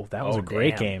 Oh, that was Oh, a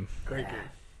great damn. game. Great game.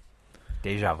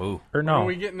 Deja vu. Or When no, are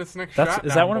we getting this next that's shot is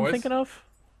down, that what boys? I'm thinking of?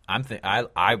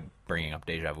 I'm bringing up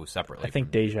Deja vu separately. I think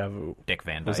from Deja Vu Dick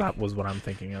Van was Dyke. was what I'm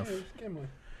thinking of. Hey, there's Gimli.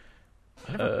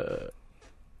 I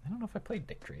don't know if I played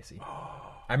Dick Tracy.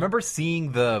 I remember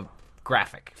seeing the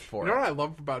graphic for You know it. what I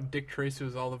loved about Dick Tracy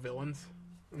was all the villains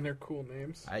and their cool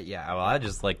names. I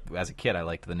just like as a kid I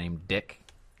liked the name Dick.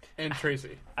 And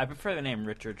Tracy. I prefer the name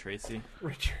Richard Tracy.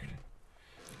 Richard.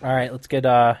 All right, let's get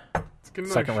Let's get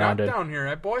another Second shot rounded. down here,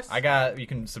 right, boys? You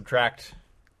can subtract.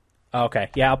 okay.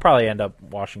 Yeah, I'll probably end up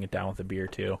washing it down with a beer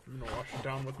too. I'm going to wash it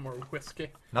down with more whiskey.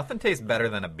 Nothing tastes better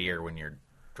than a beer when you're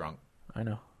drunk. I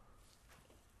know.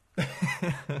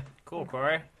 Cool,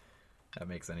 Corey. That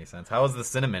makes any sense. How is the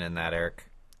cinnamon in that, Eric?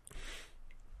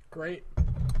 Great.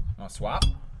 Want to swap?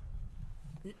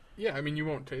 Yeah, I mean, you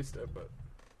won't taste it, but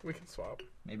we can swap.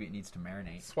 Maybe it needs to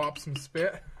marinate. Swap some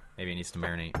spit. Maybe it needs to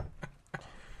marinate.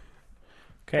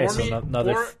 Okay, Pour so me-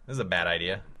 another pour- This is a bad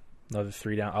idea. another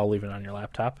 3 down. I'll leave it on your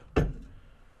laptop.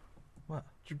 What?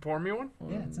 Did you pour me one?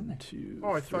 Yeah, it's in there. 2.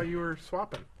 Oh, I thought you were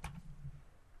swapping.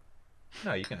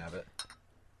 No, you can have it.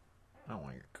 I don't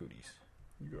want your cooties.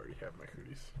 You already have my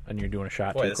cooties. And you're doing a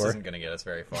shot Boy, too, this Corey. isn't going to get us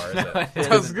very far, is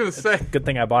it? I was going to say. Good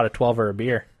thing I bought a 12er of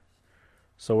beer.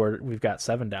 So we've got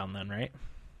 7 down then, right?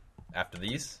 After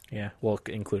these? Yeah, well,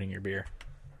 including your beer.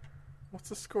 What's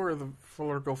the score of the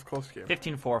Florida Gulf Coast game?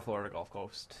 15-4 Florida Gulf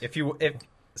Coast. If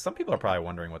some people are probably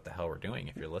wondering what the hell we're doing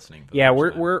if you're listening. For the Yeah,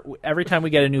 first time. we're every time we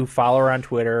get a new follower on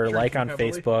Twitter, like on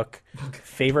heavily. Facebook,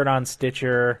 favorite on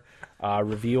Stitcher,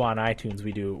 review on iTunes,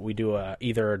 we do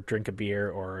either drink a beer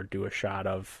or do a shot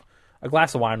of a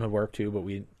glass of wine would work too, but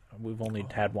we've only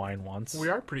had wine once. We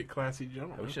are pretty classy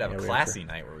gentlemen. We should have Yeah, a we classy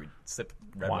night where we sip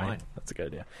red wine. That's a good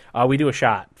idea. We do a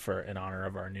shot in honor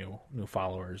of our new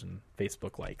followers and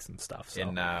Facebook likes and stuff. So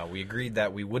And we agreed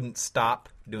that we wouldn't stop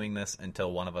doing this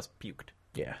until one of us puked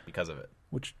yeah, because of it.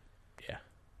 which yeah,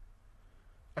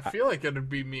 I feel like it'd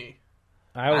be me.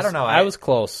 I don't know, I I- was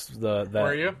close.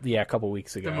 Were you? Yeah, a couple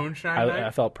weeks ago. moonshine night? I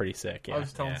felt pretty sick. Yeah, I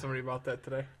was telling somebody about that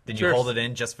today. Did you Cheers. hold it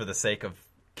in just for the sake of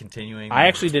continuing? I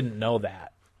actually didn't know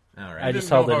that. All I right. just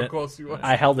didn't know held it how in. close you was.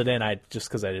 I held it in. Just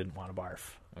because I didn't want to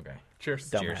barf. Okay. Cheers.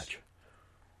 Dumb Cheers. match.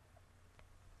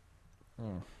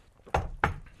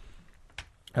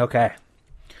 Okay.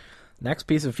 Next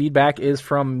piece of feedback is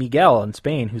from Miguel in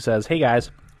Spain, who says, "Hey guys,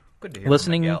 Good to hear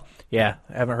listening." from Miguel. Yeah,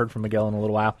 I haven't heard from Miguel in a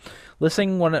little while.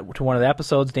 Listening to one of the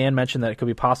episodes, Dan mentioned that it could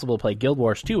be possible to play Guild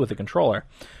Wars 2 with a controller.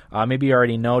 Maybe you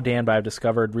already know, Dan, but I've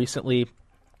discovered recently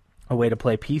a way to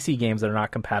play PC games that are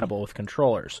not compatible with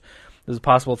controllers. This is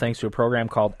possible thanks to a program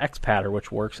called XPadder,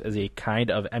 which works as a kind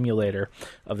of emulator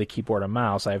of the keyboard and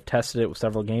mouse. I've tested it with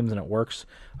several games, and it works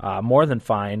more than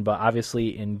fine, but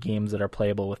obviously in games that are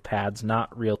playable with pads,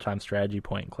 not real-time strategy,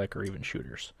 point-and-click, or even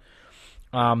shooters.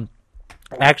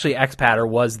 Actually, XPadder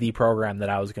was the program that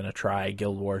I was going to try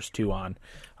Guild Wars 2 on.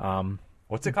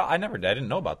 What's it called? I didn't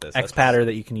know about this. X-Patter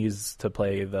that you can use to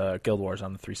play the Guild Wars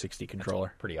on the 360 controller.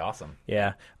 That's pretty awesome.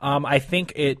 Yeah. I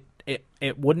think it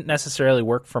wouldn't necessarily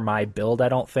work for my build, I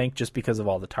don't think, just because of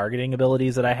all the targeting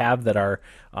abilities that I have that are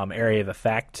area of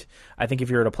effect. I think if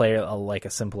you were to play like a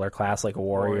simpler class like a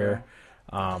warrior,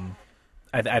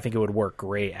 I think it would work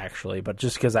great, actually. But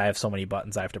just because I have so many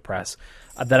buttons I have to press,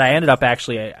 that I ended up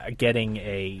actually getting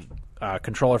a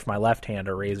controller for my left hand,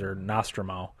 a Razer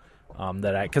Nostromo,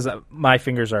 because my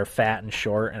fingers are fat and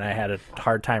short, and I had a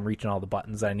hard time reaching all the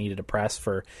buttons I needed to press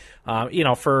for,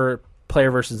 for player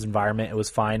versus environment, it was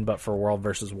fine, but for world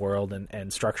versus world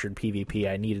and structured PvP,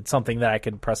 I needed something that I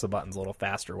could press the buttons a little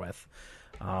faster with.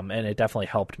 And it definitely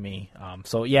helped me.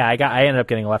 So yeah, I ended up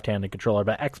getting a left-handed controller,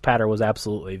 but X-Patter was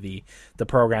absolutely the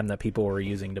program that people were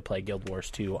using to play Guild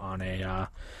Wars 2 on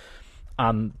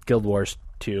Guild Wars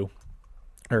 2.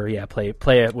 Or yeah, play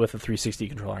it with a 360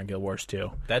 controller on Guild Wars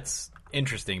 2. That's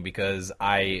interesting because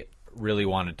I really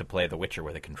wanted to play The Witcher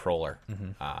with a controller.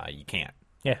 You can't.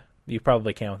 Yeah, you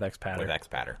probably can with X-Patter. With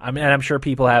X-Patter. I mean, and I'm sure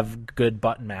people have good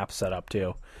button maps set up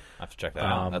too. I have to check that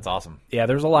out. That's awesome. Yeah,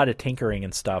 there's a lot of tinkering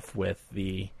and stuff with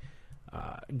the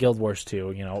Guild Wars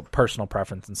 2, personal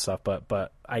preference and stuff,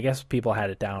 but I guess people had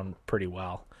it down pretty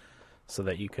well so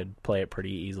that you could play it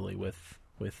pretty easily with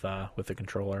the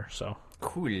controller. So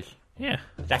cool. Yeah.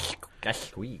 That's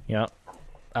sweet. Yeah.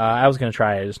 I was going to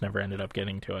try it. I just never ended up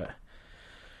getting to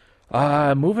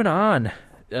it. Moving on.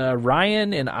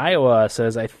 Ryan in Iowa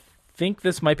says, I think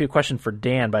this might be a question for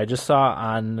Dan, but I just saw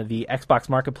on the Xbox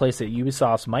Marketplace that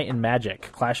Ubisoft's Might and Magic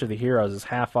Clash of the Heroes is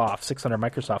half off, 600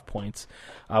 Microsoft points,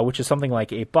 which is something like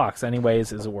 $8.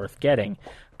 Anyways, is it worth getting?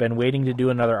 Been waiting to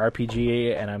do another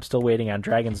RPG, and I'm still waiting on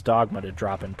Dragon's Dogma to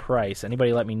drop in price.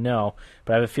 Anybody let me know,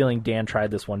 but I have a feeling Dan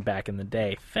tried this one back in the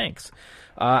day. Thanks.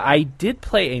 I did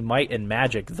play a Might and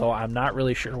Magic, though I'm not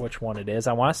really sure which one it is.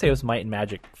 I want to say it was Might and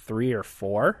Magic 3 or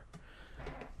 4.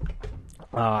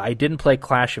 I didn't play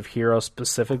Clash of Heroes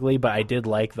specifically, but I did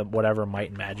like whatever Might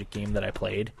and Magic game that I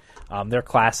played. They're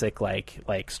classic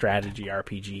like strategy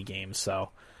RPG games. So,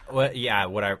 well, yeah,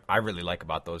 what I really like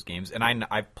about those games, and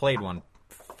I played one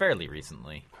fairly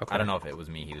recently. Okay. I don't know if it was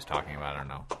me he was talking about. I don't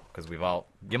know because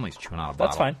Gimli's chewing on a bottle.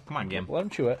 That's fine. Come on, Gim. Let him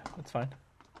chew it. That's fine.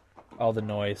 All the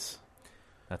noise.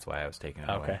 That's why I was taking it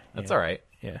away. Okay, that's all right.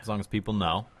 Yeah, as long as people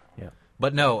know. Yeah,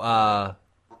 but no,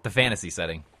 the fantasy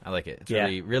setting, I like it. It's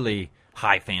really, really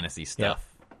high fantasy stuff.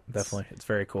 Yeah, definitely. It's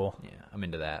very cool. Yeah, I'm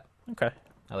into that. Okay.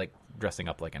 I like dressing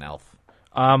up like an elf.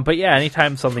 But yeah,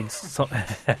 anytime something's...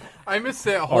 I missed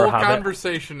that whole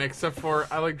conversation except for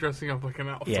I like dressing up like an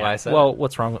elf. Yeah. That's why I said well,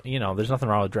 what's wrong with... there's nothing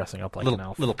wrong with dressing up like an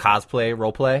elf. Little cosplay,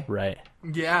 role play. Right.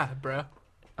 Yeah, bruh.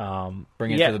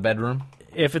 Bring it to the bedroom.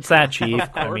 If it's that cheap,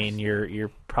 I mean,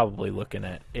 you're probably looking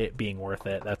at it being worth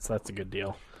it. That's a good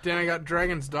deal. Dan, I got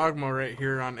Dragon's Dogma right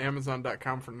here on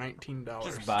Amazon.com for $19.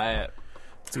 Just buy it.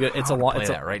 It's good. It's a long. Play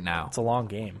that right now. It's a long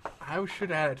game. I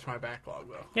should add it to my backlog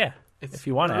though. Yeah, if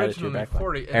you want to add it to your backlog.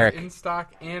 $40. It's Eric. in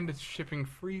stock and it's shipping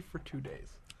free for 2 days.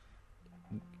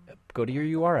 Go to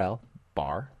your URL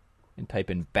bar and type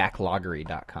in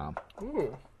backloggery.com.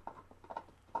 Ooh.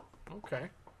 Okay.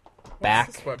 Back.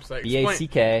 What's this website?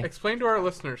 BACK. Explain to our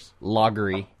listeners.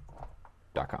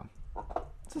 Loggery.com.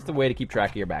 It's just a way to keep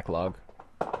track of your backlog.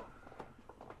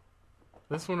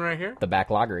 This one right here? The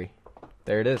Backloggery.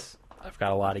 There it is. I've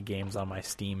got a lot of games on my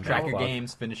Steam Track backlog. your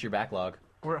games, finish your backlog.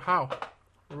 How?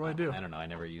 What do I do? I don't know. I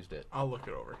never used it. I'll look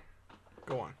it over.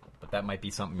 Go on. But that might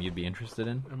be something you'd be interested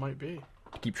in. It might be.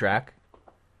 To keep track.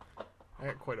 I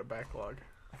got quite a backlog.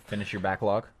 Finish your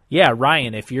backlog. Yeah,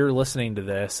 Ryan, if you're listening to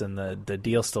this and the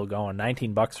deal's still going,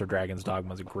 $19 for Dragon's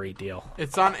Dogma is a great deal.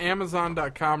 It's on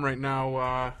Amazon.com right now.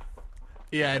 I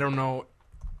don't know.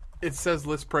 It says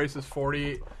list price is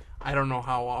 $40. I don't know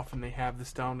how often they have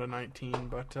this down to 19,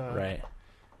 but right.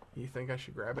 You think I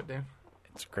should grab it, Dan?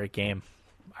 It's a great game.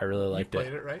 I really liked it. You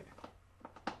played it, right?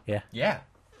 Yeah. Yeah.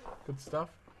 Good stuff.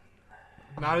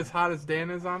 Not as hot as Dan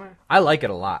is on it? I like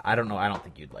it a lot. I don't know. I don't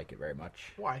think you'd like it very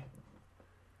much. Why?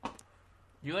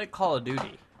 You like Call of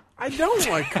Duty. I don't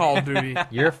like Call of Duty.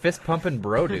 You're a fist-pumping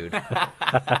bro, dude.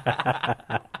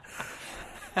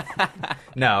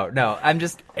 No. I'm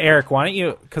just... Eric, why don't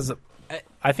you... Because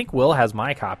I think Will has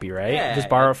my copy, right? Yeah. Just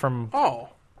borrow it from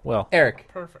Will. Eric,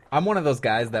 perfect. I'm one of those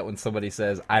guys that when somebody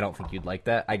says, I don't think you'd like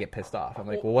that, I get pissed off. I'm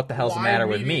like, well, what the hell's the matter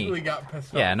with me? Got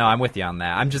pissed Yeah, off. no, I'm with you on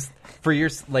that. I'm just... For your...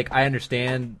 I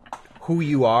understand who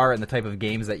you are and the type of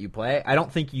games that you play. I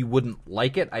don't think you wouldn't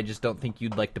like it. I just don't think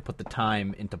you'd like to put the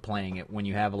time into playing it when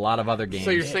you have a lot of other games. So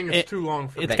you're saying it's too long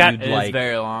for it's that got- you'd It like. is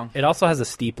very long. It also has a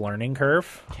steep learning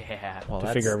curve. Yeah. Well, to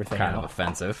that's figure everything kind out. of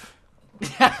offensive.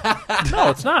 No,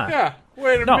 it's not. Yeah.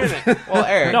 Wait a No. minute. Well,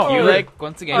 Eric, No, you really-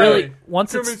 once again, really, Hey,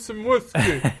 once give me it's some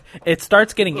whiskey. it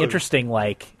starts getting interesting,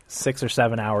 like 6 or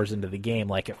 7 hours into the game.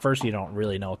 Like at first, you don't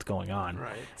really know what's going on,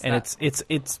 Right. And it's.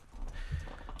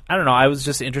 I don't know. I was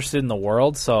just interested in the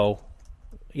world, so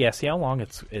yeah. See how long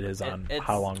it is on it's-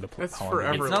 how long to play. it's how long to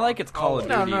forever. beat. it's not like it's Call of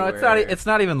Duty. No, it's where- not. It's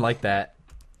not even like that.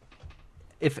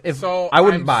 If So I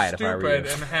wouldn't I'm buy it if I were stupid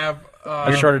you. and have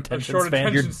A short attention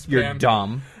span? You're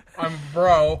dumb. I'm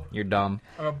bro. You're dumb.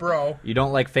 I'm a bro. You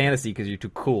don't like fantasy because you're too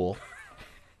cool.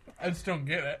 I just don't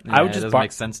get it. I would Yeah, just it doesn't bar-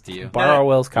 make sense to you. Borrow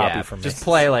Will's copy Yeah, from me. just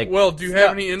play like. Well, do you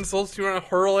have any insults you want to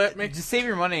hurl at me? Just save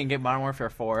your money and get Modern Warfare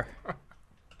 4.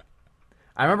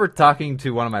 I remember talking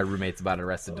to one of my roommates about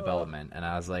Arrested Development, and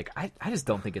I was like, I just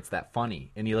don't think it's that funny.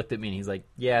 And he looked at me and he's like,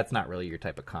 yeah, it's not really your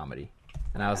type of comedy.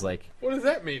 And I was like, What does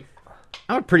that mean?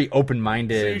 I'm a pretty So you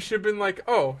open-minded. should have been like,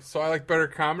 oh, so I like better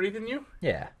comedy than you?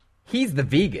 Yeah, he's the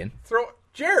vegan. Throw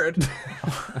Jared.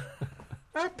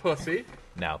 That pussy.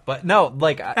 No, but no,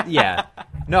 like, yeah,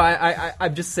 no.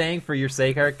 I'm just saying for your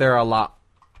sake, Eric. There are a lot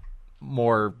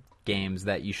more games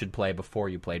that you should play before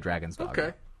you play Dragon's Dogma.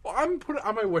 Okay. Well, I'm put it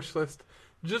on my wish list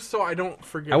just so I don't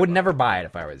forget. I would about never buy it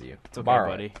if I was you. It's okay, Borrow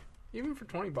buddy. it. it. Even for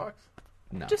 $20.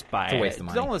 No, Just buy it's a waste it. of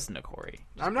money. Don't listen to Corey.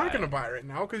 Just I'm not buy going to it. buy it right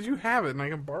now because you have it and I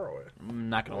can borrow it. I'm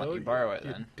not gonna let Well, you borrow it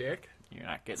you then. dick. You're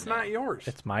not getting It's it. not yours.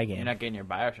 It's my game. You're not getting your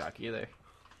Bioshock either.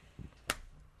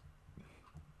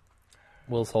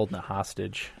 Will's holding it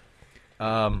hostage.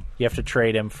 Um, You have to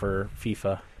trade him for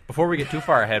FIFA. before we get too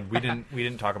far ahead, we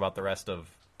didn't talk about the rest of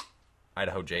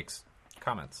Idaho Jake's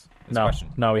comments. His question.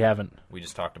 No, we haven't. We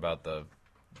just talked about the.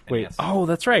 Wait. NES. Oh,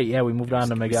 that's right. Yeah, we moved on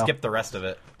to we Miguel. skipped the rest of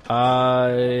it.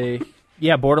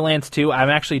 Yeah, Borderlands 2. I'm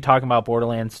actually talking about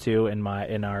Borderlands 2 in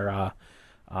our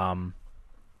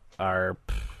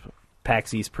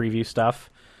PAX East preview stuff,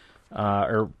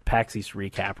 or PAX East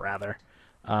recap rather.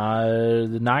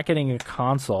 Not getting a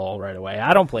console right away.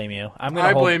 I don't blame you.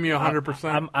 I blame you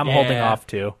 100%. I'm holding Yeah. off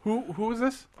too. Who is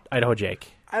this? Idaho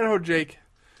Jake. Idaho Jake.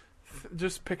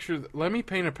 Just picture. Let me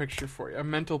paint a picture for you. A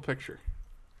mental picture.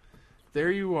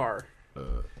 There you are.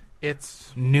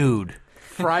 It's Nude.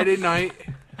 Friday night.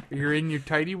 You're in your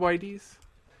tidy whities.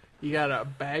 You got a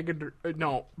bag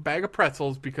of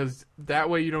pretzels because that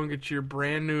way you don't get your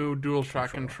brand new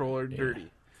DualShock controller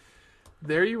dirty.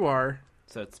 There you are.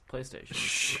 So it's PlayStation.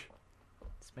 Shh.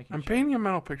 Just making I'm sure. painting a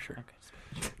mental picture.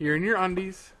 Okay. You're in your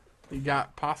undies. You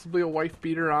got possibly a wife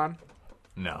beater on.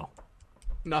 No,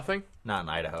 Nothing. not in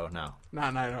Idaho. No. Not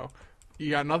in Idaho. You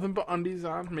got nothing but undies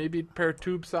on. Maybe a pair of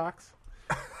tube socks.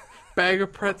 Bag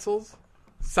of pretzels.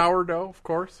 Sourdough, of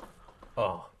course.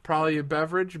 Oh, Probably a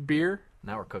beverage, beer.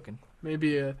 now we're cooking.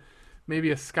 Maybe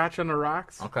a scotch on the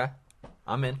rocks. Okay,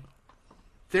 I'm in.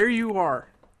 There you are,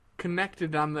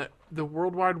 connected on the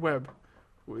World Wide Web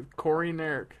with Corey and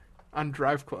Eric on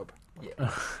Drive Club.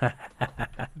 Yeah.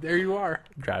 There you are.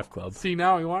 Drive Club. See,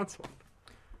 now he wants one.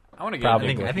 I want to get. Probably.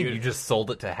 into I think you just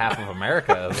sold it to half of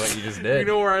America. Is what you just did. You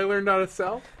know where I learned how to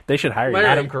sell? They should hire you.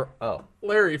 Larry. Oh,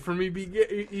 Larry from EB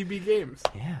Games.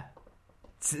 yeah.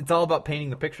 It's all about painting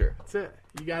the picture. That's it.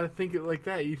 You got to think it like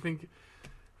that. You think,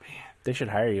 They should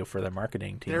hire you for their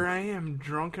marketing team. there I am,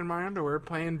 drunk in my underwear,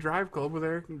 playing Drive Club with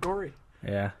Eric and Corey,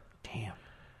 Yeah. Damn.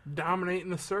 dominating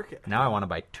the circuit. Now I want to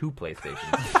buy 2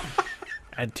 PlayStations.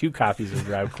 And 2 copies of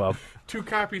Drive Club. 2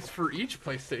 copies for each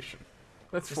PlayStation.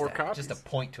 That's 4 copies. Just to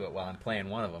point to it while I'm playing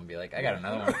one of them. Be like, I got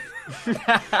another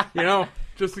one. You know,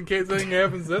 just in case anything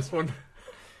happens this one,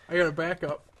 I got a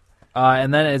backup.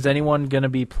 And then is anyone going to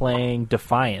be playing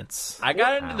Defiance? I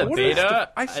got into the What is beta.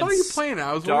 I saw and you playing it.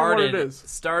 I was wondering what it is.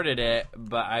 Started it,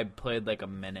 but I played like a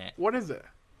minute. What is it?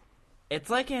 It's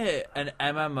like an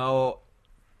MMO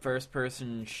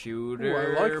first-person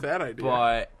shooter. Ooh, I like that idea.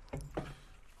 But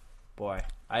boy,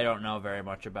 I don't know very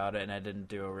much about it, and I didn't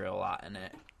do a real lot in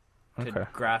it to Okay.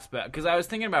 grasp it. Because I was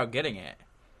thinking about getting it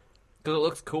because it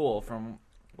looks cool from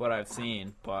what I've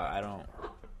seen, but I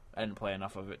didn't play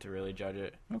enough of it to really judge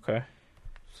it. Okay.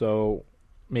 So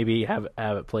maybe have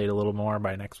it played a little more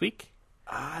by next week?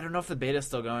 I don't know if the beta's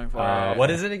still going for it. What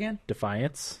is it again?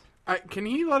 Defiance? Can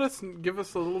he give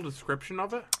us a little description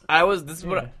of it? This is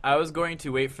what I was going to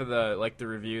wait for the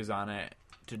reviews on it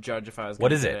to judge if I was. What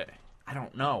gonna is get it? I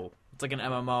don't know. It's like an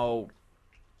MMO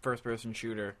first-person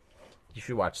shooter. You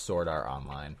should watch Sword Art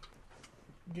Online.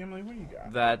 Gimli, what do you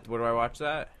got? Where do I watch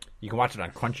that? You can watch it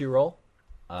on Crunchyroll.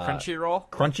 Crunchyroll.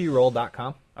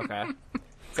 Crunchyroll.com. Okay.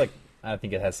 It's like, I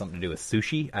think it has something to do with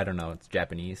sushi. I don't know. It's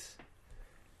Japanese.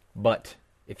 But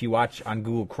if you watch on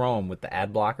Google Chrome with the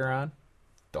ad blocker on,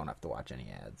 don't have to watch any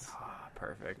ads.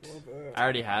 Perfect. I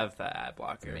already have that ad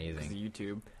blocker. Amazing. 'cause of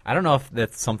YouTube. I don't know if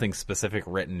that's something specific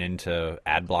written into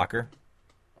ad blocker,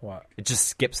 What? It just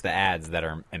skips the ads that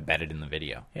are embedded in the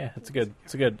video. Yeah, it's a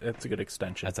good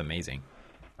extension. That's amazing.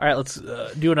 All right, let's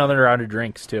do another round of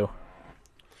drinks too.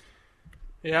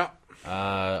 Yeah.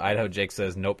 Idaho Jake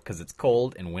says nope because it's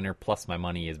cold and winter. Plus my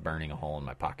money is burning a hole in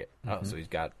my pocket. Oh, so he's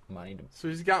got money to. So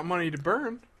he's got money to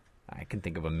burn. I can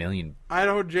think of a million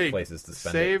Idaho Jake, places to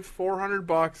spend save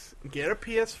 $400, get a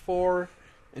PS4,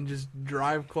 and just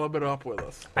drive club it up with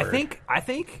us. I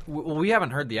think we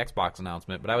haven't heard the Xbox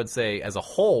announcement, but I would say as a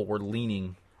whole we're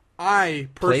leaning. I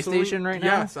personally, PlayStation right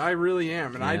now? Yes, I really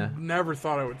am, and Yeah. I never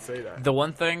thought I would say that. The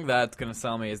one thing that's going to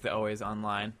sell me is the Always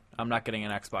Online. I'm not getting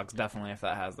an Xbox, definitely, if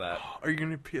that has that. Are you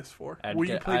going to PS4? I'd Will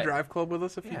you get- play Drive Club with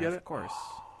us if you get it? Of course.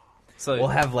 So We'll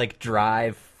have like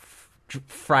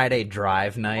Friday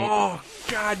drive night. Oh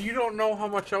God, you don't know how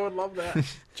much I would love that.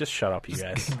 Just shut up, you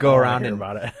guys. Go I don't wanna around hear and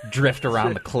about it. drift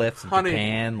around the cliffs of Honey,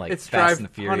 Japan like it's Fast drive, and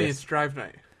the Furious. honey, it's drive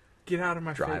night. Get out of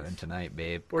my Driving face. tonight,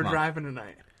 babe. We're Come on. driving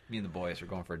tonight. Me and the boys are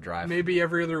going for a drive. Maybe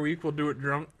every other week we'll do it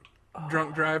drunk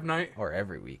drive night. Or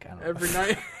every week. I don't know. Every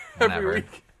night, Whenever. every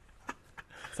week,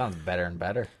 Sounds better and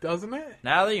better. doesn't it?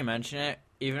 now that you mention it,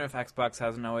 even if Xbox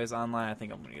has an Always Online, I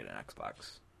think I'm going to get an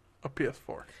Xbox. A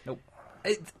PS4.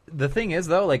 The thing is,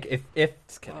 though, like if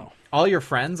all your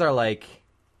friends are like,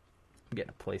 I'm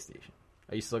getting a PlayStation,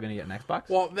 are you still going to get an Xbox?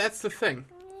 Well, that's the thing.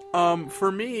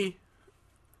 For me,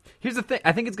 Here's the thing.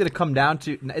 I think it's going to come down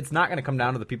to. It's not going to come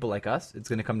down to the people like us. It's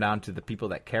going to come down to the people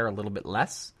that care a little bit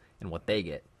less and what they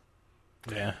get.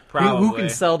 Yeah. Who can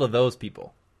sell to those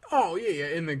people? oh yeah,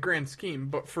 in the grand scheme.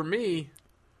 But for me,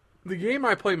 the game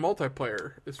I play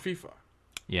multiplayer is FIFA,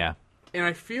 Yeah. and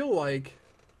I feel like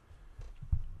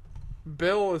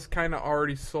Bill is kind of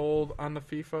already sold on the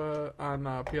FIFA on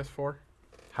PS4.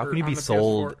 How Or can you on be the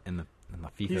sold PS4. in the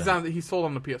FIFA? He's sold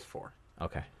on the PS4,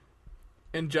 Okay.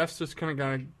 and Jeff's just kind of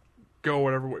gonna go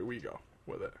whatever way we go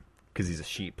with it. Because he's a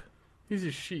sheep. He's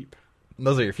a sheep.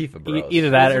 Those are your FIFA bros.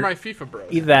 Either that Those are or my FIFA bros.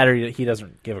 either that or he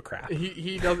doesn't give a crap.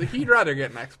 He does. He'd rather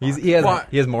get an Xbox.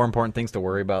 He has more important things to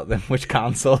worry about than which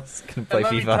consoles can play and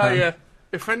let FIFA me tell on. you,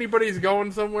 if anybody's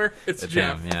going somewhere, it's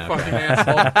Jeff. him, yeah, fucking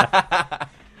asshole.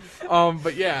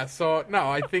 But yeah, so no,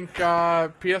 I think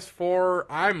PS4.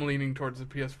 I'm leaning towards the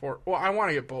PS4. Well, I want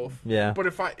to get both. Yeah. But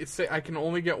if I say I can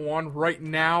only get one right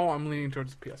now, I'm leaning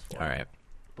towards the PS4. All right.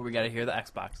 But we got to hear the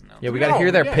Xbox announcement. Yeah, we got to hear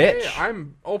their pitch. Yeah,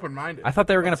 I'm open-minded. I thought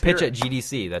they were going to Let's pitch hear at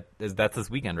it. GDC. That's this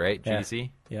weekend, right? Yeah. GDC.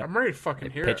 Yeah, I'm ready to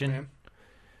fucking hear pitching? it, man.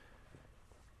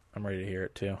 I'm ready to hear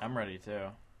it too. I'm ready too.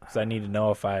 Because I need to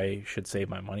know if I should save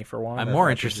my money for one. I'm or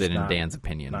more if I should interested just in not- Dan's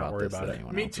opinion not about worry this about than it.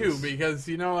 anyone Me else's. too, because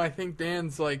I think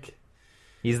Dan's like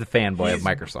He's the fanboy of he's-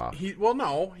 Microsoft.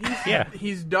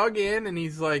 He's dug in and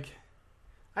he's like,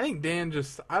 I think Dan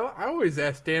just. I always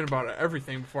ask Dan about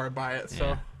everything before I buy it. So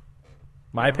Yeah.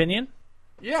 My opinion?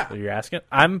 yeah, That you're asking?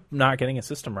 I'm not getting a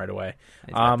system right away.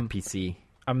 He's got the PC.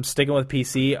 I'm sticking with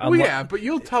PC. well, yeah, but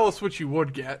you'll tell us what you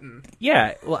would get, and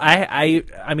Yeah, well,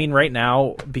 I mean, right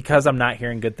now because I'm not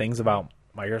hearing good things about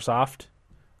Microsoft,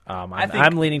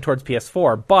 I'm leaning towards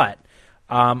PS4. But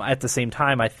at the same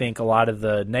time, I think a lot of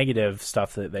the negative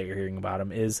stuff that you're hearing about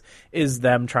them is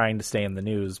them trying to stay in the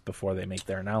news before they make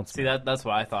their announcement. See, that's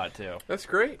what I thought too. that's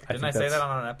great. Didn't think I say that's- that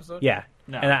on an episode? Yeah,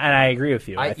 No. and I agree with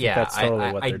you. I think that's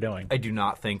totally what they're doing. I do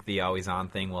not think the always on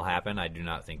thing will happen. I do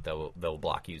not think they'll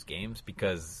block used games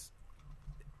because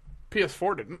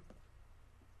PS4 didn't.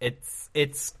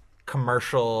 it's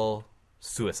commercial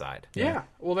suicide. Yeah.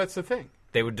 Well, that's the thing.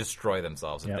 They would destroy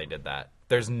themselves if Yep. they did that.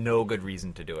 There's no good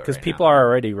reason to do it Because right people now. are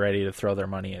already ready to throw their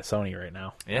money at Sony right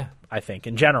now. Yeah. I think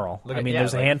in general. Look I at- mean, yeah,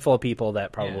 there's a like- handful of people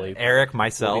that probably Yeah. Eric, will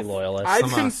myself, be loyalists. I'd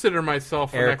Some, consider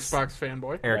myself Eric's- an Xbox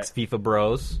fanboy. Eric's FIFA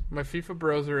Bros, My FIFA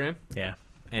bros are in. Yeah.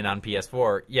 and on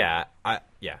PS4,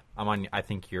 I'm on. I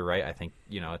think you're right. I think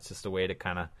it's just a way to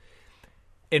kind of.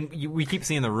 And we keep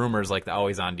seeing the rumors like the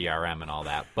always on DRM and all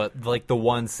that, but like the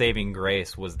one saving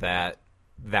grace was that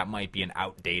might be an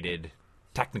outdated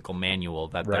technical manual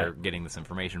that they're Right. getting this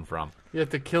information from. You have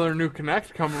the killer new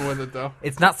Connect coming with it, though.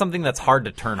 It's not something that's hard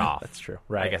to turn off. That's true.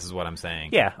 Right. I guess is what I'm saying.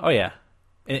 Yeah. Oh, yeah.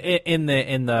 In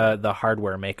the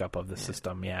hardware makeup of the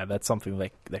system, yeah, that's something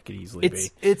that could easily be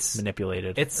It's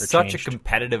manipulated. It's or such changed. a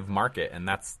competitive market, and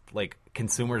that's like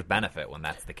consumers benefit when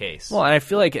that's the case. Well, and I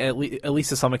feel like at least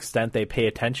to some extent they pay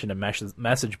attention to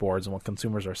message boards and what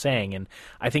consumers are saying, and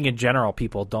I think in general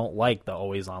people don't like the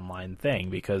always online thing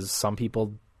because some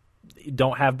people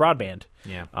don't have broadband.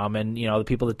 Yeah. And the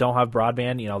people that don't have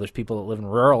broadband, there's people that live in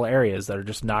rural areas that are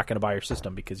just not going to buy your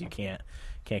system because you can't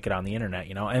get on the internet.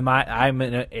 And I'm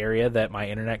in an area that my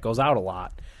internet goes out a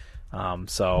lot,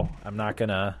 so I'm not going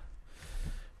to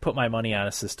put my money on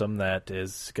a system that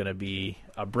is going to be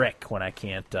a brick when I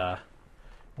can't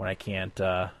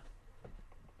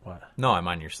What? No, I'm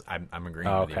on your. I'm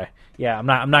agreeing with you. Okay. Yeah, I'm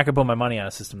not gonna put my money on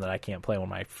a system that I can't play when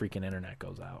my freaking internet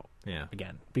goes out. Yeah.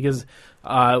 Again, because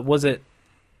was it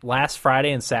last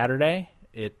Friday and Saturday?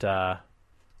 It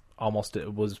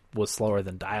was slower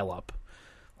than dial-up.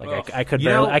 Like I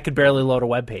could barely load a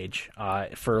web page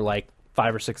for like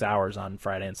 5 or 6 hours on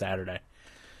Friday and Saturday.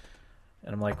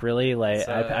 And I'm like, really? Like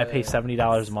I pay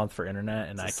 $70 a month for internet,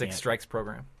 and I can't. Six Strikes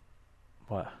program.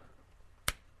 What?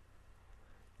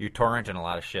 You're torrenting a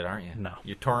lot of shit, aren't you? No.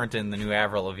 You're torrenting the new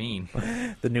Avril Lavigne.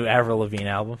 The new Avril Lavigne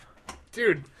album.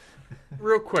 Dude,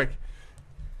 real quick.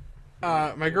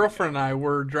 My girlfriend and I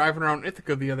were driving around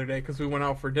Ithaca the other day because we went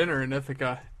out for dinner in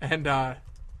Ithaca, and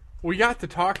we got to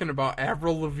talking about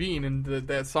Avril Lavigne and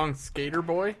that song Skater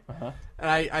Boy. Uh-huh. And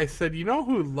I said, you know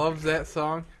who loves that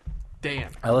song? Dan.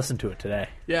 I listened to it today.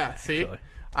 Yeah, see? Actually.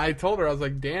 I told her, I was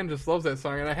like, Dan just loves that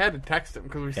song, and I had to text him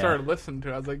because we started listening to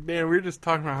it. I was like, Dan, we were just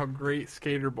talking about how great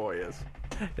Skater Boy is.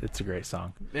 It's a great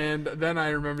song. And then I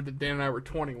remembered that Dan and I were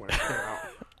 20 when it came out.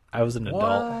 I was an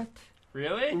adult.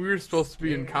 Really? We were supposed to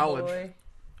be in college.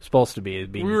 Supposed to be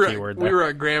being We the keyword we there. were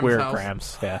at Graham's We were at house.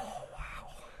 Graham's, yeah.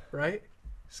 Right?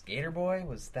 Skater Boy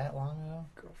was that long ago?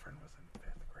 Girlfriend was in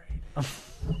 5th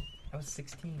grade. I was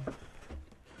 16.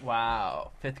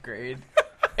 Wow, 5th grade.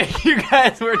 You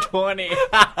guys were 20.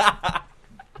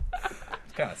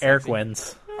 Eric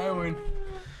wins. I win.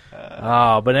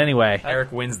 Oh, but anyway.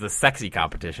 Eric wins the sexy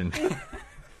competition. All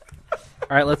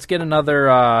right, let's get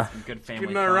another... Good family Get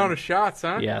another fun. round of shots,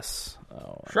 huh? yes.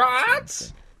 Oh,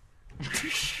 Shots!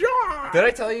 Shot! Did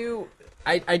I tell you?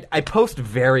 I post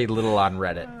very little on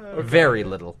Reddit. Very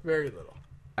little. Very little.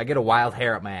 I get a wild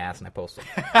hair up my ass and I post it.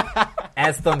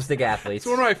 As Thumbstick Athletes. It's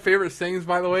one of my favorite things,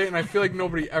 by the way, and I feel like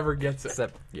nobody ever gets it.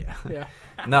 Except, yeah. Yeah.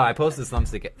 No, I post as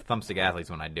Thumbstick Athletes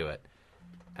when I do it.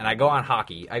 And I go on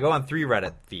hockey. I go on 3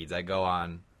 Reddit feeds. I go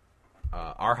on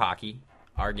our hockey,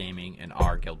 our gaming, and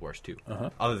our Guild Wars 2.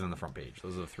 Other than the front page.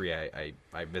 Those are the 3 I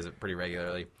visit pretty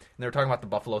regularly. And they were talking about the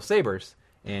Buffalo Sabres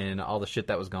and all the shit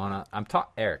that was going on.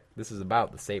 Eric, this is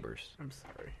about the Sabres. I'm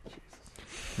sorry. Jesus.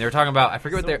 They were talking about, I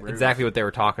forget So rude. exactly what they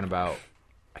were talking about.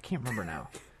 I can't remember now.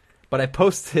 But I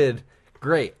posted,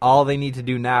 great, all they need to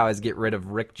do now is get rid of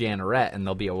Rick Janneret and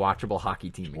they'll be a watchable hockey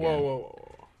team again.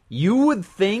 Whoa. You would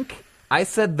think I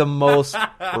said the most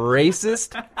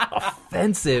racist,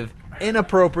 offensive,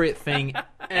 inappropriate thing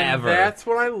And ever. that's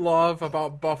what I love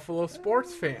about Buffalo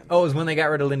sports fans. Oh, it was when they got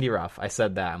rid of Lindy Ruff. I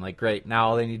said that. I'm like, great, now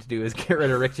all they need to do is get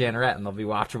rid of Rick Janneret and they'll be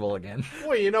watchable again.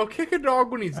 Boy, kick a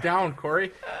dog when he's down,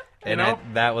 Corey. You And know?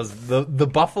 that was the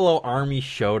Buffalo Army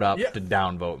showed up Yeah. to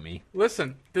downvote me.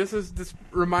 Listen, this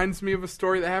reminds me of a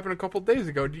story that happened a couple days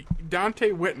ago. Dante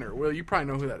Whitner. Well, you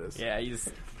probably know who that is. Yeah, he's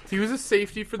He was a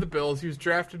safety for the Bills. He was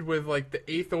drafted with like the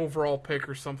 8th overall pick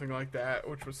or something like that,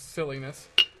 which was silliness.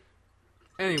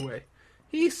 Anyway,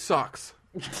 he sucks.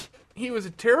 He was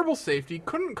a terrible safety.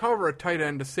 Couldn't cover a tight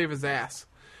end to save his ass.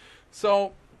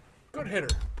 So, good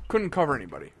hitter. Couldn't cover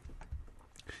anybody.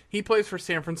 He plays for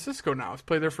San Francisco now. He's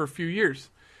played there for a few years.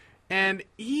 And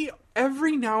he,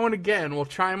 every now and again, will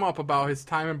chime up about his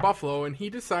time in Buffalo, and he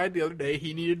decided the other day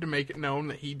he needed to make it known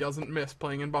that he doesn't miss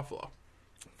playing in Buffalo.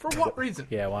 For what reason?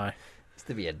 Yeah, why? Just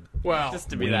to be a Well,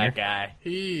 just to be that guy.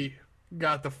 he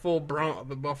got the full brunt of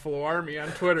the Buffalo Army on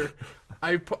Twitter.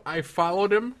 I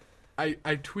followed him. I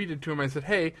tweeted to him. I said,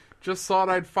 hey, just thought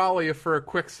I'd follow you for a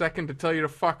quick second to tell you to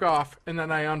fuck off, and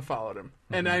then I unfollowed him.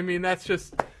 And I mean, that's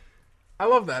just... I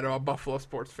love that about Buffalo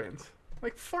sports fans.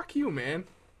 Like, fuck you, man.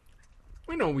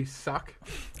 We know we suck.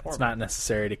 It's not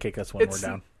necessary to kick us when we're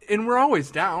down. And we're always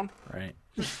down. Right.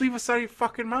 Just leave us out of your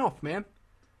fucking mouth, man.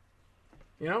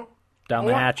 You know? Down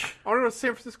the hatch. I want to go to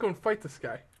San Francisco and fight this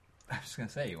guy. I was just going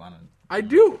to say, you want to... I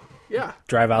do. Yeah.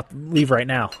 Drive out. Leave right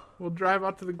now. We'll drive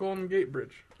out to the Golden Gate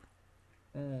Bridge.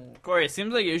 Corey, it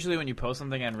seems like usually when you post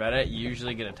something on Reddit, you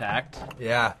usually get attacked.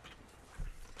 Yeah.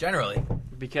 Generally.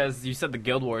 Because you said the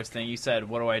Guild Wars thing. You said,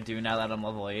 what do I do now that I'm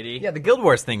level 80? Yeah, the Guild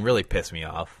Wars thing really pissed me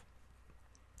off.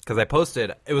 Because I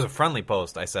posted, it was a friendly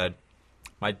post. I said,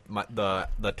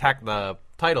 the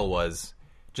title was,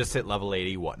 just hit level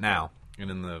 80, what now?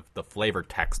 And in the flavor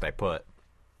text I put,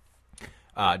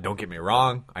 don't get me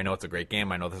wrong, I know it's a great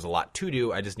game, I know there's a lot to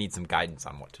do, I just need some guidance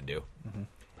on what to do. Mm-hmm.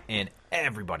 And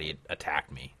everybody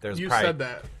attacked me. You said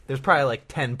that. There's probably like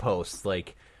 10 posts,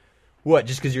 like, what,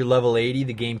 just because you're level 80,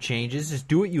 the game changes? Just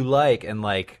do what you like. And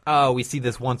like, oh, we see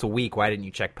this once a week, why didn't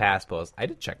you check past posts? I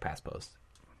did check past posts.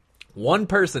 One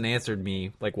person answered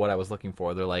me, like, what I was looking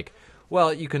for. They're like,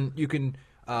 well, you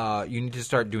need to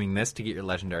start doing this to get your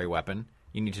legendary weapon.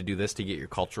 You need to do this to get your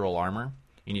cultural armor.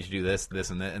 You need to do this, this,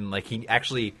 and that. And like, he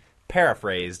actually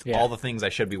paraphrased all the things I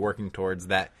should be working towards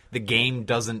that the game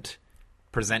doesn't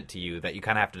present to you that you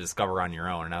kind of have to discover on your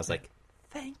own. And I was like,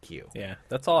 thank you. Yeah,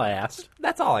 that's all I asked.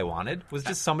 That's all I wanted, was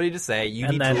just somebody to say, you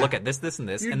need to look at this, this, and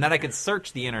this, and then I could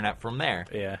search the internet from there.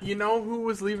 Yeah. You know who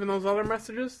was leaving those other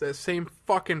messages? That same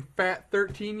fucking fat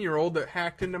 13-year-old that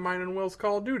hacked into mine and Will's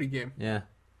Call of Duty game. Yeah.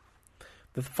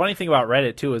 The funny thing about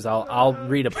Reddit too is I'll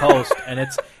read a post and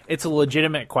it's a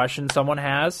legitimate question someone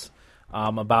has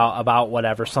about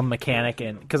whatever, some mechanic,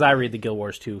 and because I read the Guild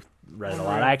Wars 2 Reddit a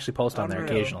lot. I actually post on there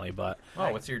occasionally, but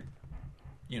what's your?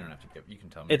 You don't have to. You can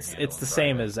tell me. It's the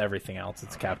same as everything else.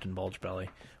 It's Captain Bulgebelly,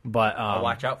 but I'll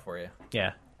watch out for you.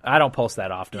 Yeah, I don't post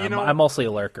that often. I'm mostly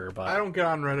a lurker, but I don't get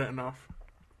on Reddit enough.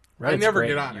 Reddit's I never great.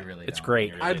 get on You it. really It's don't. great.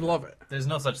 You really I'd don't. love it. There's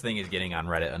no such thing as getting on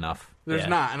Reddit enough. There's Yeah.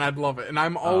 not, and I'd love it. And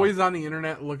I'm always on the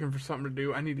internet looking for something to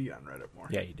do. I need to get on Reddit more.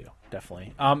 Yeah, you do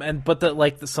definitely.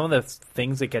 But some of the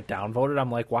things that get downvoted, I'm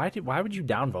like, why would you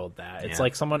downvote that? It's Yeah.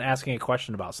 like someone asking a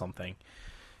question about something.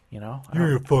 You know?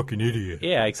 You're a fucking idiot.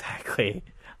 Yeah, exactly.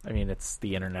 I mean, it's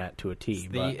the internet to a T.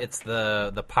 It's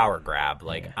the power grab.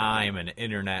 Like, I'm an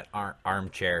internet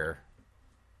armchair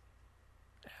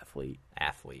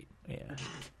athlete. Yeah.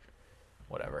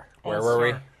 Whatever. Where were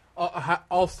we?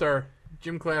 All-Star.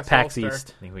 Gym class PAX All-Star.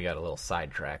 East. I think we got a little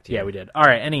sidetracked here. Yeah, we did. All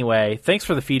right. Anyway, thanks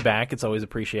for the feedback. It's always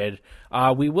appreciated.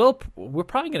 We're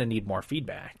probably going to need more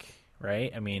feedback,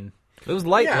 right? I mean, It was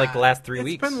light Yeah, like the last 3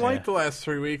 weeks. It's been light the last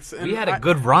 3 weeks. And We had a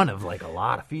good run of like a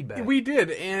lot of feedback. We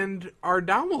did, and our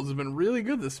downloads have been really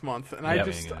good this month. And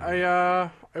Yeah,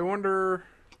 I wonder.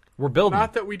 We're building.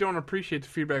 Not that we don't appreciate the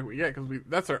feedback we get,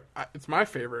 because it's my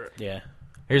favorite yeah.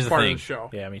 Here's the part thing. of the show.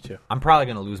 Yeah, me too. I'm probably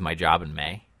going to lose my job in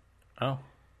May. Oh,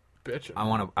 Bitch. I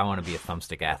want to be a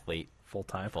thumbstick athlete full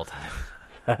time. full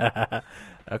time.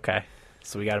 Okay.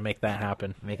 So we got to make that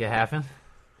happen. Make it happen.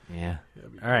 Yeah.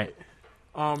 All right.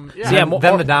 Yeah. So, yeah,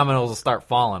 Then the dominoes will start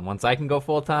falling. Once I can go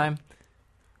full time,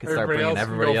 can start Everybody bringing else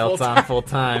can everybody go else full-time. on full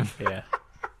time. Yeah.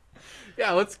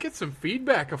 Yeah, let's get some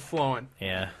feedback flowing.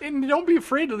 Yeah. And don't be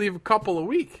afraid to leave a couple a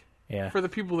week Yeah. for the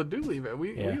people that do leave it.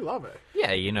 We love it.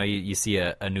 Yeah, you see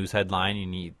a news headline, you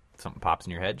need something pops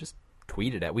in your head, just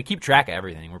tweet it at. We keep track of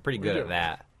everything. We're pretty good do. at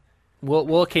that.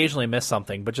 We'll occasionally miss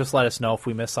something, but just let us know if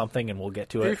we miss something, and we'll get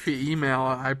to it. If you email,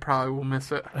 I probably will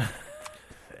miss it.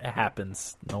 It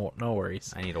happens. No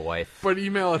worries. I need a wife. But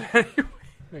email it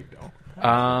anyway.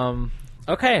 No.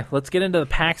 Okay, let's get into the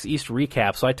PAX East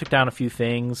recap. So I took down a few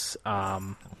things.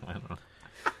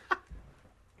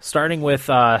 Starting with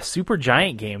Super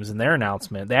Giant Games and their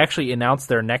announcement. They actually announced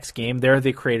their next game. They're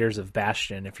the creators of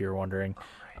Bastion, if you're wondering.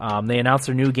 They announced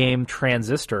their new game,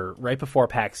 Transistor, right before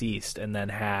PAX East, and then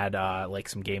had like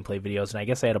some gameplay videos. And I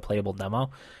guess they had a playable demo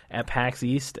at PAX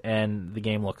East, and the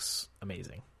game looks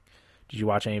amazing. Did you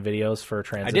watch any videos for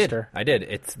Transistor? I did.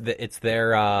 It's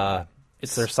their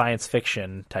It's their science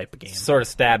fiction type of game. sort of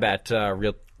stab at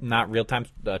not real time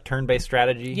turn-based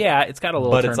strategy. Yeah, it's got a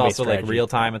little but it's turn-based also strategy. like real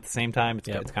time at the same time. It's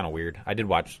Yep. it's kind of weird. I did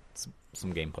watch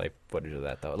some gameplay footage of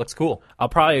that though. It looks cool. I'll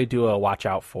probably do a watch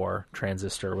out for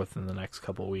Transistor within the next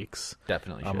couple of weeks.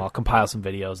 Definitely. Should. I'll compile some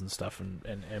videos and stuff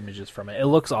and images from it. It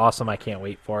looks awesome. I can't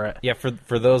wait for it. Yeah, for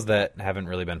those that haven't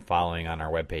really been following on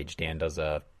our webpage, Dan does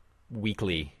a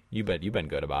weekly. You've been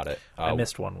good about it. I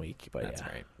missed 1 week, but That's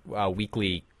yeah. right.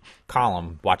 Weekly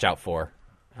column. Watch out for.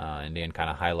 And Dan kind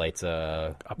of highlights. You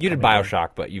did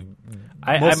BioShock, but you've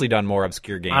mostly done more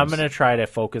obscure games. I'm going to try to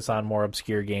focus on more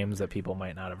obscure games that people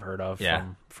might not have heard of. Yeah.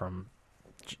 From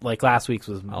like last week's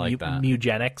was I like that.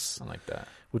 Mugenics, I like that.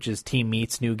 which is Team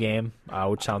Meat's new game,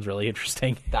 which sounds really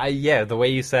interesting. Yeah, the way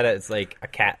you said it, it's like a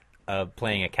cat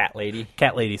playing a cat lady.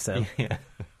 Cat Lady Sim. Yeah.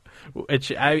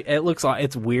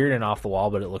 It's weird and off the wall,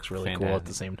 but it looks really cool at Fantastic.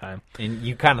 the same time. And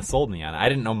you kind of sold me on it. I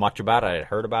didn't know much about it. I had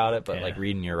heard about it, but Yeah. like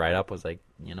reading your write up was like,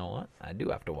 you know what? I do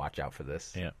have to watch out for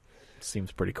this. Yeah,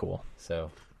 seems pretty cool.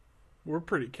 So We're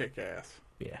pretty kick-ass.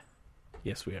 Yeah,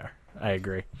 yes, we are. I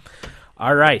agree.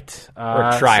 All right,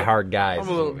 we're try hard guys. I'm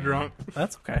a little drunk.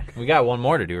 That's okay. We got one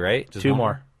more to do, right? Just Two one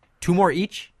more. 2 more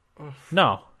each?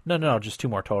 No, just 2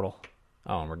 more total.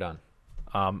 Oh, and we're done.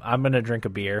 I'm gonna drink a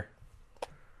beer.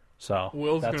 So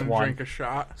Will's that's going to one. drink a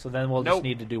shot. So then we'll just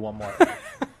need to do one more.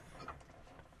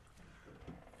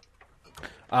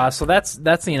 So that's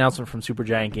the announcement from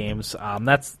Supergiant Games.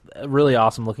 That's a really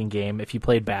awesome looking game. If you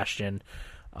played Bastion,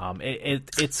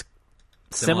 it's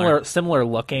similar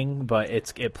looking, but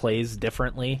it plays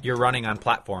differently. You're running on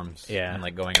platforms, Yeah. and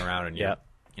like going around, and you're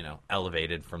Yep.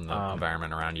 elevated from the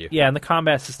environment around you. Yeah, and the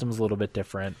combat system is a little bit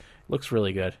different. Looks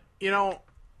really good. You know,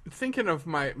 thinking of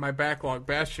my backlog,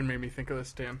 Bastion made me think of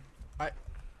this, Dan.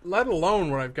 Let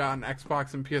alone what I've got on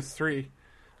Xbox and PS3.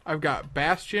 I've got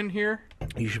Bastion here.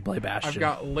 You should play Bastion. I've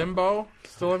got Limbo,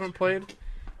 still haven't played.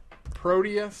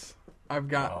 Proteus. I've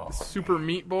got Super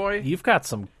Meat Boy, You've got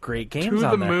some great games To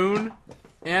on the there. Moon,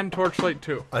 and Torchlight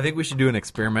 2. I think we should do an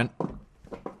experiment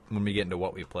when we get into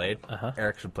what we played. Uh-huh.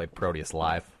 Eric should play Proteus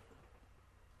live.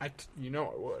 You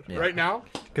know I would. Yeah. Right now,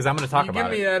 Because I'm going to talk you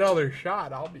about give me it. that other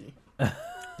shot, I'll be.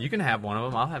 You can have one of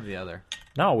them. I'll have the other.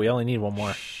 No, we only need one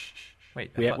more.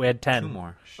 Wait, We had 10. 2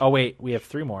 more. Oh, wait, we have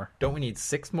 3 more. Don't we need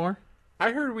 6 more?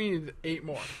 I heard we need 8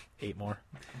 more. 8 more.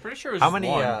 I'm pretty sure it was How just many?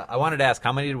 one. I wanted to ask,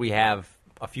 how many did we have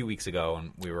a few weeks ago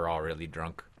when we were all really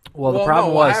drunk? Well, the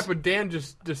problem no, what was happened? Dan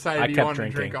just decided I he kept wanted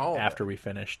drinking to drink all of after we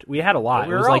finished. We had a lot. But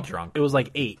we it was were all like drunk. It was like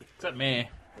 8. Except me. it.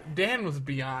 Dan was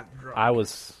beyond drunk.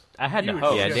 I had to You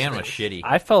host. Yeah, shit Dan was face. shitty.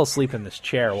 I fell asleep in this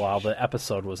chair while the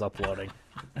episode was uploading.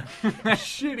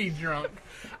 Shitty drunk.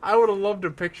 I would have loved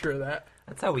a picture of that.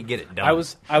 That's how we get it done. I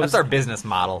was- That's our business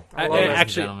model. And ladies and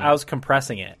actually, gentlemen. I was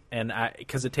compressing it, and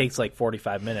because it takes like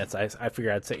 45 minutes, I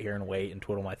figured I'd sit here and wait and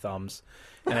twiddle my thumbs.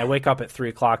 And I wake up at 3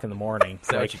 o'clock in the morning,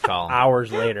 that what like you call 'em?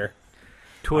 hours later,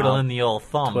 twiddling the old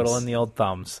thumbs. twiddling the old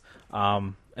thumbs.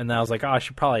 And then I was like, oh, I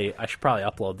should probably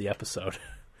upload the episode.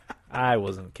 I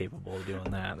wasn't capable of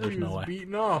doing that. There's He no was way.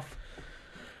 beaten off.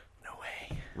 No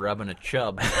way. Rubbing a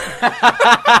chub.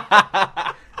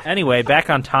 Anyway, back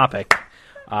on topic.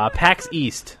 PAX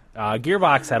East.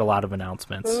 Gearbox had a lot of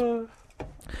announcements.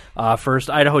 First,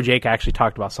 Idaho Jake actually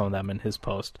talked about some of them in his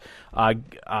post.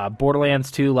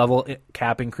 Borderlands 2 level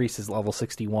cap increases level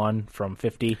 61 from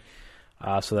 50.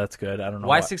 So that's good. I don't know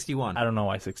Why 61? I don't know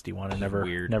why 61. I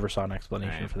Weird. never saw an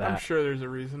explanation Right. for that. I'm sure there's a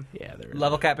reason. Yeah, there is.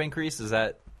 Level cap increase, is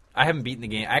that... I haven't beaten the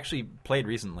game. I actually played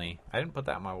recently. I didn't put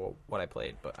that in my what I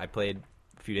played, but I played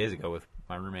a few days ago with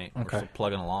my roommate. We're Okay. still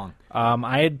plugging along.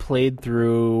 I had played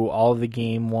through all of the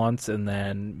game once, and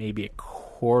then maybe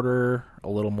a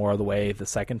little more of the way the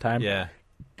second time. Yeah.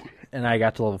 And I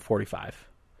got to level 45.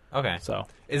 Okay. So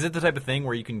Is it the type of thing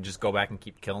where you can just go back and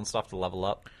keep killing stuff to level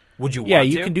up? Would you want yeah, to?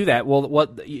 you can do that. Well,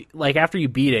 like after you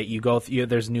beat it, you go.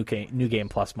 There's new game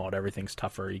plus mode. Everything's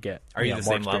tougher. You get. Are you know, the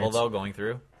more same level, experience. though, going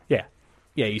through? Yeah,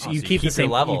 yeah. You so keep you the keep your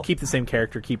same level. You keep the same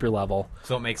character. Keep your level.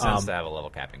 So it makes sense to have a level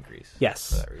cap increase. Yes.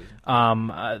 For that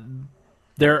reason.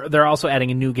 They're also adding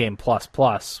a new game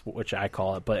plus, which I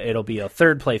call it, but it'll be a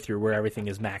third playthrough where everything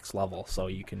is max level, so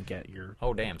you can get your.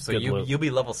 Oh, damn. So Good loot. you'll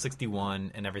be level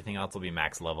 61, and everything else will be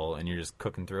max level, and you're just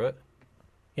cooking through it?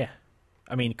 Yeah,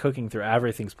 I mean, cooking through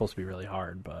everything's supposed to be really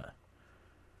hard, but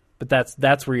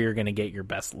that's where you're going to get your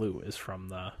best loot is from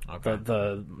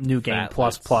the new game Fat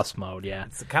plus loots. mode. Yeah,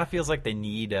 It kind of feels like they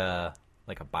need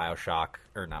like a Bioshock,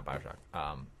 or not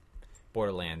Bioshock,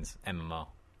 Borderlands MMO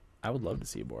I would love to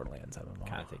see a Borderlands MMO.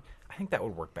 kind of thing. I think that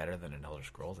would work better than an Elder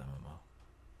Scrolls MMO.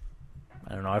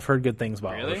 I don't know. I've heard good things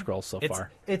about Really? Elder Scrolls so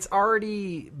far. It's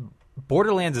already...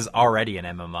 Borderlands is already an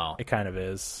MMO. It kind of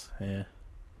is. Yeah,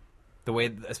 The way,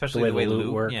 the especially way the way the loot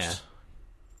loot works. Yeah.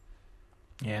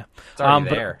 Yeah. It's already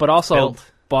there. But also.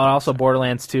 Built. But also,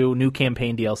 Borderlands 2 new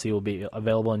campaign DLC will be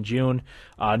available in June.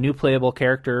 New playable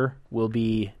character will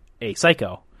be a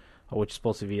Psycho, which is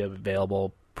supposed to be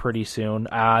available pretty soon.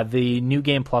 The new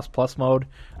game plus mode,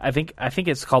 I think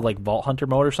it's called like Vault Hunter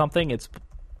mode or something. It's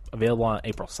available on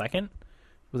April 2nd.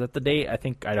 Was that the date? I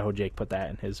think Idaho Jake put that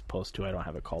in his post too. I don't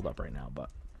have it called up right now, but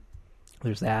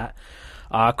there's that.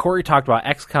 Corey talked about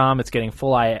XCOM. It's getting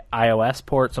full iOS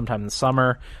port sometime in the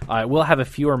summer. It will have a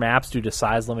fewer maps due to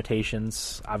size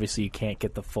limitations. Obviously, you can't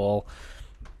get the full.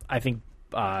 I think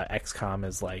XCOM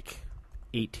is like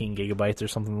 18 gigabytes or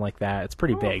something like that. It's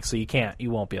pretty big, so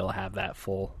you won't be able to have that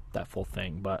full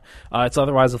thing. But it's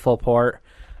otherwise a full port.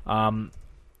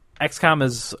 XCOM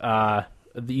is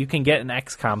you can get an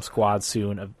XCOM squad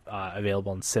soon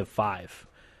available in Civ 5.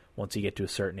 Once you get to a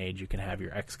certain age, you can have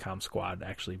your XCOM squad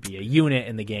actually be a unit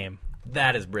in the game,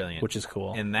 That is brilliant. which is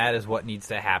cool. And that is what needs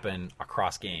to happen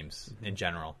across games in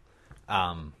general.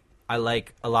 I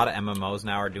like a lot of MMOs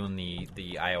now are doing the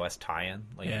iOS tie-in.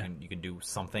 Like Yeah. you can do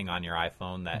something on your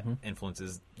iPhone that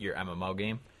influences your MMO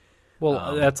game.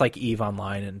 Well, that's like EVE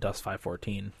Online and Dust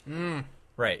 514,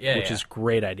 Right. Yeah. which is a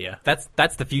great idea.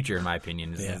 That's the future in my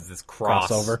opinion. Is, Yeah. is this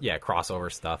Crossover. Yeah,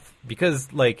 crossover stuff.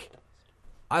 Because like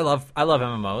I love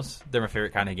MMOs. They're my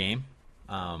favorite kind of game.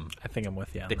 I think I'm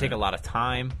with you. They take a lot of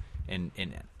time and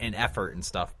effort and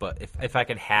stuff. But if I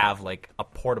could have like a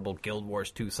portable Guild Wars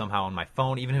 2 somehow on my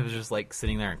phone, even if it was just like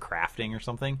sitting there and crafting or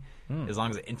something, as long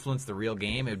as it influenced the real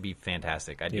game, it would be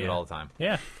fantastic. I'd do it all the time.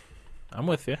 Yeah, I'm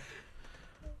with you.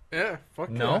 Yeah, fuck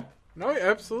No? yeah. No,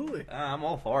 absolutely. I'm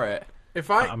all for it.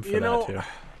 If I, I'm for you know, that too.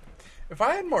 if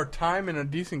I had more time and a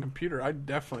decent computer, I'd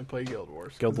definitely play Guild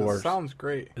Wars. 'cause Guild it Wars. sounds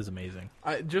great. Is amazing.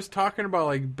 Just talking about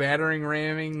like battering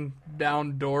ramming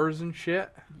down doors and shit.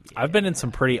 I've been in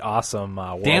some pretty awesome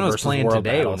World Dan was versus playing World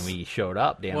today battles. when we showed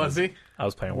up. Dan Was he? I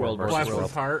was playing World versus Bless World.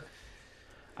 his heart.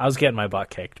 I was getting my butt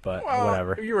kicked, but Well,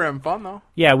 whatever. You were having fun though.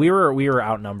 Yeah, we were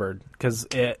outnumbered because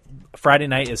Friday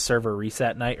night is server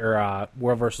reset night or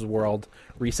World versus World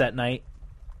reset night,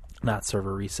 not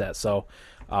server reset. So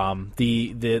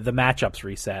the matchups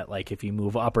reset. Like if you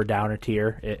move up or down a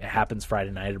tier, it happens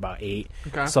Friday night at about 8.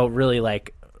 Okay. So really,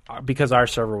 like because our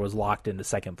server was locked into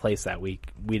second place that week,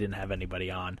 we didn't have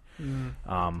anybody on.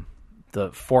 The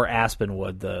for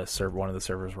Aspenwood, one of the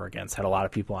servers we're against, had a lot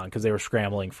of people on because they were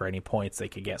scrambling for any points they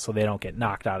could get, so they don't get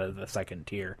knocked out of the second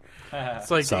tier. It's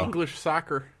like So- English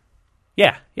soccer.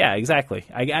 Yeah, exactly.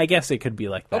 I guess it could be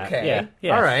like that. Okay.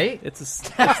 Yeah. All right. It's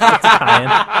a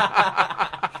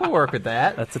tie-in. We'll work with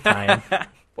that. That's a tie-in.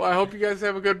 Well, I hope you guys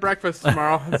have a good breakfast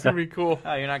tomorrow. It's gonna be cool.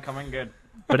 Oh, you're not coming good.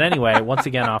 But anyway, once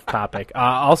again, off topic.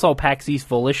 Also, PAX East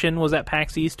Volition was at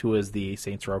PAX East, who is the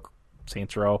Saints Row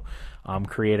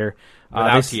creator.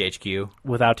 Without THQ.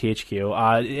 Without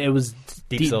THQ. It was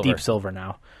Deep Silver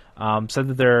now. Said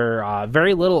that there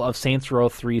very little of Saints Row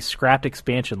 3's scrapped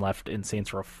expansion left in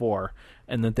Saints Row 4,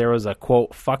 and that there was a,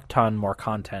 quote, fuck ton more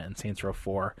content in Saints Row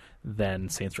 4 than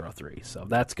Saints Row 3. So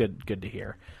that's good to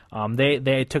hear.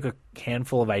 They took a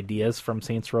handful of ideas from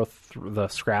Saints Row, the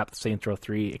scrapped Saints Row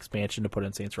 3 expansion to put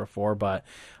in Saints Row 4, but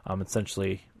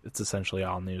it's essentially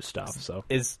all new stuff. So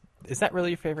Is that really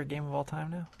your favorite game of all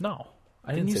time now? no.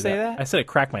 I Didn't didn't you say that? I said it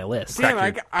cracked my list. Dan,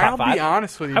 I'll be five?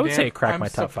 honest with you. I would Dan. say it cracked I'm my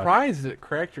top 5. surprised it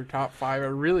cracked your top 5. I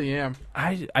really am.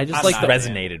 I just I'm like not the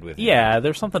resonated with me. Yeah,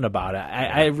 there's something about it.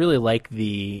 I really like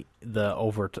the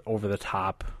over the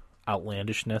top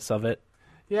outlandishness of it.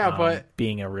 Yeah, but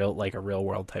being a real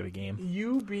world type of game.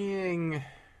 you being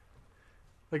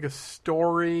like a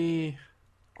story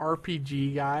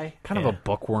RPG guy. Kind of a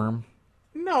bookworm.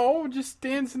 No, just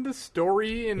stands in the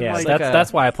story and Yeah, like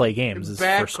that's why I play games is for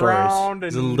stories. background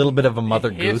There's and a little bit of a Mother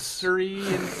and Goose. history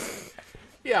and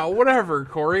yeah, whatever,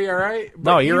 Corey. All right. But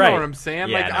No, you're you right. know what I'm saying?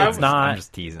 Yeah, like no, I It's was, not. I'm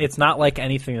just teasing. It's not like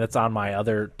anything that's on my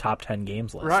other top 10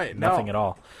 games list. Right, no. Nothing at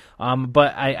all.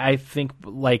 But I think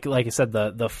like I said,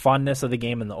 the funness of the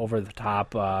game and the over the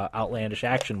top outlandish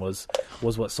action was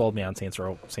what sold me on Saints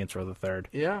Row the Third.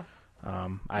 yeah.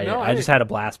 I just had a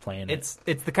blast playing it.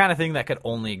 It's the kind of thing that could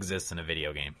only exist in a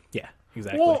video game. Yeah,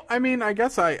 exactly. Well, I mean, I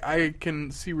guess I can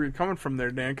see where you're coming from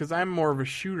there, Dan, because I'm more of a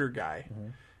shooter guy,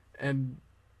 and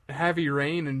Heavy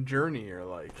Rain and Journey are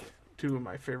like two of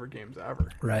my favorite games ever.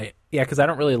 Right. Yeah, because I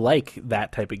don't really like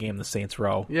that type of game, the Saints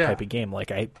Row type of game.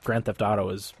 Like Grand Theft Auto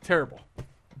is Terrible,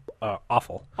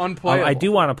 awful. unplayable. I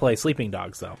do want to play Sleeping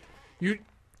Dogs though.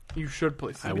 You should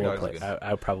play. I Sleeping will Dogs. play.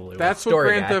 I probably will. That's what Story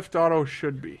Grand guy. Theft Auto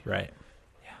should be. right.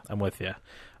 Yeah, I'm with you.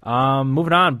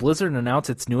 Moving on, Blizzard announced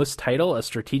its newest title, a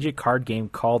strategic card game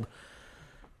called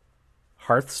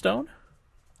Hearthstone.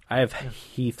 I have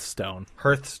Heathstone.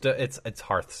 Hearthstone. It's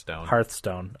Hearthstone.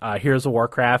 Hearthstone. Heroes of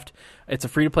Warcraft. It's a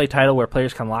free-to-play title where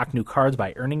players can lock new cards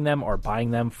by earning them or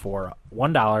buying them for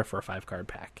 $1 for a 5-card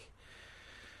pack.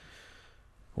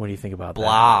 What do you think about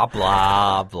Blah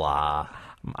blah blah.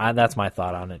 that? That's my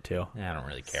thought on it too. I don't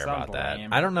really care Some about that.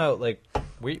 blame. I don't know. Like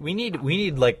we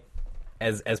need like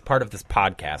as part of this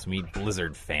podcast, we need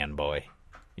Blizzard fanboy.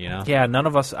 You know? Yeah, none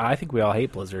of us. I think we all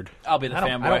hate Blizzard. I'll be the I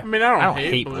fanboy. don't- I I don't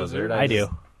hate hate Blizzard. Blizzard. I do.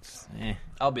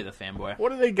 I'll be the fanboy.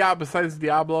 What do they got besides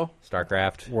Diablo?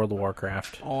 StarCraft. World of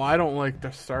Warcraft. Oh, I don't like the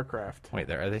StarCraft. Wait,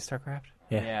 are they StarCraft?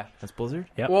 Yeah. That's Blizzard.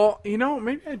 Yep. Well,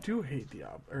 maybe I do hate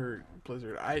Diablo or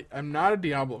Blizzard. I'm not a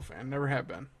Diablo fan. Never have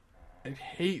been. I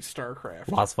hate StarCraft.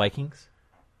 Lost Vikings.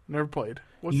 Never played.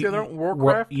 What's You- the other one?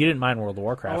 Warcraft? You didn't mind World of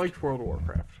Warcraft. I liked World of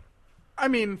Warcraft. I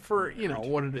mean, for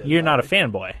what it is. You're not a I-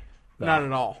 fanboy. though. Not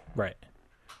at all. Right.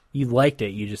 You liked it.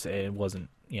 You just it wasn't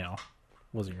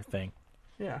wasn't your thing.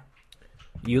 Yeah.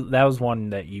 That was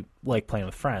one that you like playing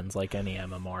with friends, like any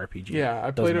MMORPG. Yeah,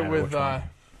 I Doesn't played it matter with which one.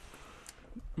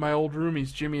 my old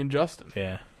roomies, Jimmy and Justin.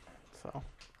 Yeah. So,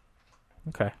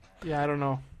 Okay. yeah, I don't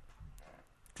know.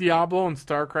 Diablo and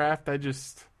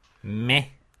StarCraft, Meh.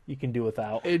 You can do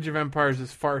without. Age of Empires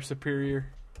is far superior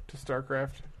to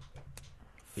StarCraft.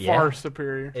 Yeah. Far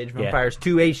superior. Age of Yeah. Empires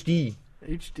 2 HD.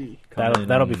 HD.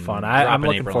 That'll be fun. I'm dropping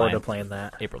looking April forward to 9th. playing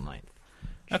that. April 9th.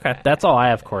 Okay, that's all I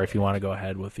have, Corey. If you want to go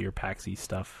ahead with your PAX East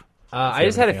stuff. I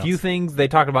just had a anything few else? things. They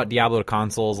talked about Diablo to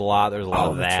consoles a lot. There's a lot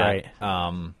Oh, of that's that. right.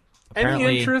 Apparently,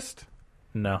 Any interest?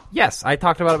 No. Yes, I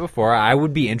talked about it before. I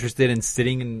would be interested in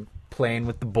sitting and playing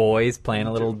with the boys, playing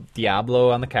a little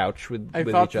Diablo on the couch with I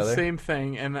with thought each the other. same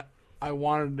thing, and I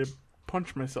wanted to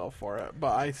punch myself for it,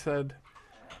 but I said,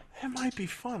 it might be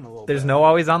fun a little There's bit. no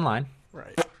always online.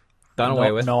 Right. Done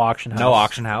away with. No auction house. No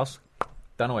auction house.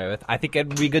 Done away with. I think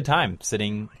it'd be a good time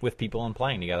sitting with people and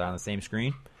playing together on the same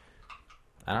screen.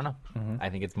 I don't know. I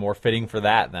think it's more fitting for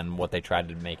that than what they tried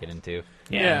to make it into.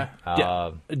 Yeah.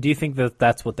 Do you think that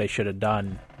that's what they should have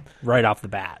done right off the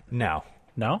bat? No.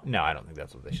 No? No, I don't think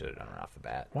that's what they should have done right off the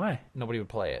bat. Why? Nobody would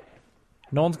play it.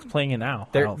 No one's playing it now.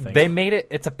 I don't think. They made it.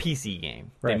 It's a PC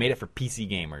game. Right. They made it for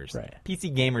PC gamers. Right.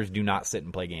 PC gamers do not sit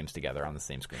and play games together on the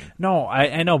same screen. No,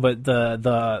 I know, but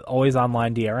the always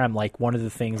online DRM, like one of the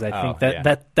things I think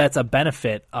that's a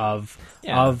benefit of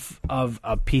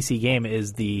a PC game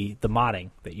is the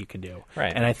modding that you can do.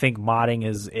 Right. And I think modding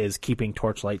is keeping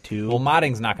Torchlight 2. Well,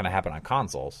 modding's not going to happen on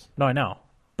consoles. No, I know.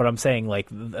 But I'm saying like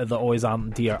the always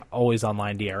online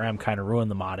DRM kind of ruined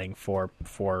the modding for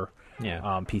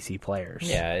PC players.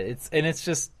 Yeah, it's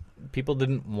just people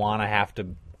didn't want to have to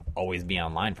always be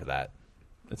online for that.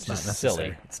 It's just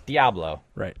silly. It's Diablo.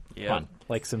 Right. Yeah. Fun.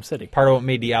 Like SimCity. Part of what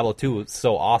made Diablo 2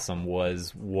 so awesome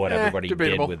was what everybody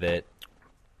debatable. did with it.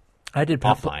 I did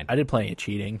offline. I did plenty of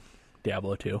cheating.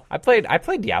 Diablo 2. I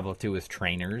played Diablo 2 with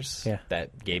trainers Yeah.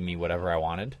 that gave me whatever I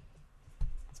wanted.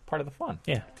 It's part of the fun.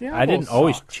 Yeah. Diablo I didn't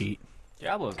always sucks. cheat.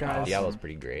 Diablo's Guys. awesome. Diablo's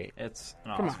pretty great. It's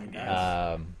an Come awesome on, game.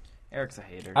 guys. Eric's a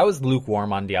hater. I was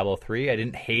lukewarm on Diablo 3. I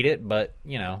didn't hate it, but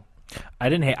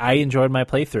I enjoyed my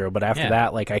playthrough, but after Yeah.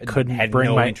 that, like I couldn't had bring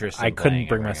no my interest in I couldn't playing it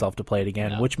bring ever myself to play it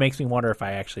again, No. which makes me wonder if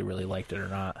I actually really liked it or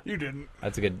not. You didn't.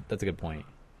 that's a good point.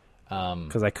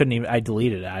 Because I couldn't even. I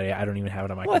deleted it. I don't even have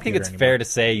it on my. Well, I think computer it's anymore. fair to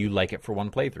say you like it for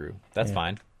one playthrough. That's Yeah.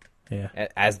 fine. Yeah.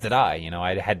 As did I.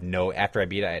 I had after I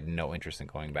beat it, I had no interest in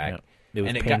going back. Yeah. It was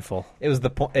And painful.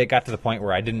 It got to the point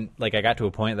where I didn't I got to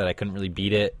a point that I couldn't really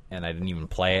beat it, and I didn't even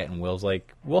play it. And Will's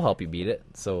like, "We'll help you beat it."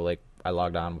 So like, I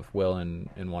logged on with Will and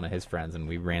one of his friends, and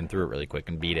we ran through it really quick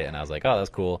and beat it. And I was like, "Oh, that's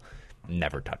cool."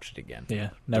 Never touched it again. Yeah.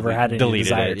 Never had any deleted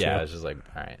desire it. to. Yeah, I was just like,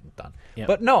 all right, done. Yeah.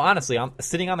 But no, honestly,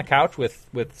 sitting on the couch with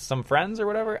some friends or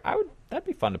whatever, that'd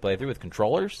be fun to play through with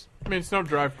controllers. I mean, it's no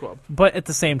Drive Club. But at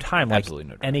the same time, like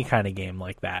Absolutely no any kind of game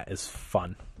like that is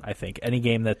fun. I think any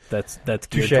game that's geared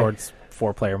Touche. towards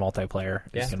 4-player multiplayer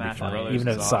Yeah. is going to be Smash fun, Brothers even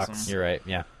if it is sucks. awesome. You're right.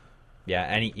 Yeah.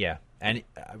 Any.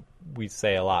 We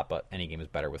say a lot, but any game is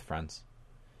better with friends.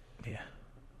 Yeah. Is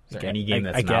there Okay, any game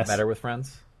I that's not guess. better with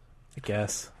friends? I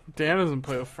guess. Dan doesn't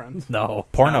play with friends. No.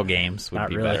 Porno games would not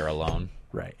be really. better alone.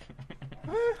 Right.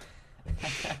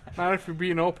 Not if you're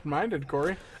being open-minded,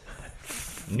 Corey.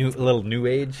 Little new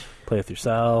age. Play with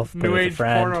yourself. Play New with a age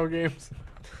friend. porno games.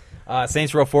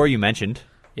 Saints Row 4 you mentioned.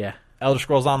 Yeah. Elder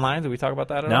Scrolls Online, did we talk about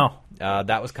that at all? No.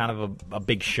 That was kind of a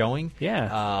big showing.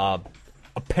 Yeah.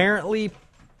 Apparently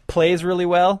plays really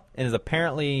well and is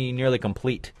apparently nearly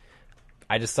complete.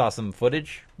 I just saw some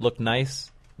footage. Looked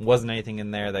nice. Wasn't anything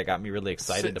in there that got me really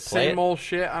excited to play Same it. old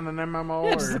shit on an MMO?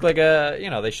 Yeah, it just looked like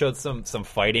they showed some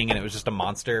fighting and it was just a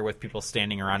monster with people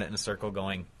standing around it in a circle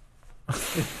going...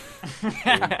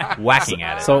 whacking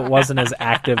at it. So it wasn't as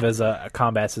active as a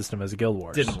combat system as Guild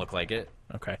Wars. Didn't look like it.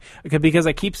 Okay. Because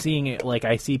I keep seeing it, like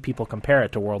I see people compare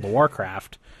it to World of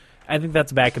Warcraft. I think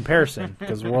that's a bad comparison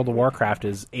because World of Warcraft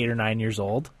is 8 or 9 years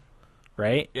old,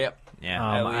 right? Yep.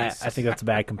 Yeah. I think that's a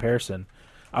bad comparison.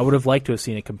 I would have liked to have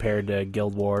seen it compared to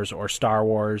Guild Wars or Star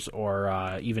Wars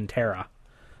or even Terra.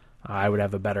 I would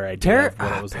have a better idea of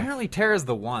what it was like. Apparently Terra's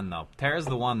the one, though. Terra's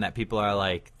the one that people are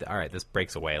like, all right, this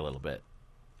breaks away a little bit.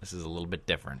 This is a little bit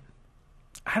different.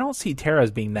 I don't see Terra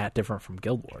as being that different from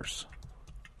Guild Wars.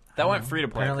 That went free to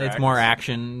play. Apparently it's more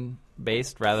action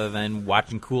based rather than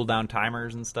watching cooldown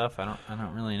timers and stuff. I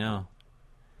don't really know.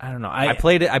 I don't know. I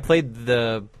played it. I played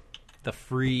the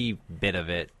free bit of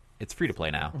it. It's free to play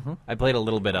now. Mm-hmm. I played a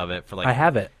little bit of it for like I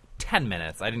have it. 10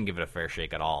 minutes. I didn't give it a fair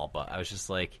shake at all, but I was just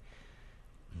like,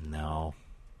 no.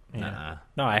 Yeah.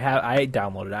 No, I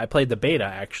downloaded it. I played the beta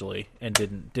actually and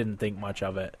didn't think much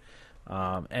of it.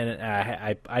 And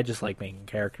I just like making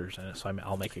characters in it, so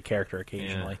I'll make a character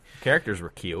occasionally. Yeah. Characters were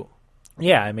cute.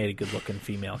 Yeah, I made a good looking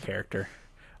female character.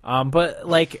 But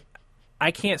like I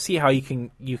can't see how you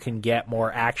can get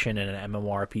more action in an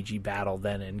MMORPG battle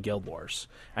than in Guild Wars.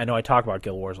 I know I talk about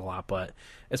Guild Wars a lot, but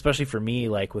especially for me,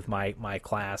 like with my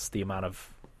class, the amount of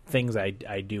things I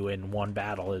do in one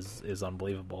battle is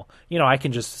unbelievable. You know, I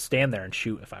can just stand there and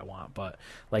shoot if I want, but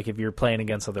like if you're playing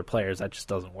against other players, that just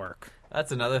doesn't work.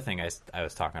 That's another thing I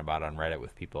was talking about on Reddit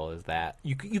with people is that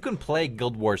you can play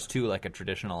Guild Wars 2 like a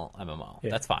traditional MMO.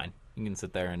 Yeah. That's fine. You can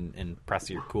sit there and press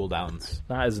your cooldowns.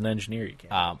 Not as an engineer, you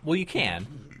can. Well, you can.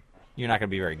 You're not going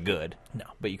to be very good. No.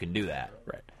 But you can do that.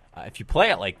 Right. If you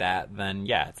play it like that, then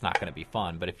yeah, it's not going to be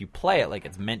fun. But if you play it like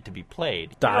it's meant to be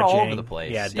played, Dodging, you're all over the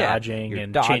place. Yeah, dodging you're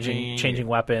and dodging, changing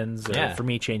weapons. Or Yeah. for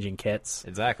me, changing kits.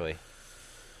 Exactly.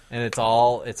 And it's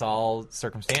all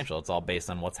circumstantial. It's all based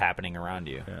on what's happening around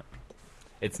you. Yeah.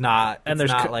 It's not. And it's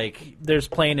there's not like there's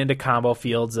playing into combo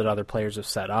fields that other players have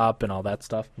set up and all that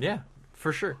stuff. yeah.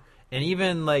 for sure. And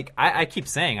even, like, I keep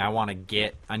saying I want to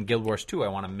get, on Guild Wars 2, I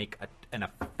want to make an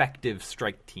effective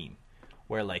strike team.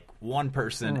 Where, like, one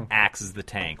person acts as the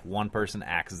tank, one person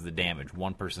acts as the damage,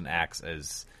 one person acts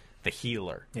as the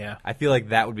healer. Yeah. I feel like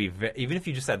that would be, even if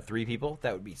you just had 3 people,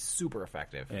 that would be super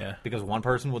effective. Yeah. Because one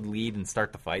person would lead and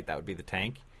start the fight, that would be the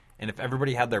tank. And if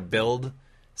everybody had their build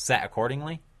set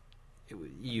accordingly,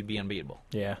 you'd be unbeatable.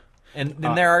 Yeah. And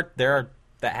then there are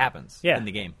that happens in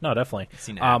the game. No, definitely. I've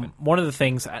seen it happen. One of the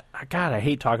things, God, I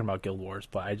hate talking about Guild Wars,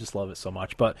 but I just love it so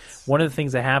much. But one of the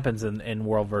things that happens in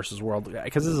World versus World,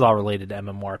 because this is all related to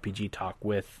MMORPG talk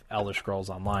with Elder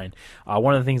Scrolls Online,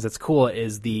 one of the things that's cool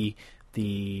is the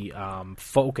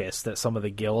focus that some of the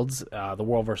guilds, the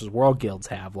World versus World guilds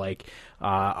have. Like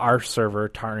our server,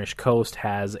 Tarnished Coast,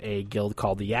 has a guild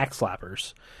called the Yak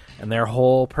Slappers, and their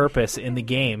whole purpose in the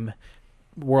game,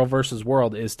 World versus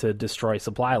World, is to destroy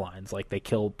supply lines. Like, they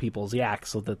kill people's yaks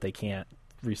so that they can't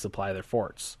resupply their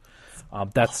forts.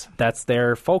 That's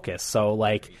their focus. So,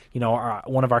 like, you know,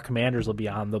 one of our commanders will be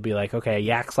on. They'll be like, okay,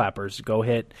 Yak Slappers, go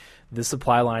hit this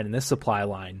supply line and this supply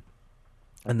line,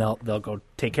 and they'll go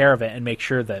take care of it and make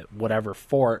sure that whatever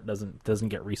fort doesn't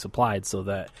get resupplied, so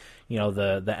that, you know,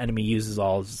 the enemy uses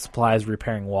all its supplies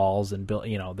repairing walls and build,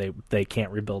 you know, they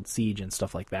can't rebuild siege and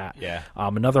stuff like that. Yeah.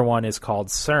 Another one is called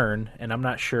CERN, and I'm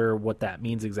not sure what that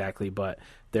means exactly, but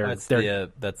That's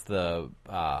the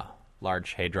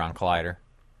Large Hadron Collider.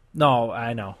 No,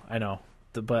 I know,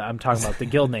 but I'm talking about the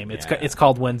guild name. It's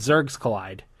called When Zergs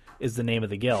Collide. Is the name of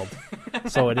the guild.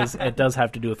 So it does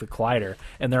have to do with the collider,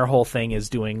 and their whole thing is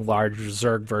doing large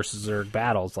Zerg versus Zerg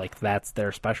battles. Like, that's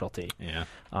their specialty. Yeah.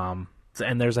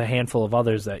 And there's a handful of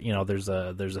others that, you know, there's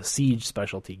a siege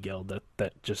specialty guild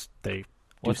that just they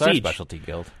What's do our siege. specialty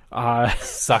guild?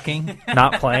 Sucking,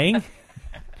 Not playing.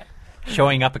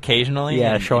 showing up occasionally.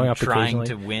 Yeah, and showing up trying occasionally.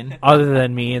 to win. Other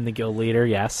than me and the guild leader,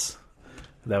 yes,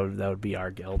 that would be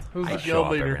our guild. Who's I the show guild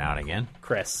up leader? every now and again.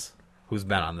 Chris. Who's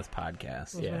been on this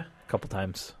podcast? Yeah, a couple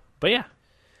times. But yeah.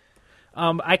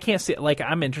 I can't see, like,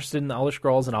 I'm interested in the Elder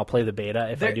Scrolls, and I'll play the beta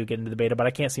if I do get into the beta, but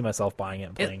I can't see myself buying it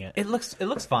and playing it. It looks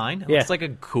fine. It Yeah. looks like a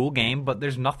cool game, but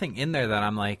there's nothing in there that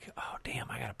I'm like, oh damn,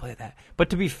 I gotta play that. But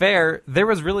to be fair, there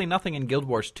was really nothing in Guild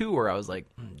Wars 2 where I was like,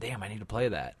 damn, I need to play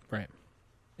that. Right.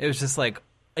 It was just like,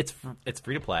 it's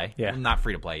free to play. Yeah. Not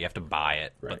free to play. You have to buy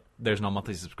it. Right. But there's no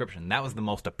monthly subscription. That was the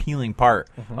most appealing part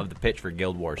of the pitch for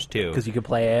Guild Wars 2. Because you could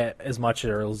play it as much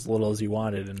or as little as you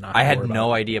wanted, and not. I had worry about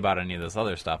no it. idea about any of this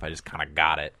other stuff. I just kind of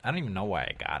got it. I don't even know why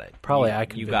I got it. Probably you, I you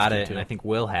convinced got you it, to. and I think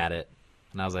Will had it.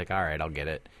 And I was like, all right, I'll get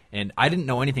it. And I didn't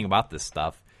know anything about this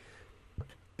stuff.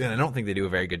 And I don't think they do a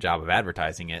very good job of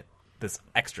advertising it, this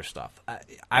extra stuff.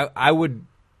 I would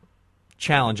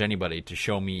challenge anybody to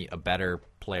show me a better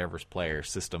player versus player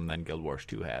system than Guild Wars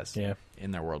 2 has in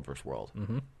their World versus World.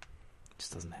 Mm-hmm. It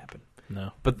just doesn't happen.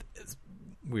 No. But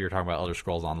we were talking about Elder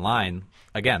Scrolls Online.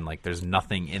 Again, like, there's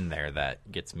nothing in there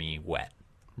that gets me wet.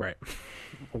 Right.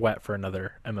 Wet for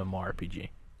another MMORPG.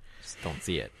 Just don't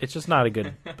see it. It's just not a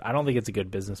good. I don't think it's a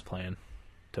good business plan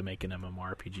to make an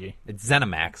MMORPG. It's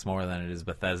ZeniMax more than it is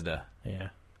Bethesda. Yeah.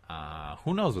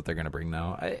 Who knows what they're going to bring,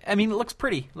 though? I mean, it looks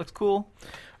pretty. It looks cool.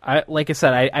 Like I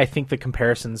said, I think the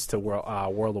comparisons to World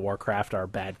of Warcraft are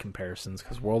bad comparisons,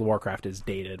 because World of Warcraft is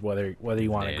dated, whether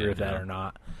you want to agree with that or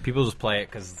not. People just play it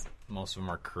because most of them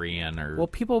are Korean or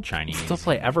People Chinese. still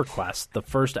play EverQuest. The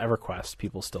first EverQuest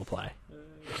people still play.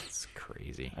 It's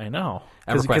crazy. I know.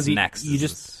 EverQuest Next. You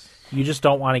just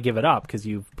don't want to give it up because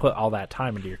you've put all that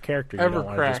time into your character. You don't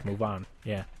want to just move on.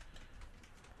 Yeah.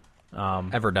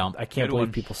 Everdump. I can't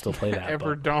believe people still play that.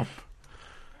 Everdump.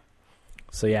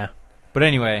 So yeah. But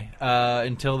anyway,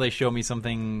 until they show me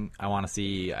something I want to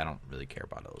see, I don't really care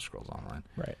about Elder Scrolls Online.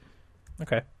 Right.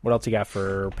 Okay. What else you got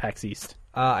for PAX East?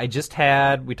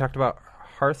 We talked about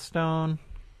Hearthstone.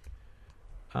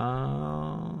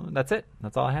 That's it.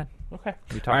 That's all I had. Okay.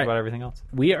 We talked about everything else.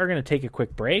 We are going to take a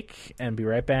quick break and be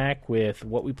right back with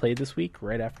what we played this week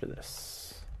right after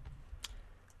this.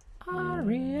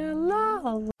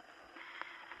 Ariella.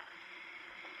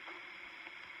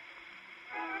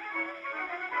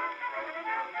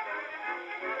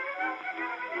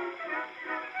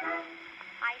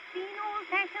 I've seen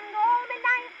old-fashioned all my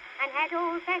life and had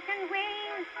old-fashioned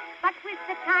ways, but with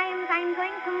the times I'm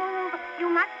going to move, you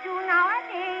must do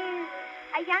nowadays.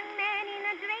 A young man in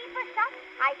a draper shop,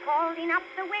 I called him up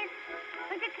the west,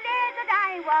 and declared that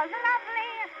I was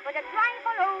lovely, but a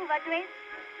trifle overdressed.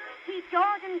 He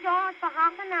George and George for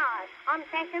half an hour on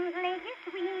fashion's latest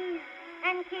wheeze,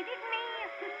 and kidded me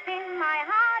to spin my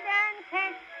hard-earned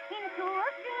cash into a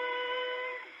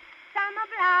squeeze. Summer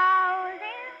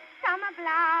blouses,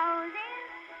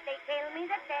 they tell me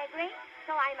that they're great,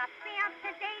 so I must be up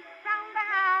to date from the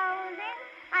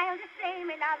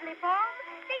lovely form.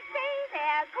 They say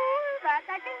they're cool, but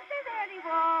I think they're very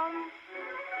warm.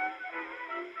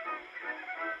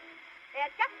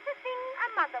 They're just the thing a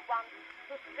mother wants,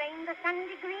 to strain the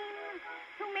Sunday greens,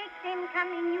 to make them come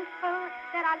in useful.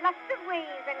 There are lots of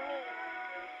ways and means.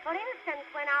 For instance,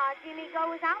 when our Jimmy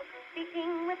goes out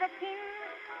fishing with the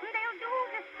tins, they'll do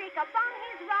the stick upon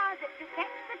his rod to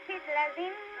catch the tiddlers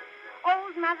in.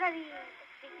 Old Mother Eve,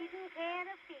 she didn't care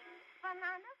a fig for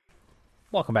none of...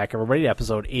 Welcome back, everybody, to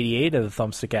episode 88 of the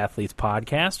Thumbstick Athletes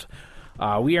podcast.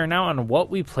 We are now on What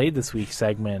We Played This Week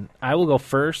segment. I will go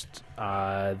first.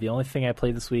 The only thing I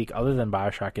played this week, other than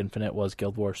Bioshock Infinite, was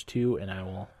Guild Wars 2, and I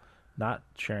will not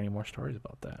share any more stories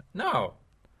about that. No.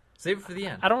 Save it for the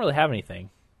end. I don't really have anything.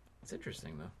 It's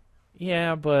interesting, though.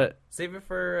 Yeah, but save it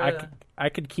for... I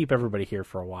could keep everybody here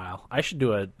for a while. I should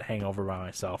do a hangover by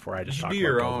myself where I just talk about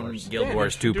your Guild own Wars. Guild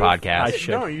Wars 2 podcast. I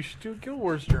should. No, you should do a Guild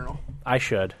Wars journal. I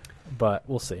should, but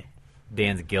we'll see.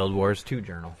 Dan's Guild Wars 2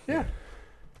 journal. Yeah.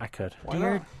 I could.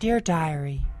 Dear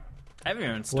diary. I haven't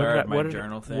even started my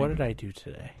journal thing. What did I do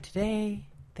today? Today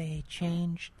they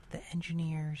changed the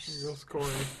engineers' Real scoring.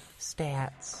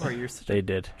 stats. Or you're such They a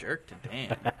did. jerk to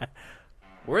Dan.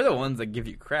 We're the ones that give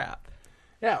you crap.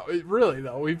 Yeah, really,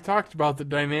 though. We've talked about the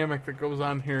dynamic that goes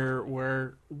on here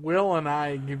where Will and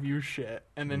I give you shit,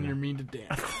 and then you're mean to Dan.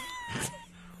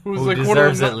 Who's Who like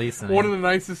deserves at least one of the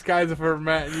nicest guys I've ever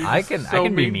met. And you're I just can so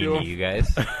be mean to to him. you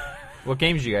guys. What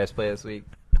games did you guys play this week?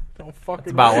 Don't fucking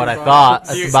That's about worry what I about thought.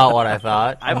 it. That's about what I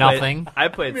thought. Nothing. I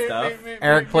played stuff.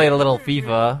 Eric played a little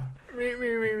FIFA.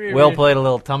 Me. Will played a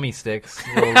little tummy sticks.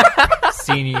 Little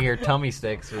senior year tummy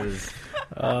sticks was...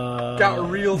 Got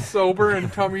real sober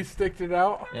and tummy sticked it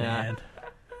out. Yeah.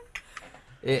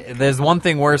 There's one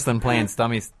thing worse than playing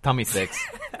tummy sticks.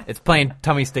 It's playing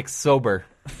tummy sticks sober.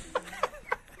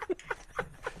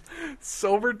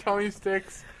 Sober tummy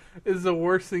sticks is the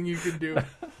worst thing you could do.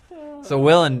 So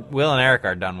Will and Eric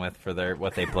are done with for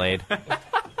what they played.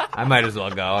 I might as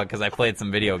well go because I played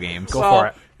some video games. Go for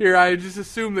it. Here, I just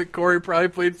assumed that Corey probably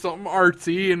played something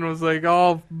artsy and was like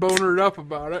all bonered up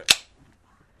about it.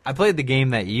 I played the game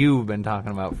that you've been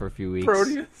talking about for a few weeks.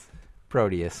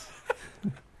 Proteus.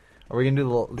 Are we gonna do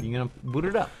a little? You gonna boot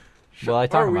it up? Well, I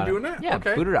talk Are we about doing it. that? Yeah,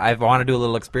 Okay. boot it up. I want to do a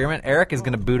little experiment. Eric is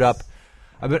gonna boot up.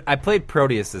 I played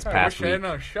Proteus this I past wish I had week.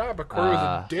 another shot, but Corey was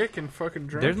a dick and fucking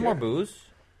drunk. There's more it. booze.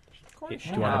 Do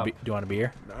you want a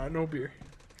beer? Nah, no beer.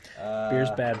 Beer's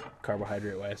bad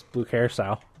carbohydrate wise. Blue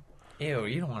Curacao. Ew,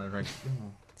 you don't want to drink.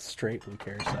 Straight Blue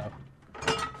Curacao.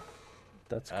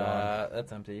 That's gone.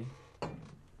 That's empty.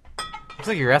 Looks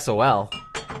like your SOL.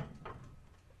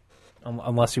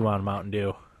 Unless you want a Mountain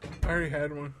Dew. I already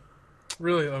had one.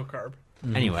 Really low carb.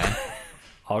 Anyway,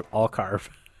 All carb.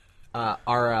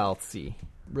 RLC,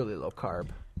 really low carb.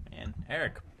 Man,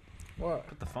 Eric, What?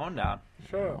 put the phone down.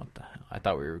 Shut up. What the hell? I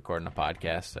thought we were recording a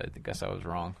podcast. I guess I was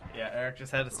wrong. Yeah, Eric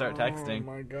just had to start Oh texting.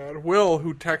 my god. Will,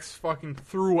 who texts fucking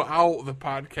throughout the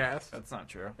podcast. That's not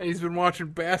true. And he's been watching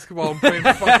basketball and playing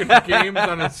fucking games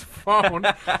on his phone.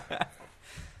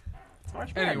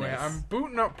 March Anyway, Madness. I'm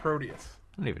booting up Proteus.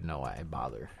 I don't even know why I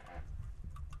bother.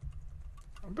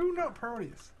 I'm booting up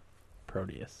Proteus.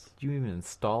 Proteus. Did you even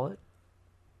install it?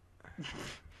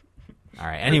 All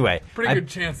right. Anyway, Pretty good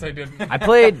chance I didn't. I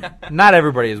played. Not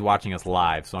everybody is watching us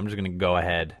live, so I'm just going to go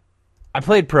ahead. I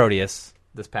played Proteus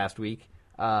this past week.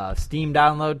 Steam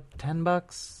download,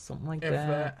 $10, something like If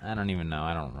that. I don't even know.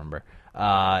 I don't remember.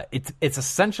 It's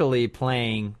essentially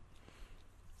playing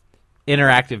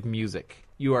interactive music.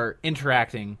 You are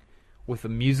interacting with a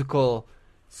musical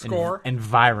Score.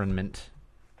 environment,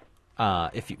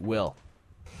 if you will.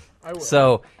 I will.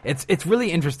 So it's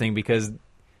really interesting because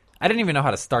I didn't even know how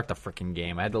to start the freaking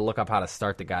game. I had to look up how to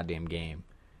start the goddamn game.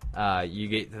 You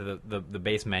get to the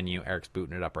base menu. Eric's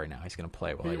booting it up right now. He's going to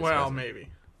play while I discuss Well, it. maybe.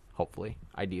 Hopefully,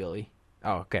 ideally.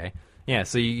 Oh, okay. Yeah,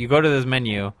 so you go to this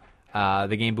menu.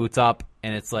 The game boots up,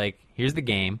 and it's like, here's the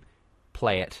game.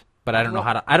 Play it. But I don't know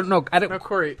how to. I don't know. Now,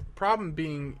 Corey, problem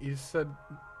being, you said,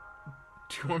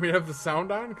 do you want me to have the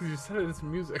sound on? Because you said it's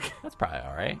music. That's probably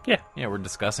all right. Yeah. Yeah, we're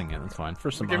discussing it. That's fine.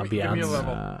 For some Give me a ambiance.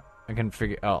 level. I can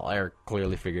figure. Oh, Eric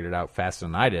clearly figured it out faster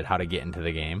than I did how to get into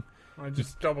the game. I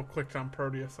just double clicked on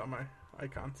Proteus on my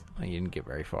icons. Oh, you didn't get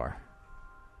very far.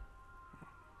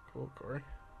 Cool, Corey.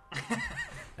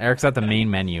 Eric's at the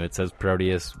main menu. It says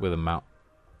Proteus with a mount.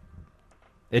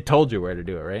 It told you where to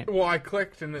do it, right? Well, I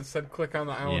clicked and it said click on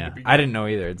the island Yeah, to begin. I didn't know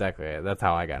either. Exactly. That's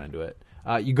how I got into it.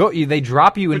 You go. They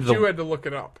drop you into But the. you had to look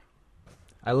it up.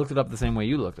 I looked it up the same way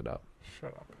you looked it up. Shut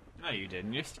up. No, you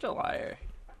didn't. You're still a liar.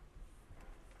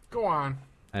 Go on.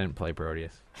 I didn't play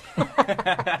Proteus.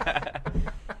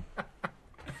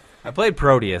 I played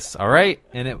Proteus, all right,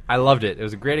 and I loved it. It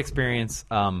was a great experience.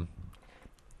 When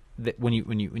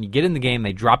you get in the game,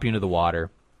 they drop you into the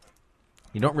water.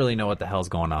 You don't really know what the hell's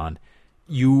going on.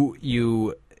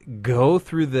 You go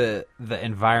through the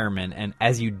environment, and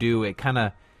as you do, it kind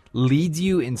of leads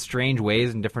you in strange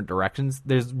ways in different directions.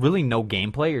 There's really no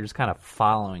gameplay. You're just kind of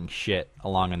following shit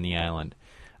along on the island.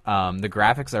 The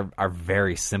graphics are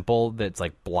very simple. That's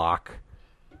like block.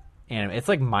 And it's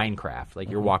like Minecraft. Like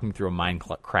you're walking through a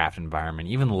Minecraft environment.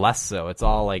 Even less so. It's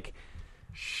all like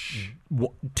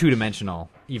two-dimensional,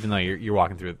 even though you're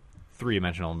walking through a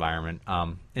three-dimensional environment.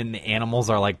 And the animals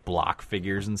are like block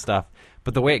figures and stuff.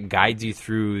 But the way it guides you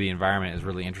through the environment is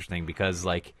really interesting because,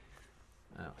 like,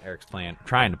 Eric's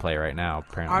trying to play right now.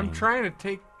 Apparently, I'm trying to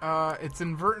take. It's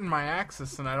inverting my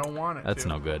axis, and I don't want it. That's to.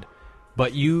 no good.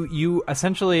 But you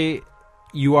essentially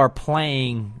you are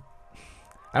playing.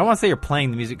 I don't want to say you're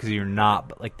playing the music because you're not,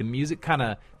 but like the music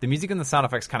and the sound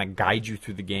effects kind of guide you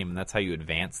through the game, and that's how you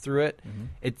advance through it.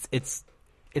 Mm-hmm.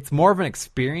 It's more of an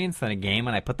experience than a game,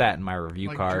 and I put that in my review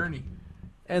card. Journey.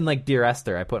 And like Dear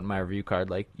Esther, I put in my review card.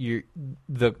 Like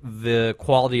the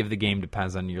quality of the game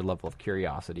depends on your level of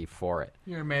curiosity for it.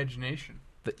 Your imagination.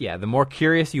 The more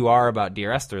curious you are about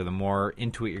Dear Esther, the more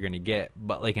into it you're going to get.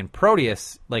 But like in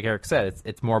Proteus, like Eric said,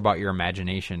 it's more about your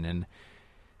imagination, and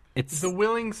it's the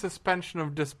willing suspension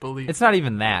of disbelief. It's not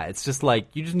even that. It's just like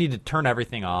you just need to turn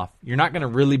everything off. You're not going to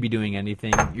really be doing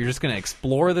anything. You're just going to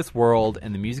explore this world,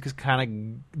 and the music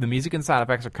and sound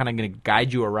effects are kind of going to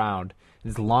guide you around.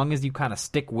 As long as you kind of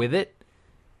stick with it,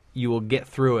 you will get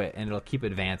through it, and it'll keep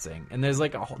advancing. And there's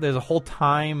a whole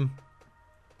time,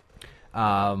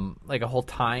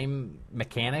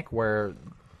 mechanic where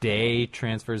day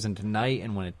transfers into night,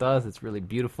 and when it does, it's really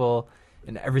beautiful,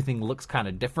 and everything looks kind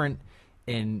of different.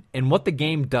 And what the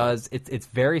game does, it's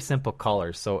very simple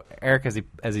colors. So Eric,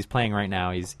 as he's playing right now,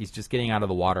 he's just getting out of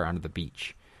the water onto the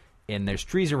beach, and there's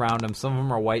trees around him. Some of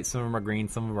them are white, some of them are green,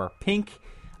 some of them are pink.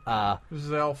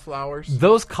 Zell flowers.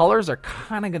 Those colors are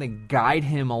kind of going to guide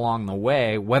him along the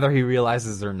way, whether he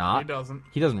realizes it or not. He doesn't.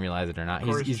 He doesn't realize it or not.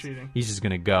 He's cheating. He's just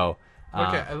going to go.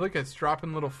 Look, it's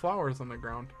dropping little flowers on the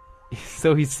ground.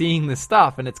 So he's seeing this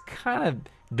stuff, and it's kind of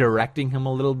directing him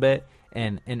a little bit.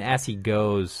 And as he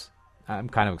goes, I'm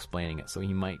kind of explaining it, so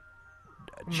he might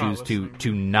choose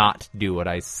to not do what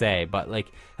I say. But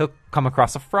like he'll come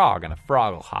across a frog, and a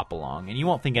frog will hop along, and you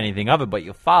won't think anything of it, but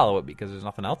you'll follow it because there's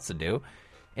nothing else to do.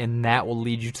 And that will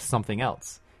lead you to something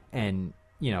else. And,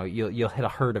 you know, you'll hit a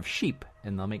herd of sheep,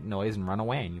 and they'll make noise and run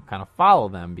away, and you kind of follow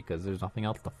them because there's nothing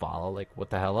else to follow. Like, what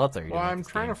the hell else are you doing? Well, I'm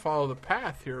trying to follow the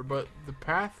path here, but the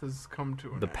path has come to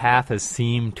an end. The path has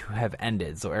seemed to have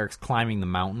ended. So Eric's climbing the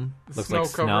mountain. Looks like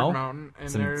snow. Mountain,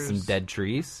 and some dead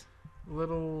trees.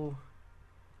 Little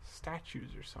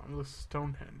statues or something. Little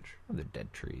Stonehenge. Oh, they're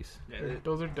dead trees. Yeah,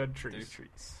 those are dead trees.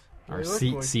 Or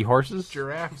like seahorses?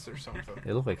 Giraffes or something.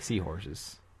 They look like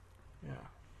seahorses.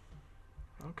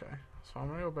 Yeah. Okay. So I'm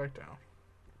gonna go back down.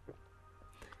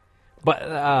 But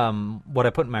what I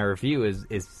put in my review is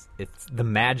it's the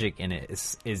magic in it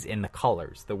is in the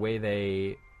colors. The way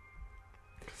they,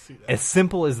 as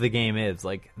simple as the game is,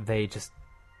 like they just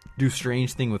do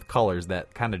strange thing with colors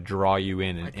that kind of draw you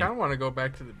in. And, I kind of want to go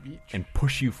back to the beach and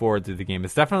push you forward through the game.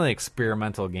 It's definitely an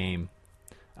experimental game.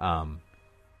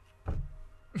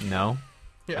 No,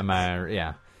 yes.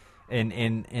 Yeah.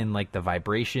 And like the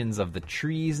vibrations of the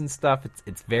trees and stuff,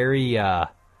 it's very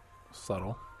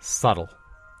subtle.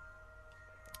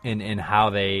 In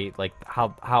how they like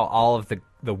how all of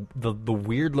the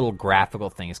weird little graphical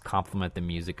things complement the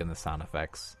music and the sound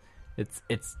effects.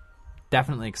 It's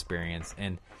definitely experience,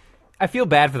 and I feel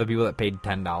bad for the people that paid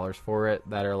 $10 for it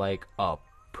that are like, oh,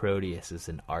 Proteus is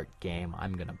an art game,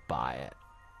 I'm gonna buy it,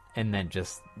 and then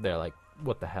they're like,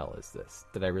 what the hell is this?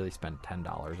 Did I really spend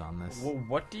 $10 on this? Well,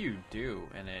 what do you do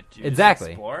in it? Do you Exactly.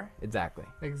 just explore? Exactly.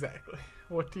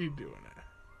 What do you do in it?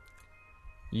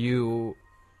 You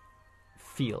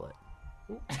feel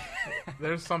it.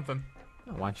 There's something.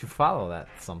 Why don't you follow that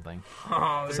something?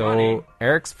 Oh, so funny.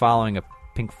 Eric's following a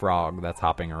pink frog that's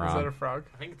hopping around. Is that a frog?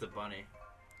 I think it's a bunny.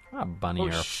 A bunny or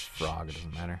a frog, it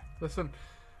doesn't matter. Listen,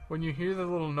 when you hear the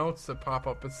little notes that pop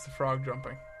up, it's the frog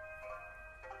jumping.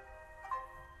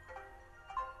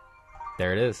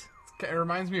 There it is. It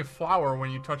reminds me of flour when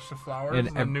you touch the flowers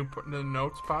and the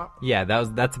notes pop. Yeah,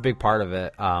 that's a big part of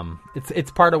it.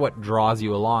 It's part of what draws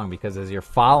you along because as you're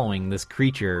following this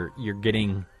creature, you're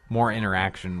getting more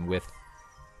interaction with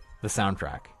the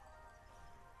soundtrack.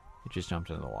 It just jumped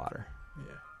into the water.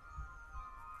 Yeah,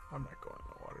 I'm not going in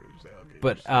the water. There's alligators.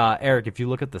 But Eric, if you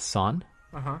look at the sun,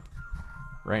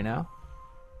 right now,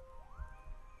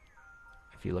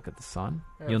 if you look at the sun,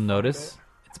 you'll notice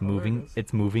It's moving.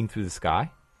 It's moving through the sky.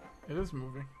 It is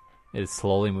moving. It is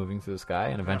slowly moving through the sky,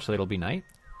 and eventually it'll be night.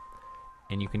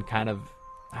 And you can kind of,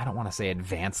 I don't want to say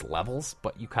advance levels,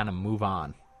 but you kind of move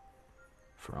on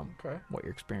from what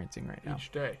you're experiencing right now.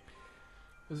 Each day.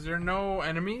 Is there no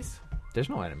enemies? There's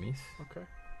no enemies. Okay.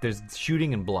 There's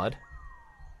shooting and blood.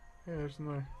 Yeah, there's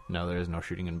no. No, there is no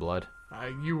shooting and blood.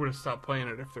 You would have stopped playing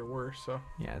it if there were, so.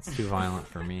 Yeah, it's too violent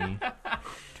for me.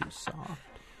 Too soft.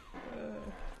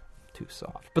 Too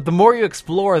soft. But the more you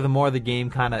explore, the more the game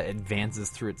kind of advances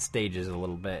through its stages a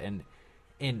little bit.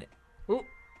 And Ooh,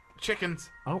 chickens.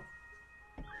 Oh.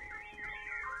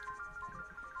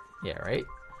 Yeah, right?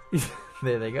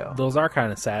 There they go. Those are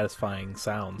kind of satisfying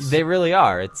sounds. They really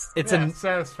are. It's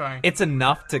satisfying. It's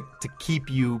enough to keep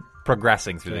you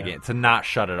progressing through the game, to not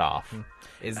shut it off.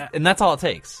 And that's all it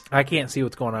takes. I can't see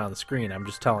what's going on the screen. I'm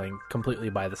just telling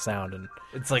completely by the sound, and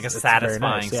it's like a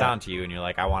satisfying sound to you, and you're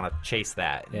like, I want to chase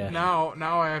that. Yeah. Now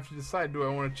I have to decide: do I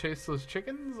want to chase those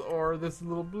chickens or this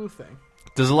little blue thing?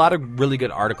 There's a lot of really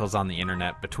good articles on the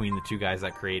internet between the two guys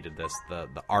that created this, the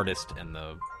artist and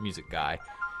the music guy,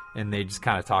 and they just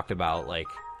kind of talked about like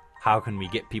how can we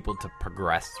get people to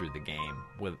progress through the game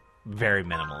with very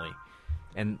minimally,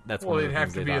 and that's one of the it'd have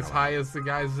things to they be talk as about. high as the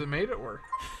guys that made it were.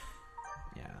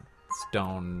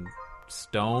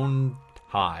 Stone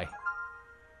high.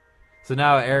 So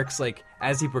now Eric's like,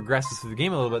 as he progresses through the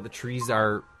game a little bit, the trees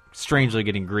are strangely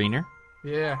getting greener.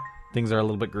 Yeah. Things are a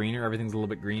little bit greener. Everything's a little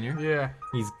bit greener. Yeah.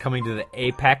 He's coming to the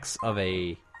apex of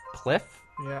a cliff.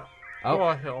 Yeah. Oh,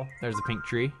 a hill. There's a pink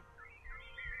tree.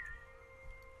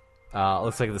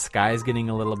 Looks like the sky is getting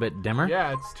a little bit dimmer.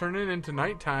 Yeah, it's turning into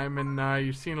nighttime, and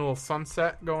you're seeing a little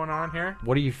sunset going on here.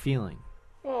 What are you feeling?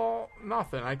 Well,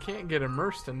 nothing. I can't get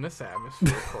immersed in this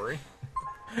atmosphere, Corey.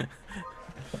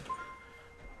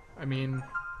 I mean,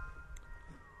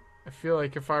 I feel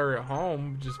like if I were at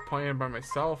home just playing by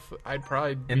myself, I'd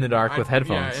probably in the dark with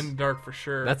headphones. Yeah, in the dark for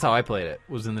sure. That's how I played it.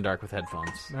 Was in the dark with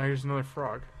headphones. Now here's another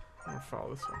frog. I'm gonna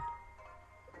follow this one.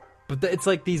 But it's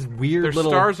like these weird Their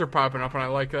little stars are popping up, and I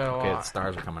like that a lot. Okay, the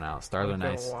stars are coming out. Stars are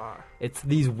nice. A lot. It's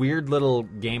these weird little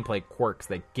gameplay quirks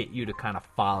that get you to kind of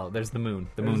follow. There's the moon.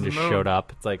 The moon just showed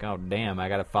up. It's like, oh damn, I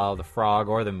got to follow the frog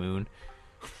or the moon.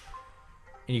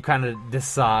 And you kind of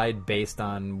decide based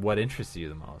on what interests you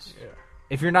the most. Yeah.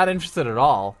 If you're not interested at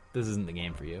all, this isn't the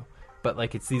game for you. But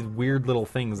like, it's these weird little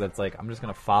things that's like, I'm just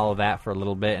gonna follow that for a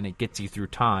little bit, and it gets you through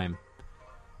time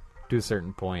to a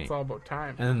certain point. It's all about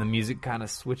time. And then the music kind of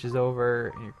switches over,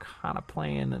 and you're kind of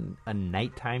playing a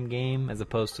nighttime game as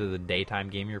opposed to the daytime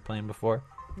game you were playing before.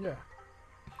 Yeah.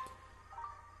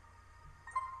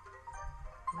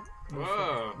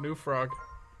 Whoa. New frog.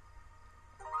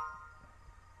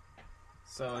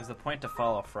 So is the point to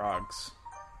follow frogs?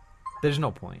 There's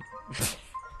no point.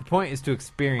 The point is to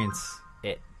experience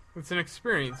it. It's an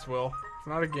experience, Will. It's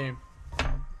not a game.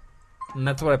 And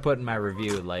that's what I put in my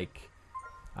review, like...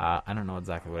 I don't know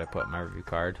exactly what I put in my review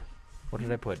card. What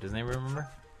did I put? Does anybody remember?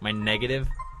 My negative?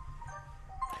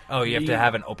 Oh, you have to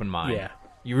have an open mind. Yeah.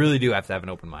 You really do have to have an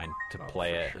open mind to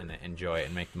play it and enjoy it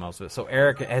and make the most of it. So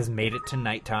Eric has made it to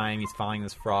nighttime. He's following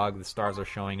this frog. The stars are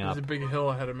showing up. There's a big hill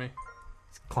ahead of me.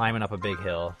 He's climbing up a big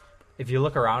hill. If you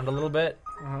look around a little bit,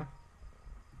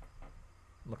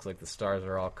 looks like the stars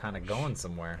are all kind of going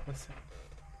somewhere. Listen.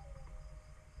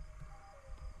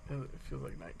 It feels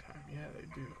like nighttime. Yeah, they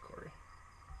do, Corey.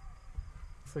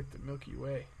 It's like the Milky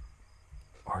Way.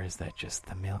 Or is that just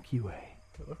the Milky Way?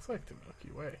 It looks like the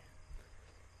Milky Way.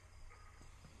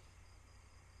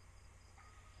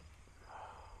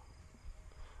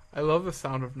 I love the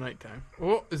sound of nighttime.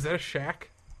 Oh, is that a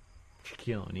shack?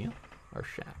 Shaquille O'Neal or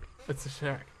Shaq? It's a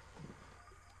shack.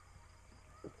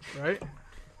 Right?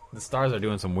 The stars are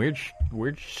doing some weird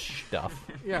stuff.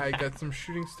 Yeah, I got some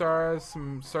shooting stars.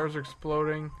 Some stars are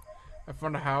exploding. I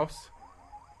found a house.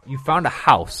 You found a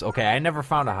house. Okay, I never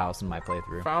found a house in my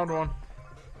playthrough. Found one.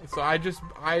 So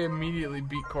I immediately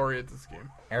beat Corey at this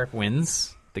game. Eric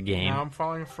wins the game. Now I'm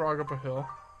following a frog up a hill.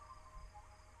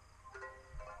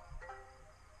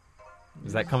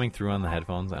 Is that coming through on the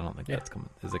headphones? I don't think that's coming.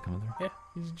 Is it coming through? Yeah,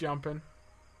 he's jumping.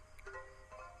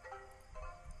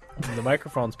 The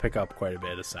microphones pick up quite a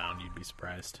bit of sound. You'd be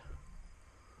surprised.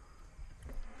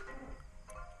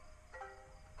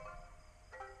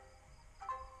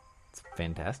 It's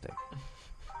fantastic.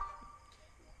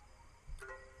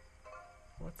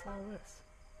 What's all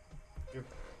this?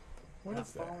 What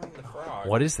is that? The frog.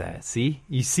 What is that? See?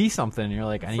 You see something and you're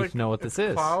like, I need to know what this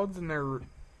is. Clouds and they're,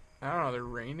 I don't know, they're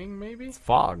raining maybe? It's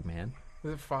fog, man.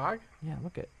 Is it fog? Yeah,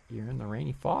 look at you're in the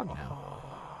rainy fog now. Oh,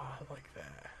 I like that.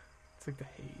 It's like the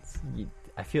haze.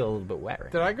 I feel a little bit wet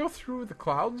right Did now. I go through the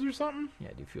clouds or something? Yeah,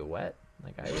 do you feel wet?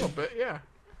 Like A little bit, yeah.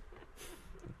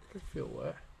 I feel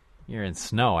wet. You're in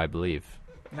snow, I believe.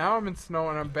 Now I'm in snow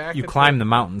and I'm back. You climb the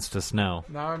mountains to snow.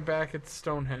 Now I'm back at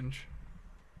Stonehenge.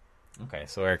 Okay,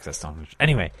 so Eric's at Stonehenge.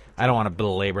 Anyway, I don't want to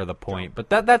belabor the point, but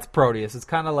that's Proteus. It's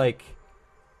kind of like,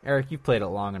 Eric, you played it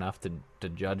long enough to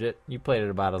judge it. You played it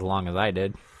about as long as I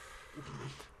did.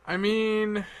 I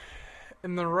mean,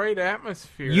 in the right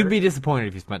atmosphere. You'd be disappointed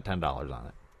if you spent $10 on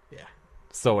it. Yeah.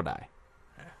 So would I.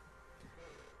 Yeah.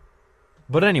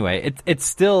 But anyway, it's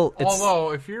still...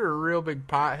 Although, if you're a real big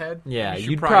pothead... Yeah,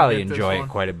 you'd probably enjoy it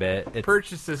quite a bit.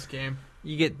 Purchase this game.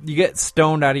 You get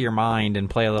stoned out of your mind and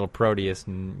play a little Proteus,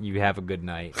 and you have a good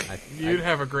night. You'd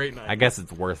have a great night. I guess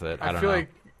it's worth it. I don't know. I feel like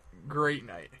great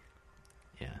night.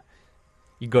 Yeah.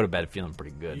 You go to bed feeling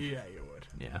pretty good. Yeah, you would.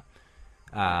 Yeah.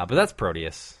 But that's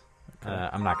Proteus.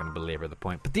 I'm not going to belabor the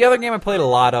point. But the other game I played a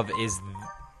lot of is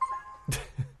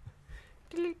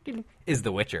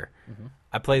The Witcher. Mm-hmm.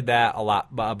 I played that a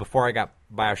lot. Before I got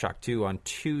BioShock 2 on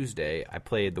Tuesday, I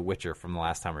played The Witcher from the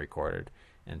last time I recorded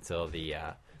until the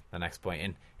next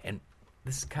point. And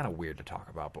this is kind of weird to talk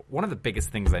about, but one of the biggest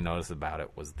things I noticed about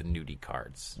it was the nudie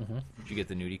cards. Mm-hmm. Did you get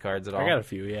the nudie cards at all? I got a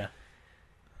few, yeah.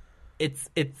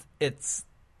 It's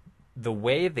the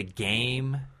way the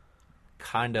game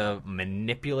kind of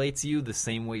manipulates you the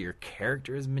same way your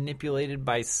character is manipulated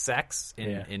by sex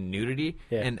and nudity.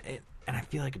 Yeah. And I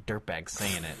feel like a dirtbag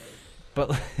saying it.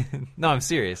 But no, I'm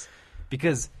serious.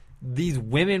 Because these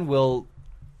women will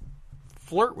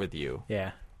flirt with you.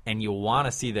 Yeah. And you'll want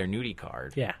to see their nudie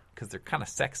card. Yeah. Because they're kind of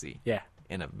sexy. Yeah.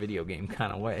 In a video game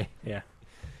kind of way. Yeah.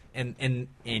 And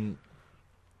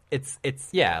it's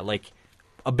like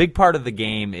a big part of the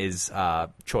game is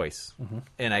choice. Mm-hmm.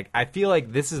 And I feel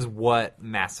like this is what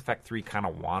Mass Effect 3 kind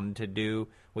of wanted to do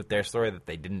with their story that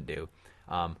they didn't do.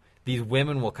 These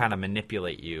women will kind of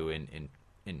manipulate you in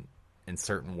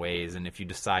certain ways, and if you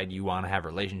decide you want to have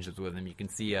relationships with them, you can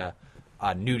see a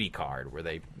nudie card where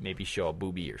they maybe show a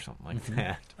boobie or something like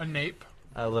that. A nape.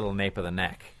 A little nape of the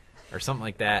neck or something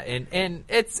like that. And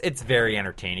it's very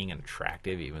entertaining and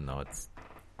attractive, even though it's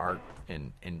art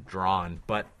and drawn.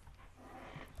 But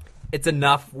it's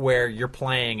enough where you're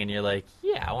playing and you're like,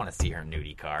 yeah, I want to see her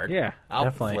nudie card. Yeah, I'll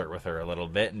definitely flirt with her a little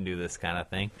bit and do this kind of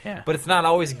thing. Yeah. But it's not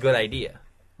always a good idea.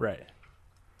 Right.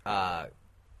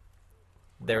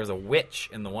 There was a witch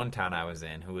in the one town I was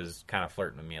in who was kind of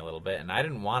flirting with me a little bit, and I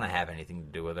didn't want to have anything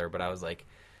to do with her, but I was like,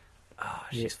 oh,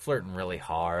 she's flirting really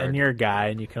hard. And you're a guy,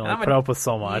 and you can only put up with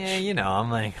so much. Yeah, I'm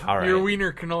like, all right. Your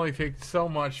wiener can only take so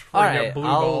much before you get blue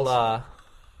balls.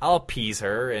 I'll appease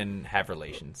her and have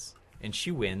relations. And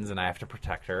she wins, and I have to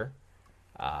protect her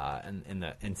in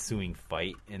the ensuing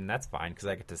fight, and that's fine because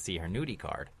I get to see her nudie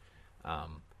card.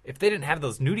 If they didn't have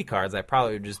those nudie cards, I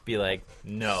probably would just be like,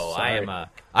 no, Sorry.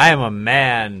 I am a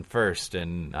man first,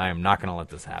 and I am not going to let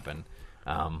this happen.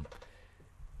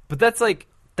 But that's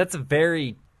a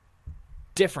very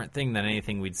different thing than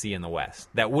anything we'd see in the West.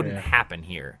 That wouldn't happen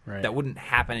here. Right. That wouldn't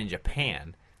happen in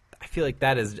Japan. I feel like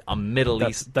that is a Middle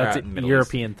East. That's a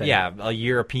European thing. Yeah, a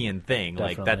European thing.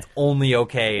 Definitely. Like that's only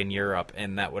okay in Europe,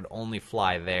 and that would only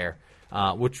fly there.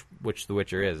 Which The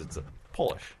Witcher is. It's a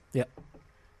Polish. Yep.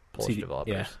 Polish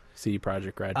developers. Yeah. CD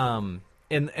Projekt Red.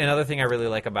 And another thing I really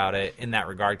like about it in that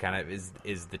regard kind of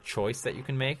is the choice that you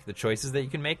can make. The choices that you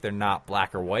can make, they're not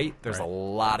black or white. There's a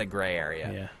lot of gray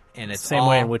area. Yeah. And it's same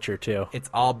way in Witcher 2. It's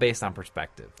all based on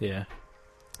perspective. Yeah.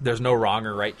 There's no wrong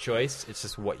or right choice. It's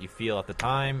just what you feel at the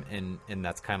time, and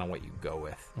that's kind of what you go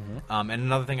with. Mm-hmm. And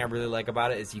another thing I really like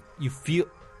about it is you feel...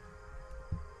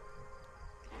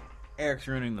 Eric's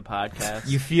ruining the podcast.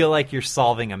 You feel like you're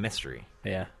solving a mystery.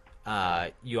 Yeah.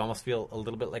 You almost feel a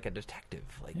little bit like a detective.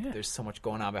 Like there's so much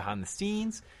going on behind the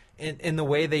scenes. And the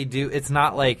way they do... It's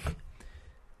not like...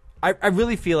 I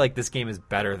really feel like this game is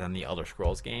better than the Elder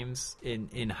Scrolls games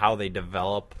in how they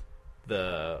develop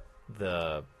the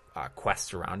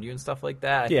quests around you and stuff like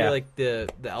that. I feel like the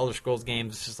Elder Scrolls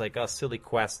games is just like a silly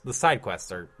quest. The side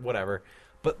quests are whatever,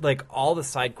 but like all the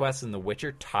side quests in The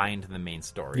Witcher tie into the main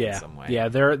story in some way. Yeah,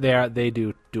 they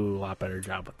do a lot better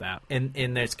job with that.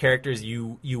 And there's characters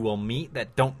you will meet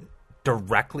that don't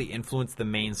directly influence the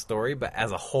main story, but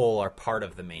as a whole are part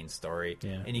of the main story.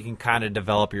 Yeah. And you can kind of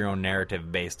develop your own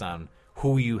narrative based on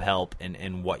who you help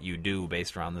and what you do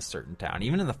based around this certain town.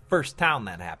 Even in the first town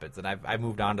that happens, and I've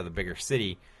moved on to the bigger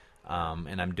city.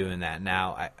 And I'm doing that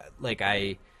now.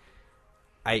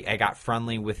 I got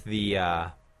friendly with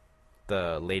the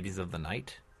ladies of the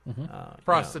night,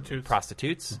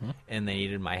 prostitutes, and they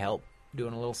needed my help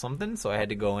doing a little something, so I had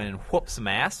to go in and whoop some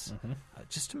ass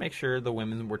just to make sure the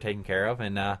women were taken care of.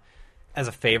 And as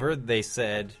a favor, they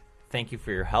said, "Thank you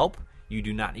for your help. You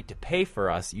do not need to pay for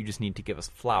us. You just need to give us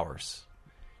flowers."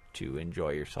 to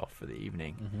enjoy yourself for the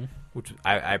evening, which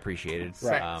I appreciated.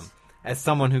 Right. As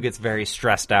someone who gets very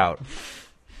stressed out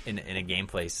in a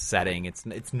gameplay setting,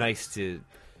 it's nice to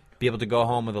be able to go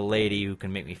home with a lady who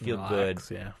can make me feel good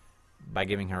by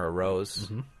giving her a rose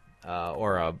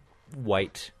or a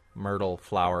white myrtle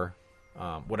flower,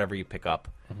 whatever you pick up.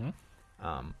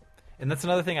 And that's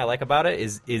another thing I like about it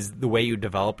is the way you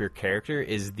develop your character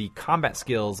is the combat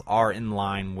skills are in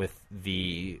line with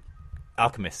the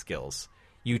alchemist skills.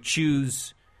 You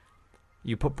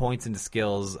put points into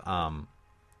skills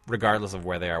regardless of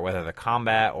where they are, whether they're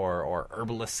combat or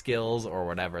herbalist skills or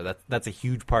whatever. That's a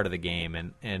huge part of the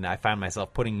game, and I find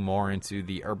myself putting more into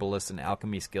the herbalist and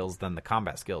alchemy skills than the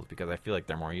combat skills because I feel like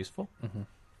they're more useful.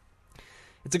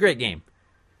 It's a great game.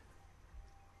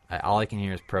 All I can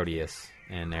hear is Proteus,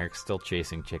 and Eric's still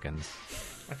chasing chickens.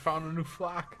 I found a new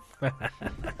flock.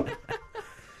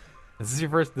 This is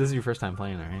your first time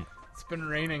playing it, right? It's been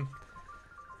raining.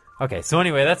 Okay, so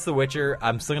anyway, that's The Witcher.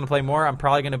 I'm still going to play more. I'm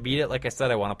probably going to beat it. Like I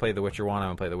said, I want to play The Witcher 1. I'm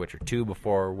going to play The Witcher 2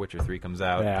 before Witcher 3 comes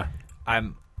out. Yeah.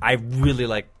 I really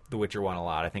like The Witcher 1 a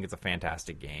lot. I think it's a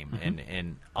fantastic game.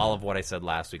 And all of what I said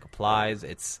last week applies.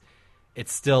 It's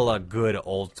still a good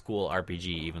old school RPG,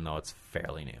 even though it's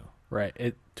fairly new.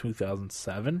 Right.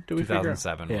 2007, do we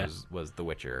 2007 figure? was The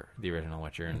Witcher, the original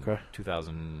Witcher. And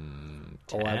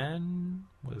 2010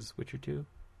 was Witcher 2?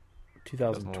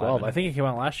 2012. I think it came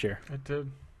out last year. It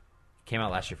did. Came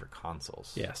out last year for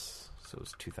consoles. Yes. So it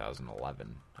was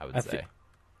 2011, I would say.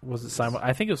 Was it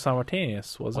I think it was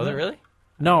simultaneous, wasn't it? Was it really?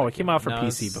 No, it came out for No,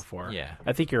 PC before. Yeah.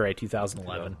 I think you're right,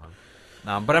 2011.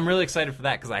 But I'm really excited for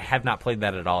that because I have not played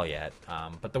that at all yet.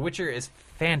 But The Witcher is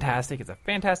fantastic. It's a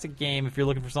fantastic game. If you're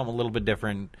looking for something a little bit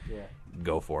different,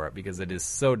 go for it because it is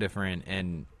so different.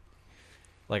 And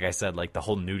like I said, like the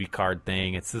whole nudie card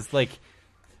thing, it's just like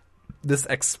this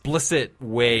explicit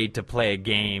way to play a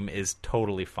game is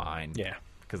totally fine. Yeah.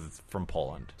 Because it's from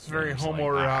Poland. It's very And you're just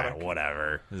homoerotic. Like,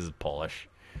 whatever. This is Polish.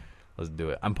 Let's do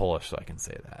it. I'm Polish, so I can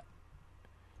say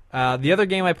that. The other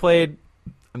game I played,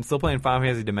 I'm still playing Final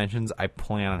Fantasy Dimensions. I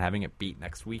plan on having it beat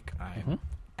next week. I'm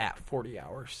at 40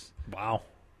 hours. Wow.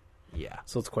 Yeah.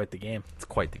 So it's quite the game. It's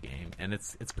quite the game, and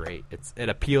it's great. It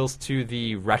appeals to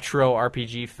the retro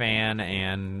RPG fan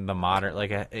and the modern. Like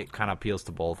it kind of appeals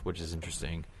to both, which is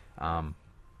interesting.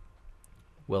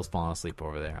 Will's falling asleep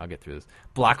over there. I'll get through this.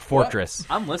 Block Fortress.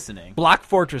 I'm listening. Block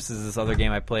Fortress is this other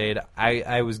game I played.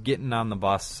 I was getting on the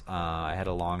bus. I had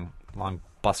a long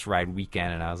bus ride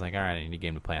weekend, and I was like, all right, I need a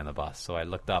game to play on the bus. So I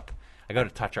looked up. I go to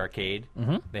Touch Arcade.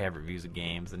 They have reviews of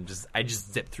games, and I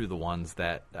just zipped through the ones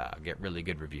that get really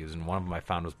good reviews. And one of them I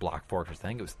found was Block Fortress. I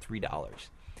think it was $3.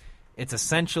 It's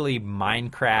essentially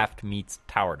Minecraft meets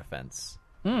tower defense.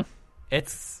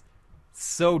 It's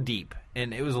so deep,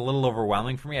 and it was a little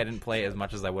overwhelming for me. I didn't play as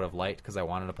much as I would have liked because I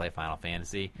wanted to play Final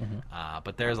Fantasy.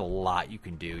 But there's a lot you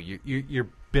can do. You're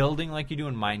building like you do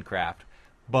in Minecraft,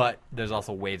 but there's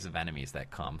also waves of enemies that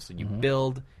come. So you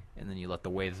build, and then you let the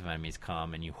waves of enemies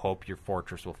come, and you hope your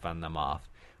fortress will fend them off.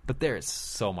 But there is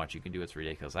so much you can do. It's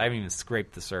ridiculous. I haven't even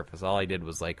scraped the surface. All I did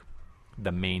was like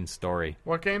the main story.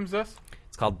 What game's this?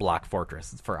 It's called Block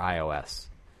Fortress. It's for iOS.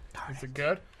 Is it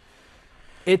good?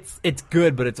 It's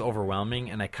good, but it's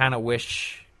overwhelming, and I kind of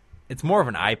wish it's more of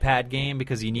an iPad game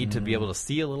because you need to be able to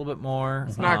see a little bit more.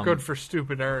 It's not good for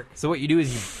stupid Eric. So what you do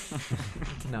is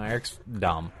no, Eric's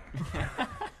dumb.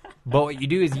 But what you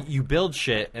do is you build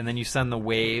shit, and then you send the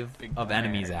wave of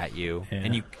enemies at you,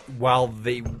 and you while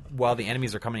the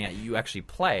enemies are coming at you, you actually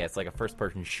play. It's like a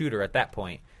first-person shooter at that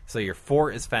point. So your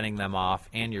fort is fending them off,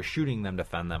 and you're shooting them to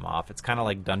fend them off. It's kind of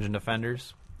like Dungeon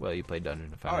Defenders. Well, you play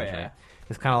Dungeon Defenders, right?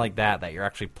 It's kind of like that you're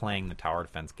actually playing the tower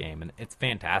defense game, and it's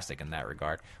fantastic in that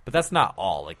regard. But that's not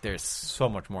all. Like, there's so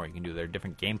much more you can do. There are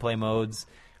different gameplay modes.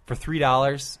 For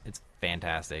 $3, it's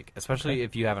fantastic, especially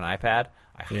if you have an iPad.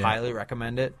 I highly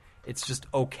recommend it. It's just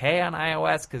okay on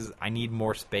iOS because I need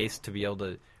more space to be able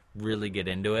to really get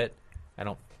into it. I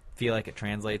don't feel like it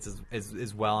translates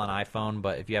as well on iPhone,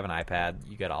 but if you have an iPad,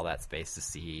 you get all that space to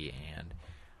see, and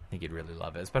I think you'd really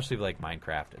love it, especially like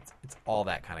Minecraft. It's all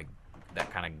that kind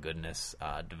of goodness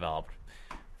developed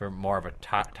for more of a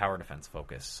tower defense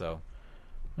focus. So,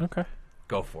 okay,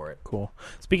 go for it. Cool.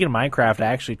 Speaking of Minecraft, I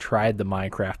actually tried the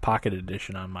Minecraft Pocket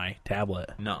Edition on my tablet.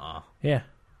 Nuh-uh. Yeah.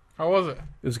 How was it?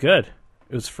 It was good.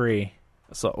 It was free.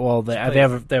 So, well, they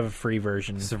have a free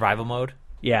version. Survival mode.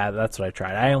 Yeah, that's what I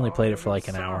tried. I only played it for like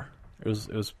an hour. It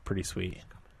was pretty sweet.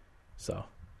 So,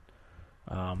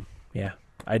 yeah,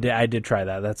 I did try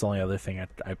that. That's the only other thing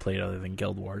I played other than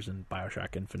Guild Wars and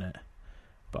BioShock Infinite.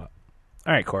 But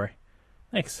all right, Corey,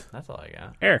 thanks. That's all I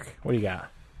got. Eric, what do you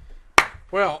got?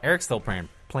 Well, Eric's still playing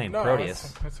no,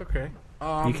 Proteus. That's okay.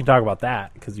 You can talk about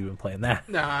that because you've been playing that.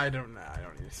 Nah, I don't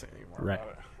need to say any more about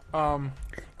it.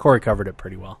 Corey covered it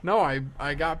pretty well. No,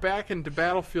 I got back into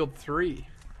Battlefield 3,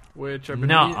 which I've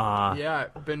been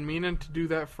I've been meaning to do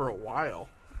that for a while,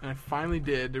 and I finally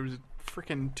did. There was a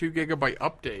freaking 2 gigabyte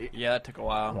update. Yeah, that took a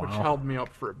while. Which held me up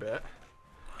for a bit.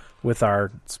 With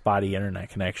our spotty internet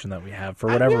connection that we have for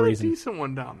whatever reason. I got a decent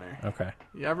one down there. Okay.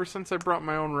 Yeah, ever since I brought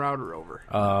my own router over.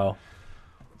 Oh,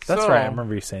 that's right. I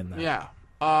remember you saying that. Yeah.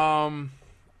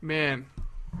 Man,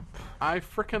 I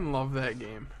freaking love that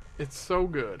game. It's so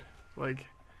good. Like,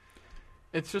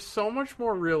 it's just so much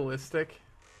more realistic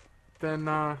than.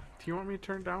 Do you want me to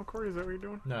turn it down, Corey? Is that what you're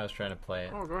doing? No, I was trying to play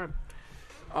it. Oh, go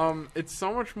ahead. It's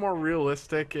so much more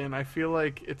realistic, and I feel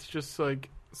like it's just like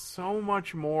so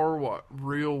much more what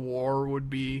real war would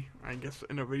be, I guess,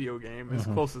 in a video game, as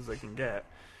close as they can get,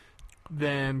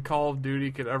 than Call of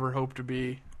Duty could ever hope to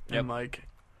be. Yep. And like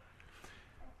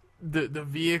the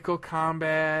vehicle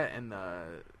combat and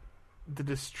the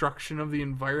destruction of the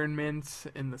environments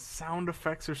and the sound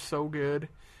effects are so good,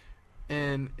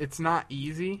 and it's not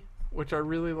easy, which I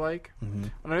really like.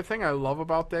 Another thing I love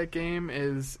about that game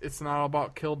is it's not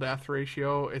about kill-death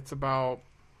ratio. It's about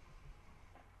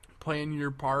playing your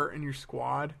part in your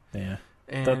squad. Yeah.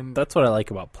 And that's what I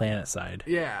like about PlanetSide.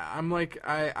 Yeah, I'm like,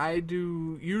 I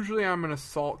do, usually I'm an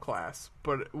assault class,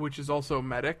 which is also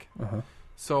medic.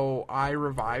 So I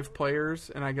revive players,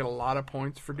 and I get a lot of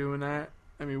points for doing that.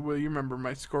 I mean, Will, you remember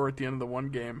my score at the end of the one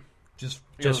game. Just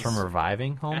from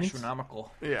reviving homies?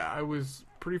 Astronomical. Yeah, I was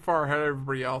pretty far ahead of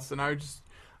everybody else, and I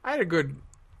had a good,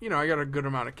 I got a good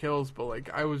amount of kills, but like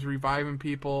I was reviving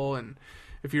people, and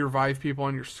if you revive people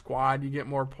on your squad, you get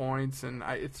more points, and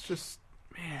it's just,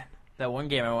 man. That one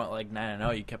game I went like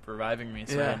 9-0, you kept reviving me,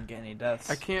 so I didn't get any deaths.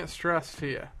 I can't stress to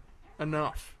you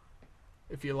enough.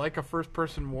 If you like a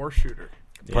first-person war shooter,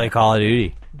 play Call of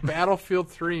Duty.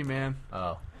 Battlefield 3, man.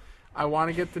 Oh. I want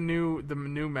to get the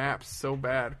new maps so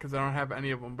bad because I don't have any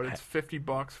of them, but it's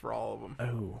 $50 for all of them.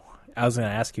 Oh, I was going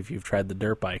to ask if you've tried the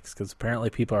dirt bikes because apparently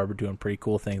people are doing pretty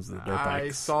cool things with the dirt bikes. I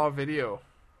saw a video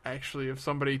actually of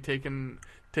somebody taking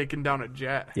down a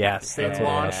jet. Yes, they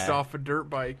launched off a dirt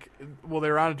bike. Well, they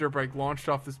were on a dirt bike, launched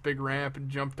off this big ramp, and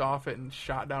jumped off it and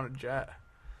shot down a jet.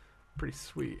 Pretty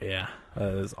sweet. Yeah,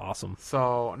 that is awesome.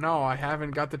 So no, I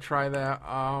haven't got to try that.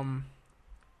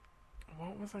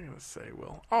 What was I going to say,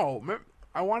 Will? Oh,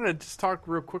 I wanted to just talk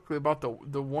real quickly about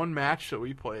the one match that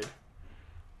we played.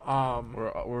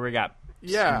 Where we got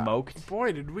smoked.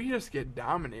 Boy, did we just get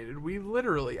dominated. We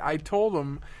literally, I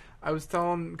was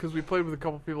telling, because we played with a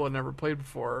couple people that never played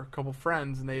before, a couple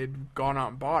friends, and they had gone out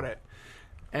and bought it.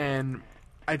 And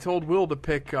I told Will to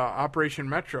pick Operation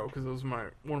Metro, because it was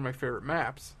one of my favorite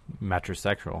maps.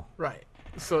 Metrosexual. Right.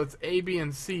 So it's A, B,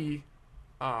 and C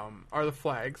are the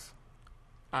flags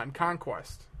on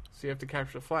Conquest. So you have to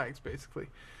capture the flags, basically.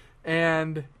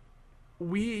 And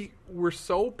we were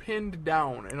so pinned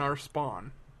down in our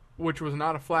spawn, which was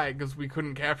not a flag because we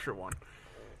couldn't capture one.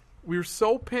 We were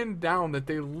so pinned down that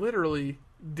they literally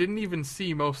didn't even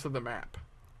see most of the map.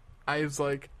 I was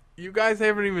like, you guys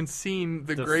haven't even seen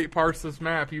the great parts of this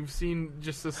map. You've seen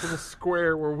just this little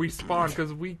square where we spawned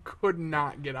because we could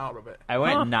not get out of it. I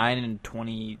went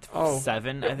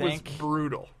 9-27, I think. It was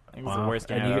brutal. I think it was the worst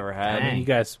game I've ever had. And you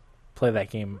guys play that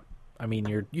game. I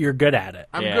mean, you're good at it.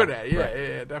 I'm good at it.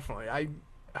 Yeah, definitely.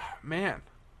 Man,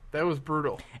 that was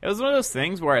brutal. It was one of those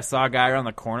things where I saw a guy around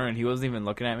the corner and he wasn't even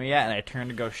looking at me yet, and I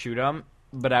turned to go shoot him,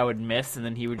 but I would miss, and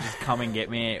then he would just come and get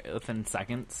me within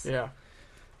seconds. Yeah.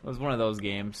 It was one of those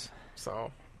games.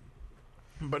 So,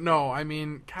 but no, I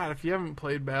mean, God, if you haven't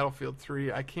played Battlefield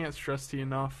 3, I can't stress to you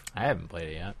enough. I haven't played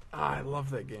it yet. I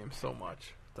love that game so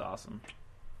much. It's awesome.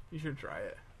 You should try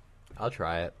it. I'll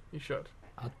try it. You should.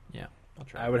 I'll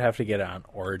try I would have to get it on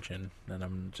Origin, and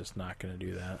I'm just not going to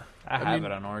do that. I have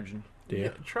it on Origin. Do you?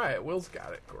 Yeah, try it. Will's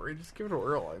got it, Corey. Just give it a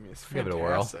whirl. I mean, it's fantastic. Give it a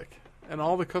whirl. And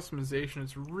all the customization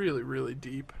is really, really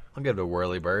deep. I'll give it a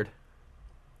whirly bird.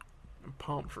 I'm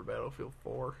pumped for Battlefield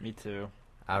 4. Me too.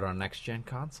 Out on next-gen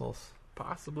consoles.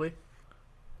 Possibly.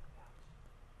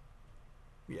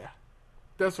 Yeah.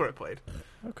 That's what I played.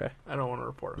 Okay. I don't want to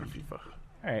report on FIFA. All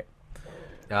right.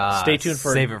 Stay tuned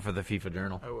for save it for the FIFA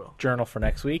Journal. I will. Journal for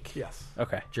next week? Yes.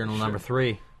 Okay. Journal number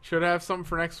 3. Should have something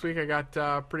for next week. I got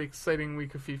a pretty exciting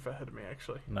week of FIFA ahead of me,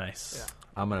 actually. Nice. Yeah.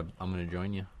 I'm gonna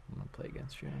join you. I'm gonna play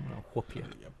against you. I'm gonna whoop you.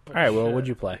 All right. Well, what'd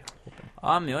you play? The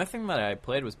only thing that I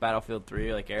played was Battlefield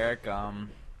 3, like Eric.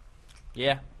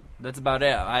 Yeah, that's about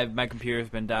it. My computer's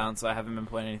been down, so I haven't been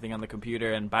playing anything on the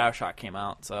computer. And BioShock came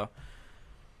out, so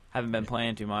haven't been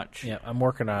playing too much. Yeah, I'm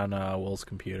working on Will's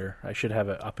computer. I should have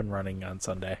it up and running on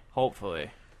Sunday. Hopefully.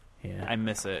 Yeah, I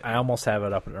miss it. I almost have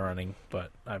it up and running, but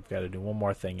I've got to do one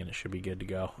more thing, and it should be good to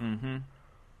go. Mm-hmm.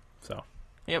 So.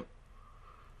 Yep.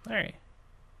 All right.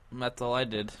 That's all I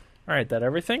did. All right, that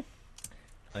everything?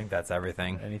 I think that's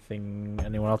everything.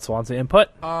 Anyone else wants to input?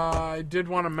 I did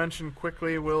want to mention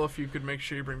quickly, Will, if you could make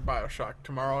sure you bring BioShock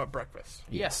tomorrow at breakfast.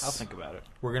 Yes, I'll think about it.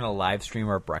 We're going to live stream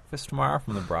our breakfast tomorrow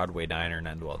from the Broadway Diner in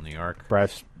Endwell, New York.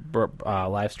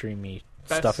 Live stream me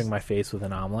stuffing my face with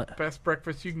an omelet. Best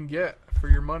breakfast you can get for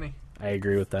your money. I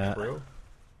agree with that. True.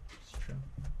 It's true.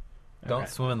 Don't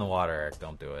swim in the water, Eric.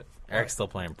 Don't do it. Eric's still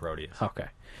playing Proteus. Okay.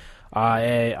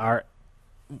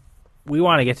 We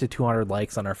want to get to 200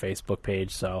 likes on our Facebook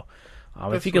page, so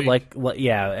if you could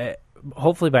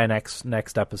hopefully by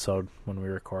next episode when we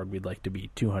record, we'd like to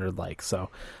be 200 likes. So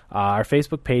our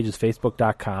Facebook page is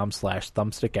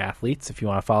facebook.com/thumbstickathletes. If you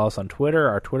want to follow us on Twitter,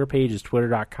 our Twitter page is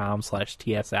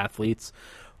twitter.com/tsathletes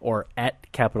or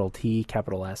at capital T,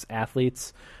 capital S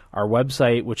athletes. Our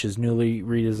website, which is newly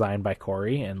redesigned by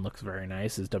Corey and looks very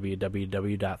nice, is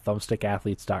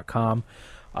www.thumbstickathletes.com.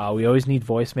 We always need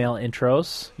voicemail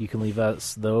intros. You can leave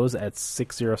us those at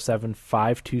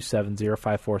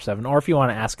 607-527-0547. Or if you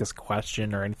want to ask us a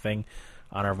question or anything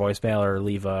on our voicemail or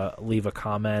leave a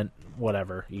comment,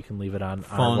 whatever, you can leave it on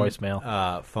our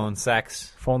voicemail. Phone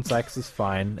sex. Phone sex is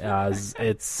fine.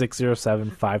 It's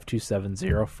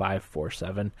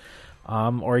 607-527-0547.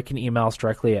 Or you can email us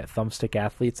directly at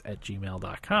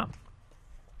thumbstickathletes@gmail.com.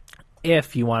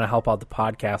 If you want to help out the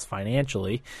podcast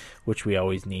financially, which we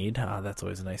always need, that's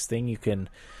always a nice thing. You can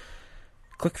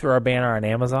click through our banner on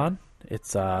Amazon.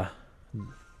 It's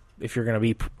if you're going to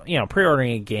be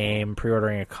pre-ordering a game,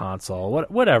 pre-ordering a console,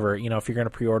 whatever. If you're going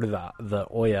to pre-order the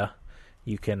Ouya,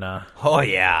 you can.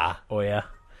 Ouya.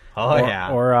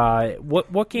 Or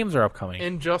what games are upcoming?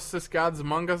 Injustice: Gods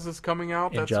Among Us is coming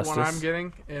out. That's the one I'm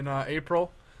getting in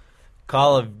April.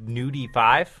 Call of Duty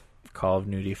 5. Call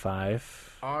of Duty 5.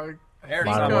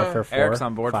 Modern Warfare 4. Eric's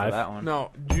on board 5. for that one.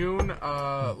 No, June.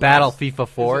 Battle FIFA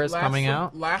 4 is coming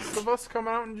out. Last of Us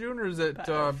coming out in June, or is it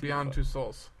Beyond Two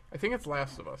Souls? I think it's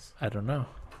Last of Us. I don't know.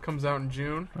 Comes out in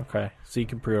June. Okay, so you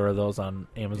can pre-order those on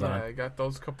Amazon. Yeah, I got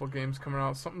those couple games coming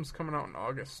out. Something's coming out in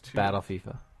August too. Battle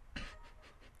FIFA.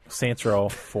 Saints Row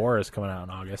 4 is coming out in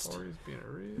August. Corey's being a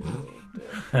real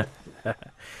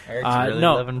Eric's really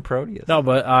living Proteus. No,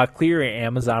 but clear your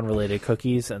Amazon-related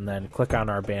cookies and then click on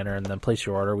our banner and then place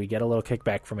your order. We get a little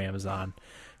kickback from Amazon,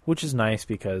 which is nice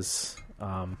because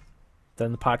then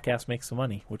the podcast makes some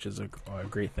money, which is a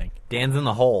great thing. Dan's in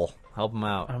the hole. Help him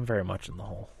out. I'm very much in the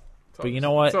hole. But you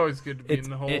know what? It's always good to be in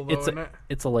the hole, isn't it?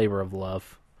 It's a labor of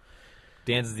love.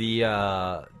 Dan's the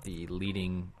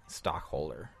leading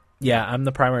stockholder. Yeah, I'm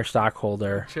the primary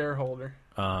stockholder. Shareholder.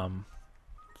 CEO.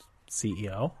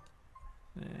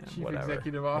 Chief Whatever.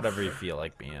 Executive Officer. Whatever you feel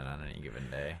like being on any given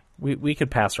day. We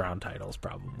could pass around titles,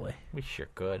 probably. We sure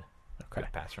could. Okay.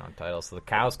 Could pass around titles so the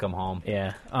cows come home.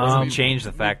 Yeah. Doesn't change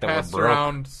the fact that we're Passed broke.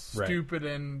 around stupid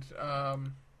and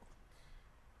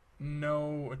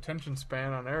no attention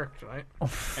span on Eric tonight.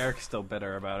 Eric's still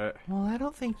bitter about it. Well, I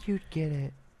don't think you'd get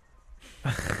it.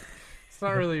 It's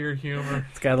not really your humor.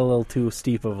 It's got a little too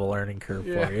steep of a learning curve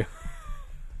for you.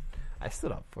 I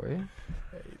stood up for you.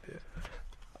 Yeah, you did.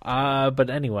 But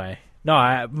anyway,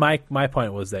 no. My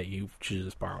point was that you should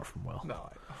just borrow from Will. No,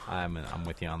 I'm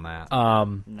with you on that.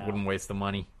 No. Wouldn't waste the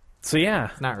money. So yeah,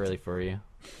 It's not really for you.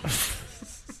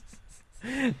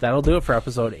 that'll do it for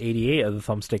episode 88 of the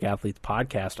Thumbstick Athletes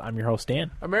podcast. I'm your host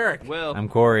Dan. I'm Eric. Will. I'm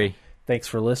Corey. Thanks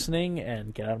for listening,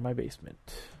 and get out of my basement.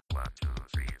 1, 2,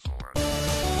 3, 4.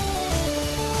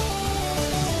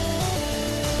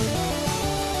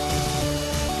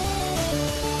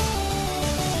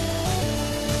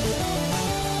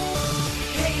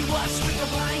 Hey, what's with the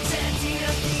blinds and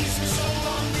DFDs for so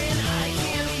long, man? I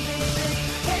can't even think.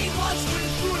 Hey, what's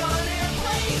with food on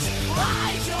airplanes? I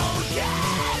don't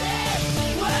get it.